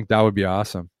I think that would be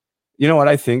awesome. You know what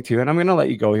I think too, and I'm going to let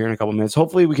you go here in a couple minutes.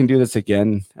 Hopefully we can do this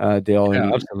again, Dale. Yeah,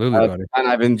 and, absolutely, buddy. And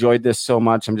I've enjoyed this so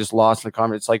much. I'm just lost in the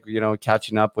conversation. It's like, you know,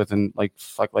 catching up with, and like,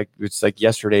 fuck, like it's like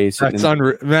yesterday. That's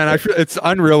unreal, man. I feel it's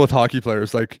unreal with hockey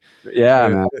players. Like, yeah,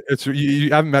 man. It's you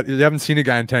haven't seen a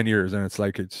guy in 10 years, and it's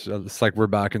like we're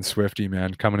back in Swifty,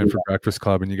 man, coming in for Breakfast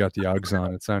Club, and you got the Uggs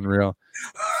on. It's unreal.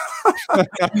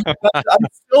 I'm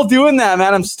still doing that,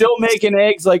 man. I'm still making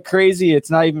eggs like crazy. It's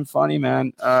not even funny,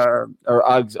 man. Or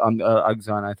Uggs on.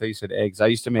 I thought you said eggs. I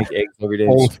used to make eggs every day.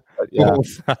 But yeah.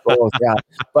 Yeah.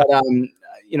 But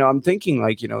you know, I'm thinking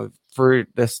like, you know, for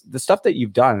the stuff that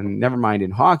you've done, and never mind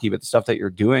in hockey, but the stuff that you're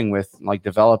doing with like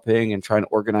developing and trying to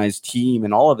organize team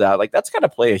and all of that, like that's got to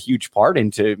play a huge part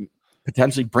into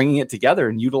potentially bringing it together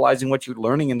and utilizing what you're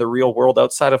learning in the real world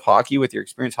outside of hockey with your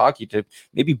experience hockey to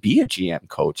maybe be a GM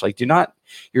coach. Like,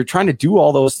 you're trying to do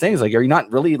all those things. Like, are you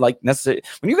not really like necessarily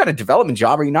when you got a development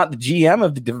job, are you not the GM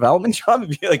of the development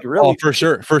job? Like, really?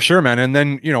 Oh, for sure, man. And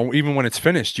then, you know, even when it's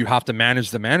finished, you have to manage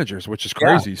the managers, which is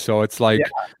crazy. Yeah. So it's like,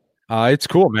 it's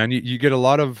cool, man. You get a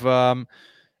lot of, and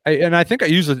I think I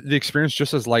use the experience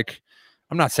just as like,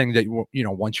 I'm not saying that, you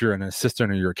know, once you're an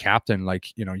assistant or you're a captain,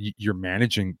 like, you know, you're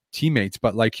managing teammates,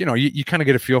 but like, you know, you kind of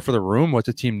get a feel for the room, what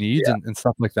the team needs and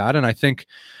stuff like that. And I think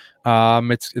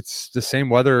it's the same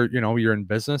whether, you know, you're in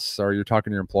business or you're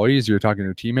talking to your employees, or you're talking to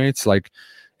your teammates, like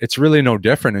it's really no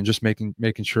different, and just making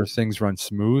sure things run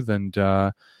smooth. And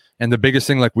the biggest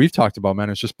thing, like we've talked about, man,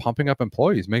 is just pumping up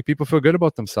employees, make people feel good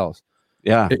about themselves.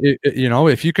 Yeah. You know,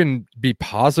 if you can be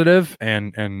positive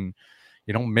and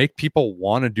you know, make people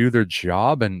want to do their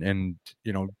job and,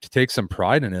 you know, take some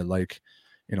pride in it. Like,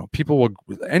 you know,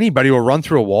 anybody will run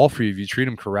through a wall for you if you treat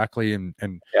them correctly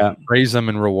and praise them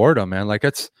and reward them, man. Like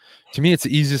to me, it's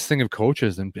the easiest thing of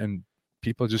coaches, and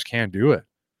people just can't do it.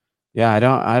 Yeah.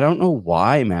 I don't know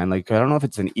why, man. Like, I don't know if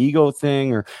it's an ego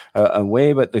thing or a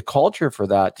way, but the culture for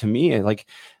that, to me, like,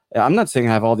 I'm not saying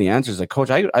I have all the answers. Like, coach,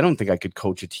 I don't think I could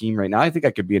coach a team right now. I think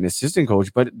I could be an assistant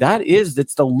coach, but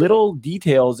it's the little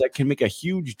details that can make a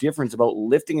huge difference about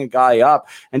lifting a guy up.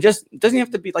 And just, it doesn't have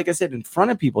to be, like I said, in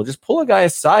front of people. Just pull a guy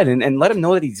aside and let him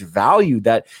know that he's valued,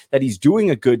 that he's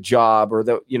doing a good job, or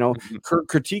that, you know,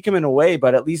 critique him in a way,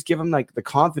 but at least give him like the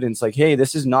confidence, like, hey,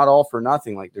 this is not all for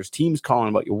nothing. Like, there's teams calling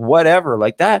about you, whatever,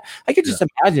 like that. I could just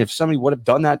imagine if somebody would have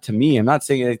done that to me. I'm not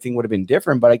saying anything would have been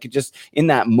different, but I could just, in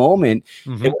that moment,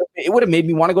 it would have made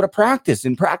me want to go to practice,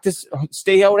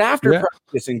 stay out after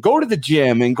practice, and go to the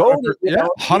gym and go to,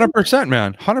 100%,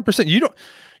 man. 100%.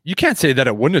 You can't say that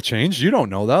it wouldn't have changed. You don't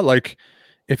know that. Like,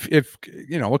 if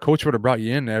you know, a coach would have brought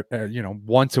you in you know,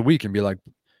 once a week and be like,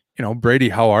 you know, Brady,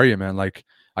 how are you, man? Like,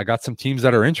 I got some teams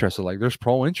that are interested. Like, there's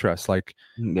pro interest. Like,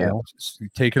 you know,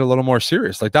 take it a little more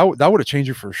serious. Like, that would have changed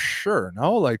you for sure.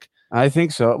 No, like, I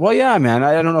think so. Well, yeah, man.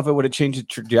 I don't know if it would have changed the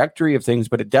trajectory of things,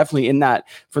 but it definitely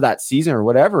for that season or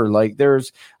whatever. Like,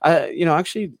 there's, you know,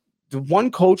 actually the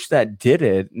one coach that did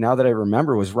it, now that I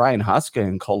remember, was Ryan Huska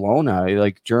in Kelowna,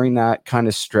 like during that kind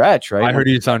of stretch, right? I heard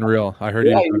he's unreal. He's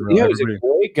unreal. Yeah, he's a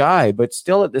great guy, but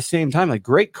still at the same time, like,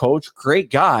 great coach, great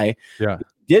guy. Yeah.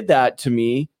 Did that to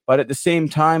me. But at the same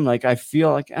time, like, I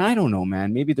feel like, I don't know,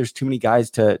 man, maybe there's too many guys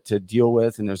to deal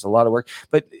with, and there's a lot of work,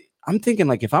 but I'm thinking,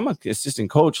 like, if I'm an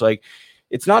assistant coach, like,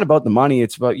 it's not about the money.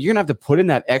 It's about, you're gonna have to put in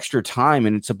that extra time,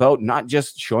 and it's about not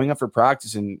just showing up for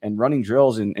practice and running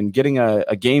drills and getting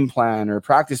a game plan or a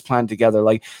practice plan together.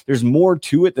 Like, there's more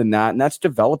to it than that, and that's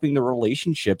developing the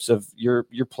relationships of your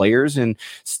players and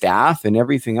staff and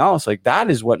everything else. Like, that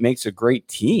is what makes a great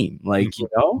team. Like, you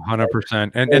know,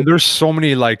 100%. And there's so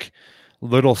many like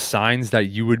little signs that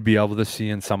you would be able to see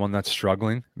in someone that's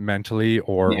struggling mentally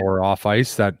or off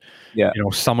ice that, you know,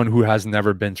 someone who has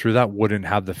never been through that wouldn't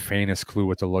have the faintest clue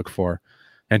what to look for.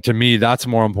 And to me, that's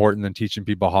more important than teaching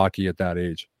people hockey at that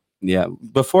age. Yeah.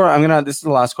 This is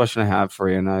the last question I have for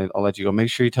you, and I'll let you go.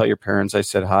 Make sure you tell your parents I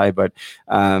said hi, but,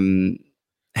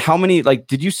 how many, like,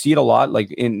 did you see it a lot, like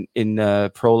in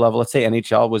pro level, let's say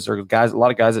NHL, was there a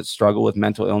lot of guys that struggle with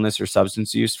mental illness or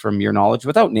substance use, from your knowledge,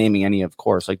 without naming any, of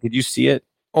course? Like, did you see it?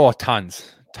 Oh,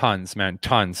 tons, man,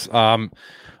 tons.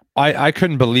 I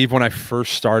couldn't believe when I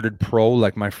first started pro,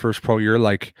 like my first pro year,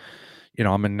 like, you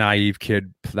know, I'm a naive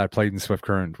kid that played in Swift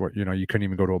Current, where, you know, you couldn't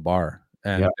even go to a bar,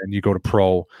 and you go to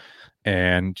pro,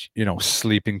 and, you know,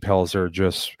 sleeping pills are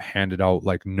just handed out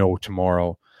like no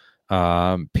tomorrow.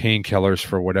 Painkillers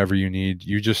for whatever you need.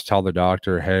 You just tell the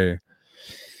doctor, hey,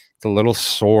 it's a little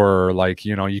sore, like,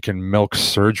 you know, you can milk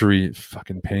surgery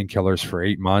fucking painkillers for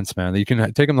 8 months, man. You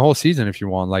can take them the whole season if you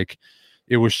want. Like,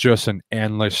 it was just an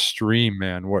endless stream,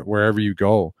 man, wherever you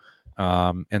go.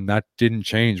 And that didn't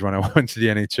change when I went to the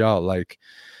NHL. Like,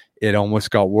 it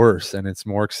almost got worse, and it's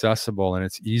more accessible and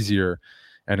it's easier.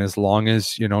 And as long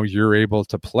as, you're able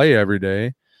to play every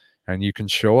day and you can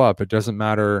show up, it doesn't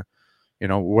matter,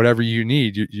 whatever you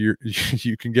need,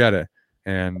 you can get it.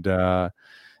 And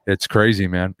it's crazy,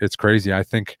 man. It's crazy. I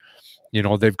think,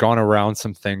 they've gone around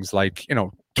some things like,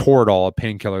 Toradol, a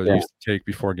painkiller they used to take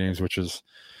before games, which is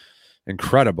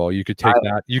incredible. You could take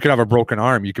that. You could have a broken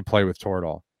arm. You could play with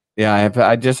Toradol. Yeah,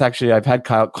 I've had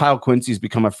Kyle Quincy's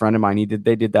become a friend of mine.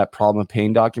 They did that Problem of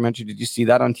Pain documentary. Did you see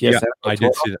that on TSN? Yeah,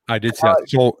 I did see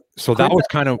that. So that was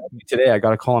kind of today. I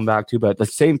got to call him back too, but the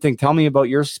same thing. Tell me about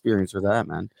your experience with that,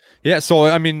 man. Yeah, so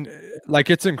I mean, like,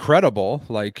 it's incredible.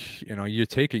 Like, you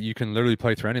take it, you can literally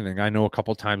play through anything. I know a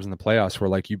couple times in the playoffs where,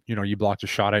 like, you blocked a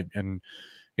shot and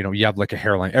you have like a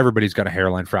hairline. Everybody's got a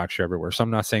hairline fracture everywhere. So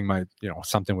I'm not saying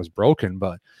something was broken,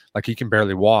 but like, he can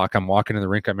barely walk. I'm walking in the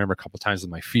rink. I remember a couple times with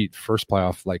my feet, first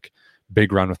playoff, like,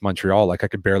 big run with Montreal. Like, I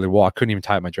could barely walk, couldn't even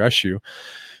tie up my dress shoe,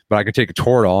 but I could take a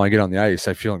Toradol. I get on the ice,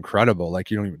 I feel incredible. Like,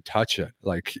 you don't even touch it.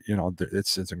 Like,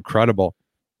 it's incredible.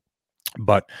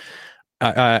 But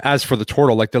as for the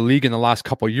Toradol, like, the league in the last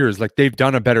couple of years, like, they've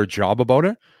done a better job about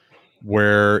it,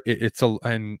 where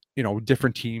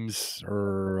different teams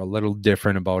are a little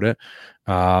different about it.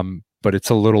 But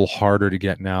it's a little harder to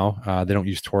get now. They don't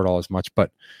use Toradol as much,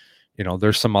 but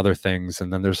there's some other things,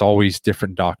 and then there's always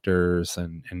different doctors,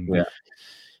 and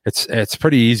it's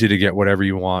pretty easy to get whatever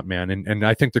you want, man. And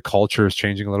I think the culture is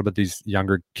changing a little bit. These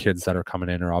younger kids that are coming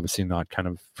in are obviously not kind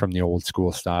of from the old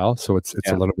school style, so it's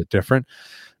a little bit different.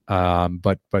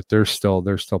 But there's still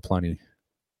plenty.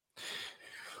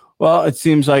 Well, it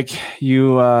seems like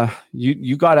you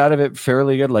got out of it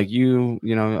fairly good. Like,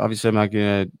 obviously I'm not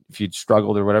gonna, if you'd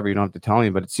struggled or whatever, you don't have to tell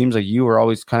me, but it seems like you were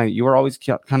always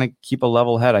kind of keep a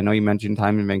level head. I know you mentioned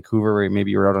time in Vancouver where maybe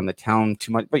you were out on the town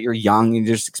too much, but you're young and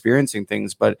just experiencing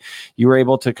things, but you were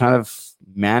able to kind of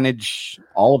manage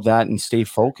all of that and stay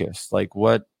focused. Like,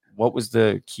 what was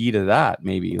the key to that?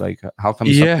 Maybe, like, how come?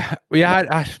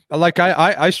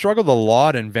 I struggled a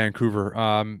lot in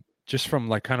Vancouver. Just from,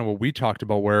 like, kind of what we talked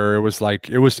about, where it was like,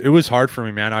 it was hard for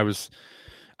me, man. I was,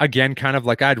 again, kind of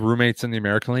like, I had roommates in the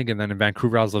American League, and then in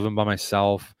Vancouver I was living by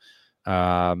myself.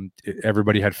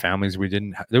 Everybody had families.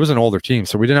 There was an older team,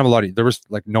 so we didn't have there was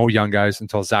like no young guys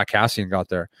until Zach Cassian got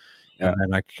there. And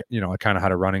then I kind of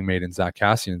had a running mate in Zach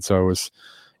Cassian. So it was,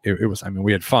 I mean,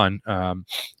 we had fun.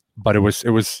 But it was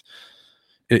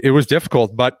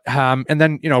difficult, but and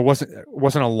then it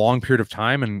wasn't a long period of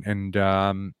time, and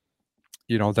then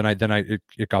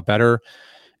it got better.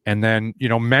 And then,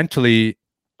 mentally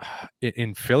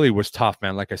in Philly was tough,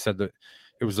 man. Like I said,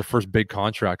 it was the first big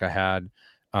contract I had.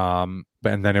 And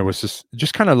then it was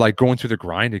just kind of like going through the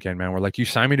grind again, man, where, like, you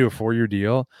sign me to a 4-year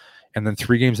deal, and then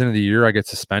 3 games into the year, I get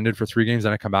suspended for 3 games,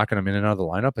 and I come back and I'm in and out of the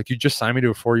lineup. Like, you just signed me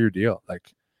to a 4-year deal.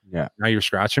 Like, now you're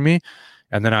scratching me.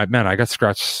 And then I got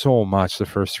scratched so much the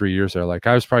first 3 years there. Like,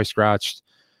 I was probably scratched,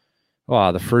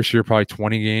 the first year probably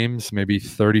 20 games, maybe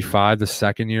 35 the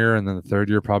second year, and then the third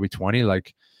year probably 20.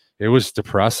 Like, it was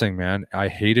depressing, man. I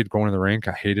hated going to the rink.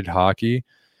 I hated hockey.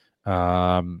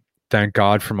 Thank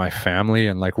God for my family,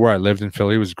 and, like, where I lived in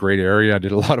Philly was a great area. I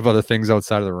did a lot of other things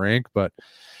outside of the rink, but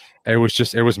it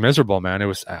was miserable, man.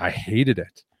 I hated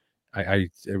it.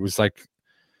 It was like,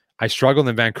 I struggled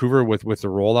in Vancouver with the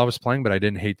role I was playing, but I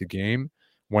didn't hate the game.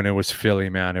 When it was Philly,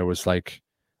 man, it was like,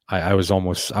 I was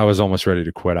almost ready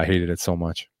to quit. I hated it so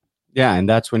much. Yeah, and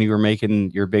that's when you were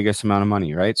making your biggest amount of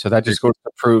money, right? So that just goes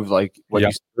to prove, like, what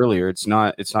you said earlier. It's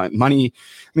not money.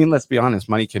 I mean, let's be honest,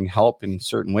 money can help in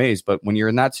certain ways, but when you're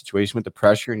in that situation with the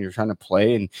pressure and you're trying to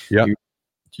play, and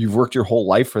you've worked your whole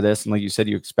life for this, and like you said,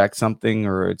 you expect something,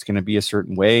 or it's going to be a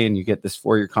certain way, and you get this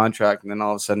 4-year contract, and then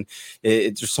all of a sudden,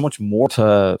 there's so much more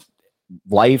to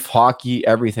life, hockey,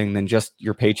 everything than just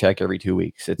your paycheck every 2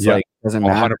 weeks. It's like, it doesn't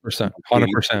matter.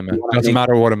 100%, man. Doesn't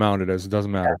matter what amount it is. It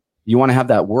doesn't matter. You want to have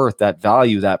that worth, that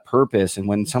value, that purpose. And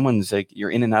when someone's like,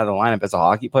 you're in and out of the lineup as a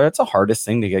hockey player, it's the hardest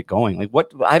thing to get going. Like,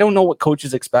 I don't know what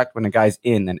coaches expect when a guy's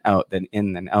in and out, then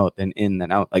in, then out, then in,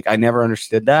 then out. Like, I never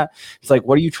understood that. It's like,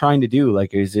 what are you trying to do?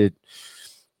 Like, is it,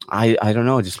 I don't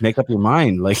know, just make up your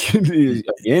mind. Like,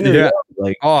 in or out?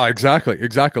 Like,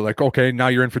 exactly. Like, okay, now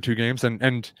you're in for 2 games,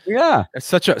 and it's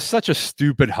such a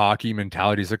stupid hockey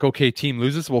mentality. It's like, okay, team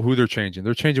loses, well, who they're changing?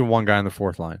 They're changing one guy on the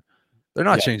 4th line. They're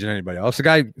not changing anybody else. The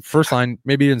guy first line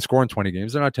maybe didn't score in 20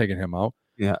 games. They're not taking him out.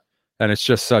 Yeah. And it's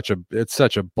just such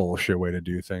a bullshit way to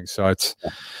do things. So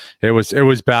it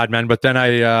was bad, man. But then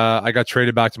I got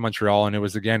traded back to Montreal, and it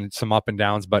was, again, some up and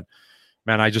downs. But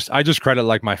man, I just credit,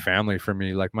 like, my family for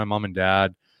me. Like, my mom and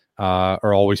dad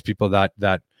are always people that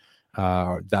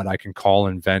I can call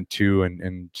and vent to,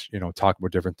 and talk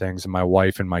about different things. And my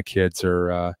wife and my kids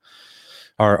are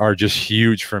are just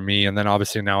huge for me. And then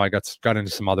obviously now I got into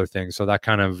some other things. So that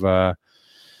kind of,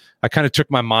 I kind of took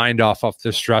my mind off of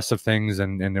the stress of things,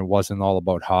 and it wasn't all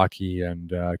about hockey,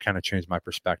 and kind of changed my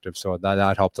perspective. So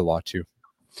that helped a lot too.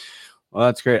 Well,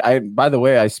 that's great. By the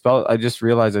way, I just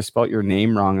realized I spelled your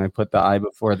name wrong. I put the I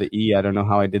before the E. I don't know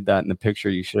how I did that in the picture.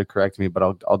 You should have corrected me, but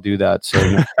I'll do that. So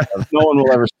no one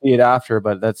will ever see it after,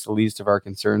 but that's the least of our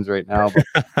concerns right now.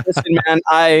 But listen,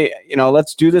 man,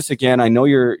 let's do this again. I know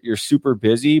you're super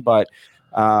busy, but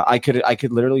I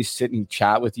could literally sit and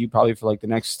chat with you probably for like the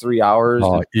next 3 hours.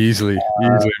 Oh, easily,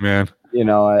 man.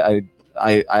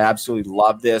 I absolutely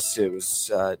love this. It was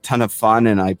a ton of fun,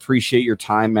 and I appreciate your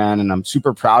time, man. And I'm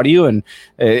super proud of you. And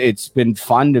it's been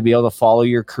fun to be able to follow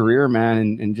your career, man,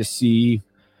 and just see,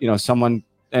 someone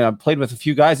played with a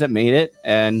few guys that made it,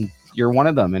 and you're one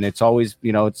of them. And it's always,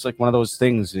 it's like one of those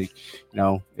things, it's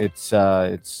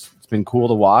been cool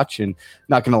to watch. And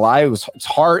not gonna lie, it's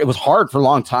hard. It was hard for a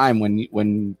long time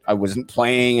when I wasn't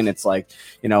playing, and it's like,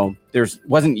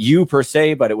 wasn't you per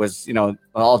se, but it was,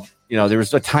 there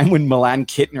was a time when Milan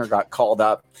Kittner got called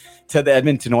up to the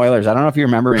Edmonton Oilers. I don't know if you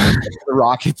remember him, the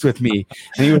Rockets with me,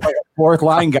 and he was like a fourth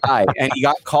line guy, and he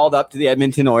got called up to the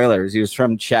Edmonton Oilers. He was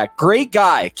from Czech. Great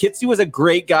guy. Kitsy was a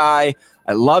great guy.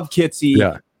 I love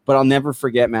Kitsy, but I'll never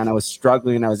forget, man. I was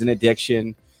struggling. I was in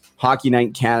addiction. Hockey Night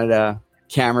in Canada,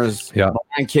 cameras, Milan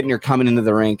Kittner coming into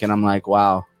the rink, and I'm like,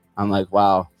 wow.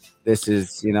 This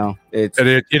is,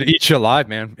 it eats you alive,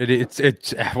 man.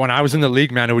 It's when I was in the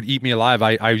league, man, it would eat me alive.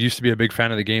 I used to be a big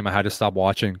fan of the game. I had to stop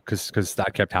watching because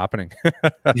that kept happening.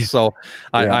 So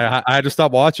I had to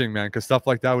stop watching, man, because stuff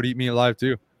like that would eat me alive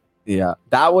too. Yeah,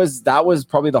 that was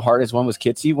probably the hardest one was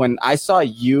Kitsy. When I saw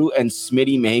you and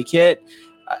Smitty make it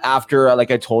after, like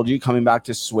I told you, coming back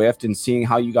to Swift and seeing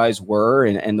how you guys were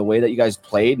and the way that you guys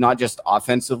played, not just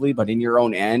offensively, but in your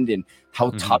own end, and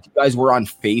how tough you guys were on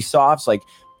face-offs, like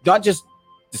not just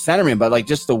the centerman, but like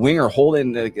just the winger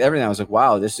holding everything. I was like,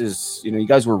 wow, this is, you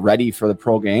guys were ready for the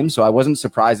pro game. So I wasn't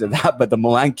surprised at that, but the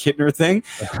Milan Kittner thing,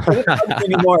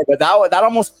 anymore. But that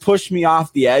almost pushed me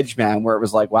off the edge, man, where it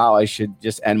was like, wow, I should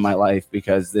just end my life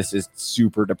because this is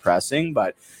super depressing.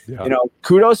 But,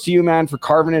 kudos to you, man, for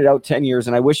carving it out 10 years.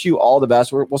 And I wish you all the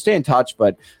best. We'll stay in touch,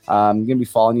 but I'm going to be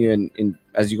following you in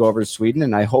as you go over to Sweden.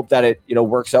 And I hope that it,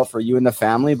 works out for you and the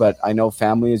family, but I know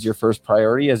family is your first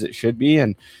priority, as it should be.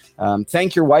 And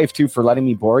thank your wife too for letting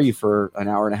me bore you for an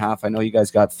hour and a half. I know you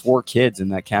guys got 4 kids,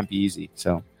 and that can't be easy.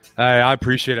 So I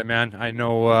appreciate it, man. I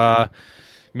know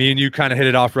me and you kind of hit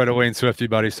it off right away in Swifty,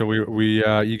 buddy. So we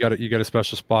you got a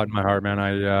special spot in my heart,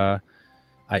 man.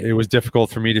 It was difficult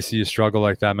for me to see you struggle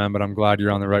like that, man, but I'm glad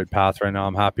you're on the right path right now.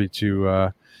 I'm happy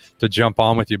to jump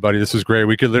on with you, buddy. This was great.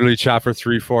 We could literally chat for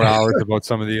 3-4 hours about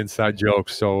some of the inside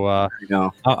jokes. So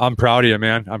I'm proud of you,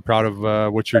 man. I'm proud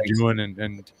of what you're doing,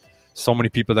 and so many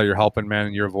people that you're helping, man,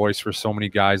 and your voice for so many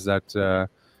guys that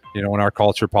in our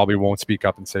culture probably won't speak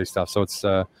up and say stuff. So it's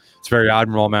very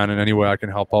admirable, man. In any way I can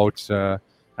help out.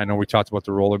 I know we talked about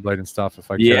the rollerblade and stuff. If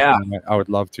I could, I would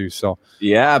love to. So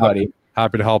buddy,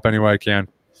 happy to help any way I can.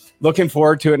 Looking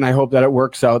forward to it, and I hope that it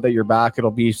works out, that you're back. It'll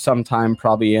be sometime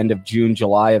probably end of June,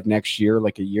 July of next year,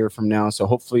 like a year from now. So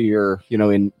hopefully you're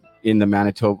in the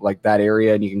Manitoba, like that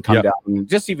area, and you can come down, and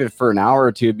just even for an hour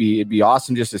or two. It'd be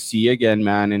awesome just to see you again,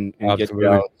 man, and get you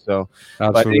out. So,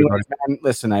 but anyways, man,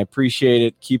 listen, I appreciate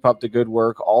it. Keep up the good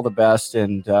work. All the best.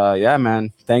 And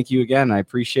man, thank you again. I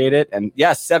appreciate it. And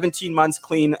 17 months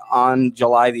clean on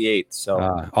July the 8th.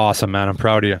 So awesome, man. I'm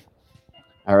proud of you.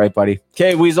 All right, buddy.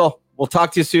 Okay, Weasel. We'll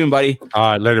talk to you soon, buddy.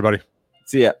 All right, later, buddy.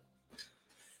 See ya.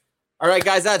 All right,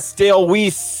 guys, that's Dale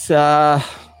Weiss.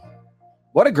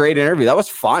 What a great interview. That was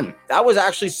fun. That was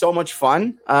actually so much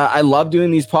fun. I love doing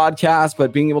these podcasts,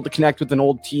 but being able to connect with an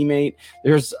old teammate.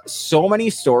 There's so many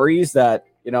stories that,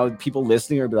 people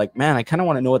listening will be like, man, I kind of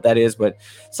want to know what that is, but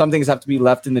some things have to be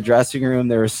left in the dressing room.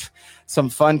 There's some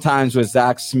fun times with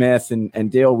Zach Smith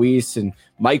and Dale Weiss and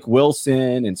Mike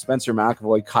Wilson and Spencer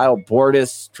McAvoy, Kyle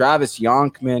Bordas, Travis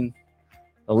Yonkman.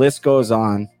 The list goes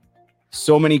on.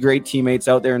 So many great teammates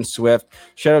out there in Swift.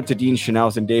 Shout out to Dean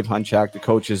Chanels and Dave Hunchak, the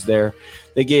coaches there.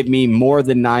 They gave me more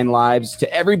than 9 lives.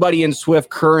 To everybody in Swift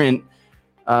current,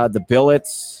 the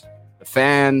billets, the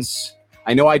fans.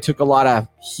 I know I took a lot of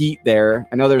heat there.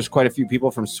 I know there's quite a few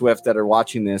people from Swift that are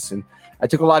watching this, and I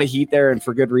took a lot of heat there, and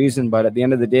for good reason. But at the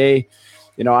end of the day,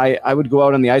 I would go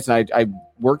out on the ice, and I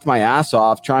worked my ass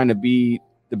off trying to be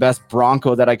the best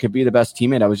Bronco that I could be, the best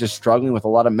teammate. I was just struggling with a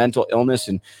lot of mental illness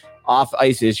and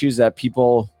off-ice issues that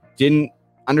people didn't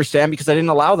understand because I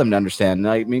didn't allow them to understand.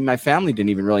 I mean, my family didn't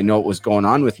even really know what was going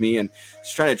on with me, and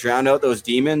just trying to drown out those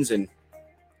demons. And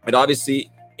it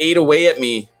obviously ate away at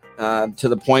me to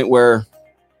the point where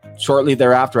shortly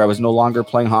thereafter, I was no longer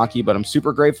playing hockey, but I'm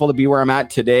super grateful to be where I'm at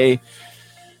today.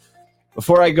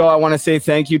 Before I go, I want to say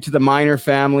thank you to the Miner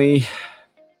family,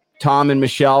 Tom and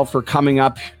Michelle, for coming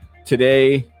up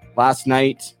today, last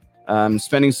night,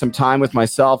 spending some time with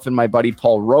myself and my buddy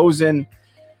Paul Rosen.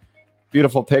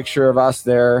 Beautiful picture of us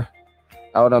there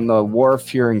out on the wharf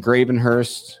here in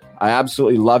Gravenhurst. I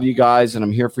absolutely love you guys, and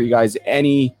I'm here for you guys.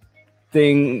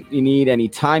 Anything you need,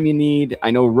 anytime you need.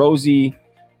 I know Rosie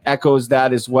echoes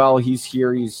that as well. He's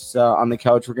here. He's on the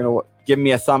couch. We're going to give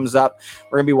me a thumbs up.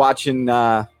 We're going to be watching.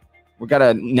 We've got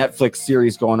a Netflix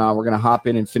series going on. We're going to hop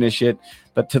in and finish it.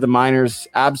 But to the Miners,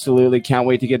 absolutely can't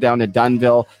wait to get down to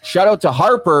Dunnville. Shout out to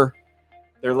Harper,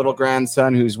 their little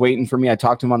grandson, who's waiting for me. I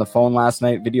talked to him on the phone last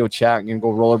night, video chat. I'm going to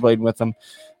go rollerblading with him.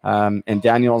 And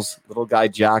Daniel's little guy,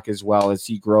 Jack, as well, as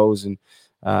he grows. And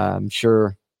I'm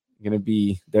sure I'm going to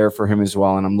be there for him as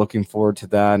well. And I'm looking forward to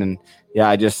that. And yeah,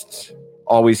 I just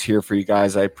always here for you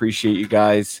guys. I appreciate you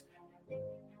guys.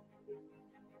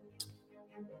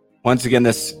 Once again,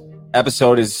 this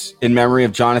episode is in memory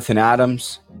of Jonathan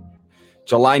Adams.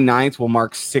 July 9th will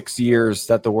mark 6 years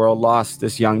that the world lost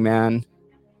this young man.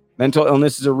 Mental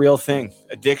illness is a real thing.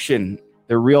 Addiction,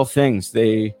 they're real things.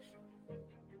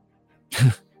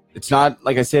 It's not,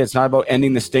 like I say, it's not about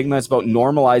ending the stigma. It's about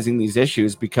normalizing these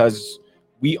issues, because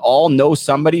we all know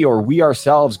somebody, or we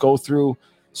ourselves go through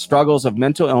struggles of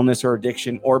mental illness or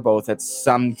addiction, or both, at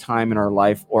some time in our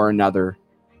life or another.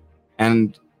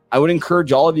 And I would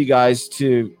encourage all of you guys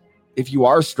to, if you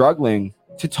are struggling,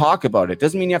 to talk about it.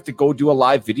 Doesn't mean you have to go do a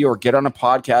live video or get on a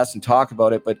podcast and talk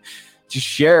about it, but just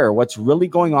share what's really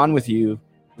going on with you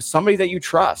with somebody that you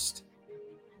trust.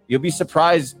 You'll be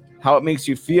surprised how it makes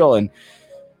you feel. And,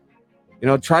 you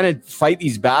know, trying to fight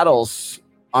these battles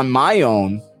on my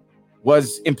own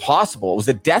was impossible. It was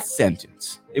a death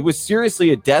sentence. It was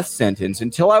seriously a death sentence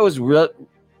until I was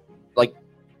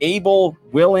able,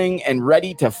 willing, and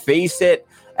ready to face it,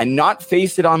 and not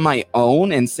face it on my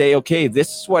own and say, okay,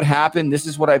 this is what happened. This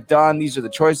is what I've done. These are the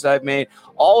choices I've made.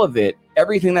 All of it,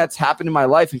 everything that's happened in my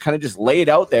life, and kind of just lay it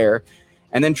out there,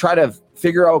 and then try to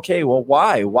figure out, okay, well,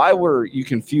 why? Why were you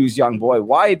confused, young boy?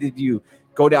 Why did you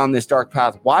go down this dark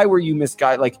path? Why were you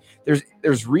misguided? Like,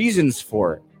 there's reasons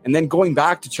for it. And then going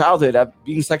back to childhood,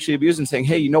 being sexually abused, and saying,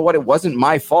 hey, you know what? It wasn't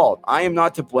my fault. I am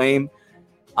not to blame.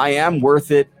 I am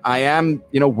worth it. I am,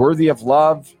 worthy of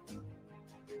love.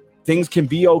 Things can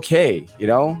be okay.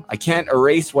 I can't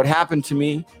erase what happened to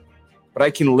me, but I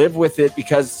can live with it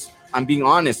because I'm being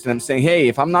honest, and I'm saying, hey,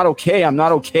 if I'm not okay, I'm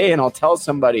not okay. And I'll tell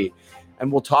somebody,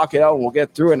 and we'll talk it out, and we'll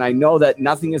get through it. And I know that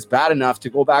nothing is bad enough to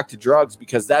go back to drugs,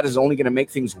 because that is only going to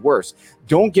make things worse.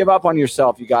 Don't give up on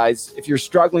yourself, you guys. If you're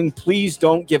struggling, please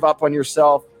don't give up on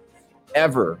yourself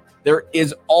ever. There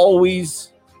is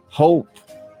always hope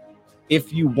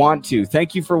if you want to.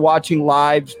 Thank you for watching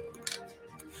live.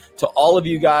 To all of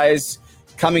you guys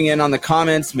coming in on the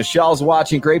comments, Michelle's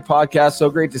watching. Great podcast. So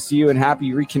great to see you, and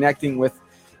happy reconnecting with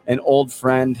an old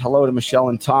friend. Hello to Michelle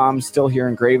and Tom, still here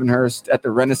in Gravenhurst at the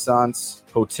Renaissance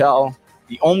Hotel.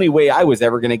 The only way I was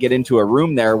ever going to get into a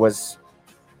room there was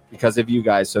because of you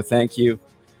guys. So thank you.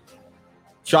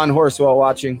 Sean Horswell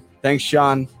watching. Thanks,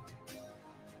 Sean.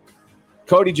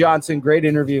 Cody Johnson, great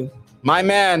interview. My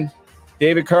man,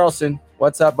 David Carlson.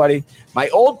 What's up, buddy? My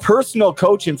old personal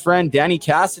coach and friend, Danny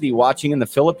Cassidy, watching in the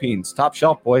Philippines. Top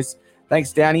shelf, boys.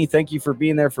 Thanks, Danny. Thank you for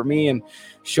being there for me and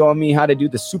showing me how to do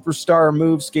the superstar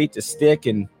move, skate to stick,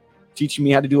 and teaching me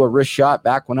how to do a wrist shot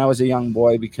back when I was a young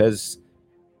boy, because,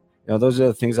 those are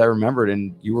the things I remembered.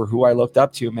 And you were who I looked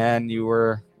up to, man. You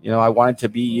were, I wanted to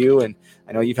be you. And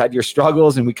I know you've had your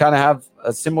struggles, and we kind of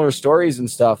have similar stories and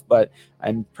stuff, but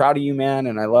I'm proud of you, man,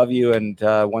 and I love you. And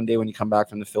one day when you come back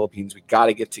from the Philippines, we got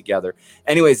to get together.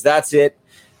 Anyways, that's it.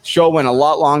 Show went a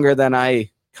lot longer than I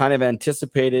kind of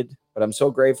anticipated, but I'm so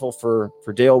grateful for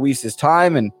Dale Weiss's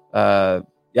time. And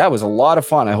it was a lot of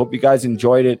fun. I hope you guys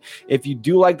enjoyed it. If you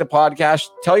do like the podcast,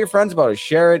 tell your friends about it.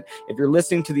 Share it. If you're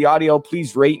listening to the audio,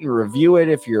 please rate and review it.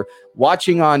 If you're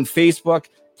watching on Facebook,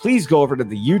 please go over to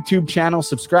the YouTube channel.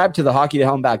 Subscribe to the Hockey to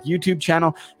Hell and Back YouTube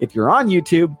channel. If you're on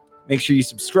YouTube, make sure you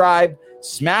subscribe.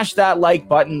 Smash that like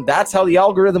button. That's how the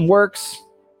algorithm works.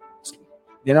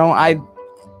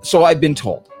 So I've been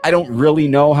told. I don't really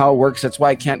know how it works. That's why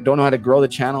I don't know how to grow the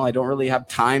channel. I don't really have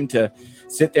time to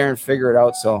sit there and figure it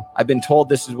out. So I've been told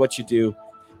this is what you do.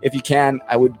 If you can,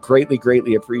 I would greatly,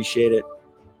 greatly appreciate it.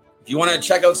 If you want to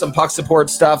check out some Puck Support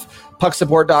stuff,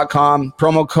 pucksupport.com,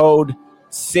 promo code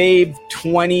SAVE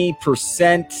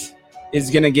 20% is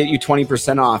going to get you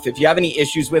 20% off. If you have any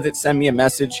issues with it, send me a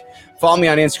message. Follow me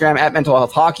on Instagram at Mental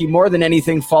Health Hockey. More than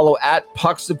anything, follow at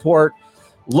Puck Support.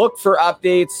 Look for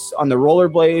updates on the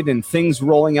rollerblade and things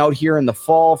rolling out here in the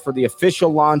fall for the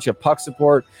official launch of Puck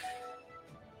Support.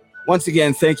 Once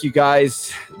again, thank you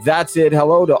guys. That's it.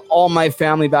 Hello to all my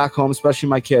family back home, especially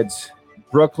my kids.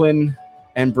 Brooklyn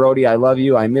and Brody, I love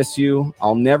you. I miss you.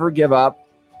 I'll never give up.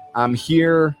 I'm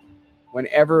here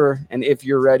whenever and if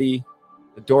you're ready.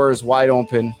 The door is wide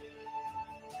open.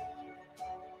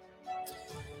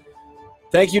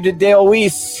 Thank you to Dale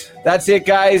Weiss. That's it,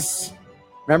 guys.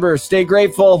 Remember, stay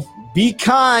grateful, be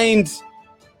kind,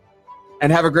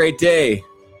 and have a great day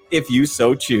if you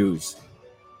so choose.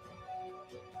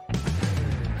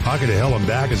 Hockey to Hell and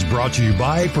Back is brought to you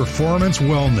by Performance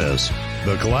Wellness.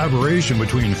 The collaboration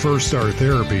between First Star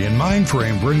Therapy and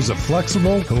Mindframe brings a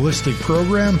flexible, holistic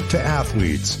program to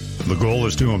athletes. The goal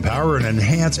is to empower and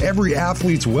enhance every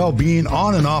athlete's well-being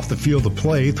on and off the field of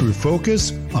play through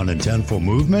focus on intentful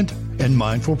movement and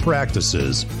mindful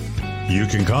practices. You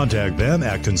can contact them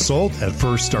at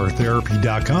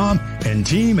consult@firststartherapy.com and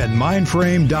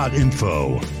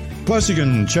team@mindframe.info. Plus, you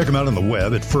can check them out on the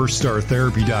web at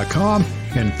firststartherapy.com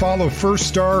and follow First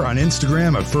Star on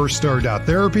Instagram at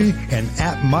firststar.therapy and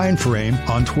 @Mindframe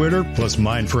on Twitter, plus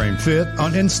Mindframe Fit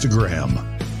on Instagram.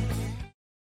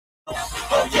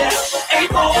 Oh yeah,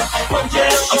 able. Oh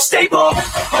yeah, I'm stable.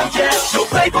 Oh yeah, no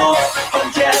label.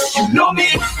 Oh yeah, you know me.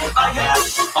 I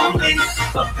have only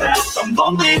a path. I'm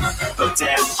lonely, but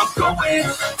damn, I'm going to win.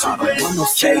 I want no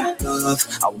fake love.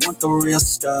 I want the real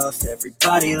stuff.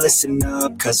 Everybody listen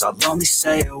up, cause I'll only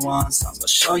say it once. I'm gonna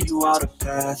show you all the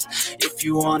path. If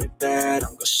you want it bad,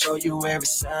 I'm gonna show you where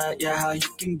it's at. Yeah, how you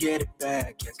can get it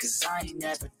back. Yeah, cause I ain't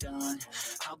never done.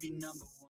 I'll be number one.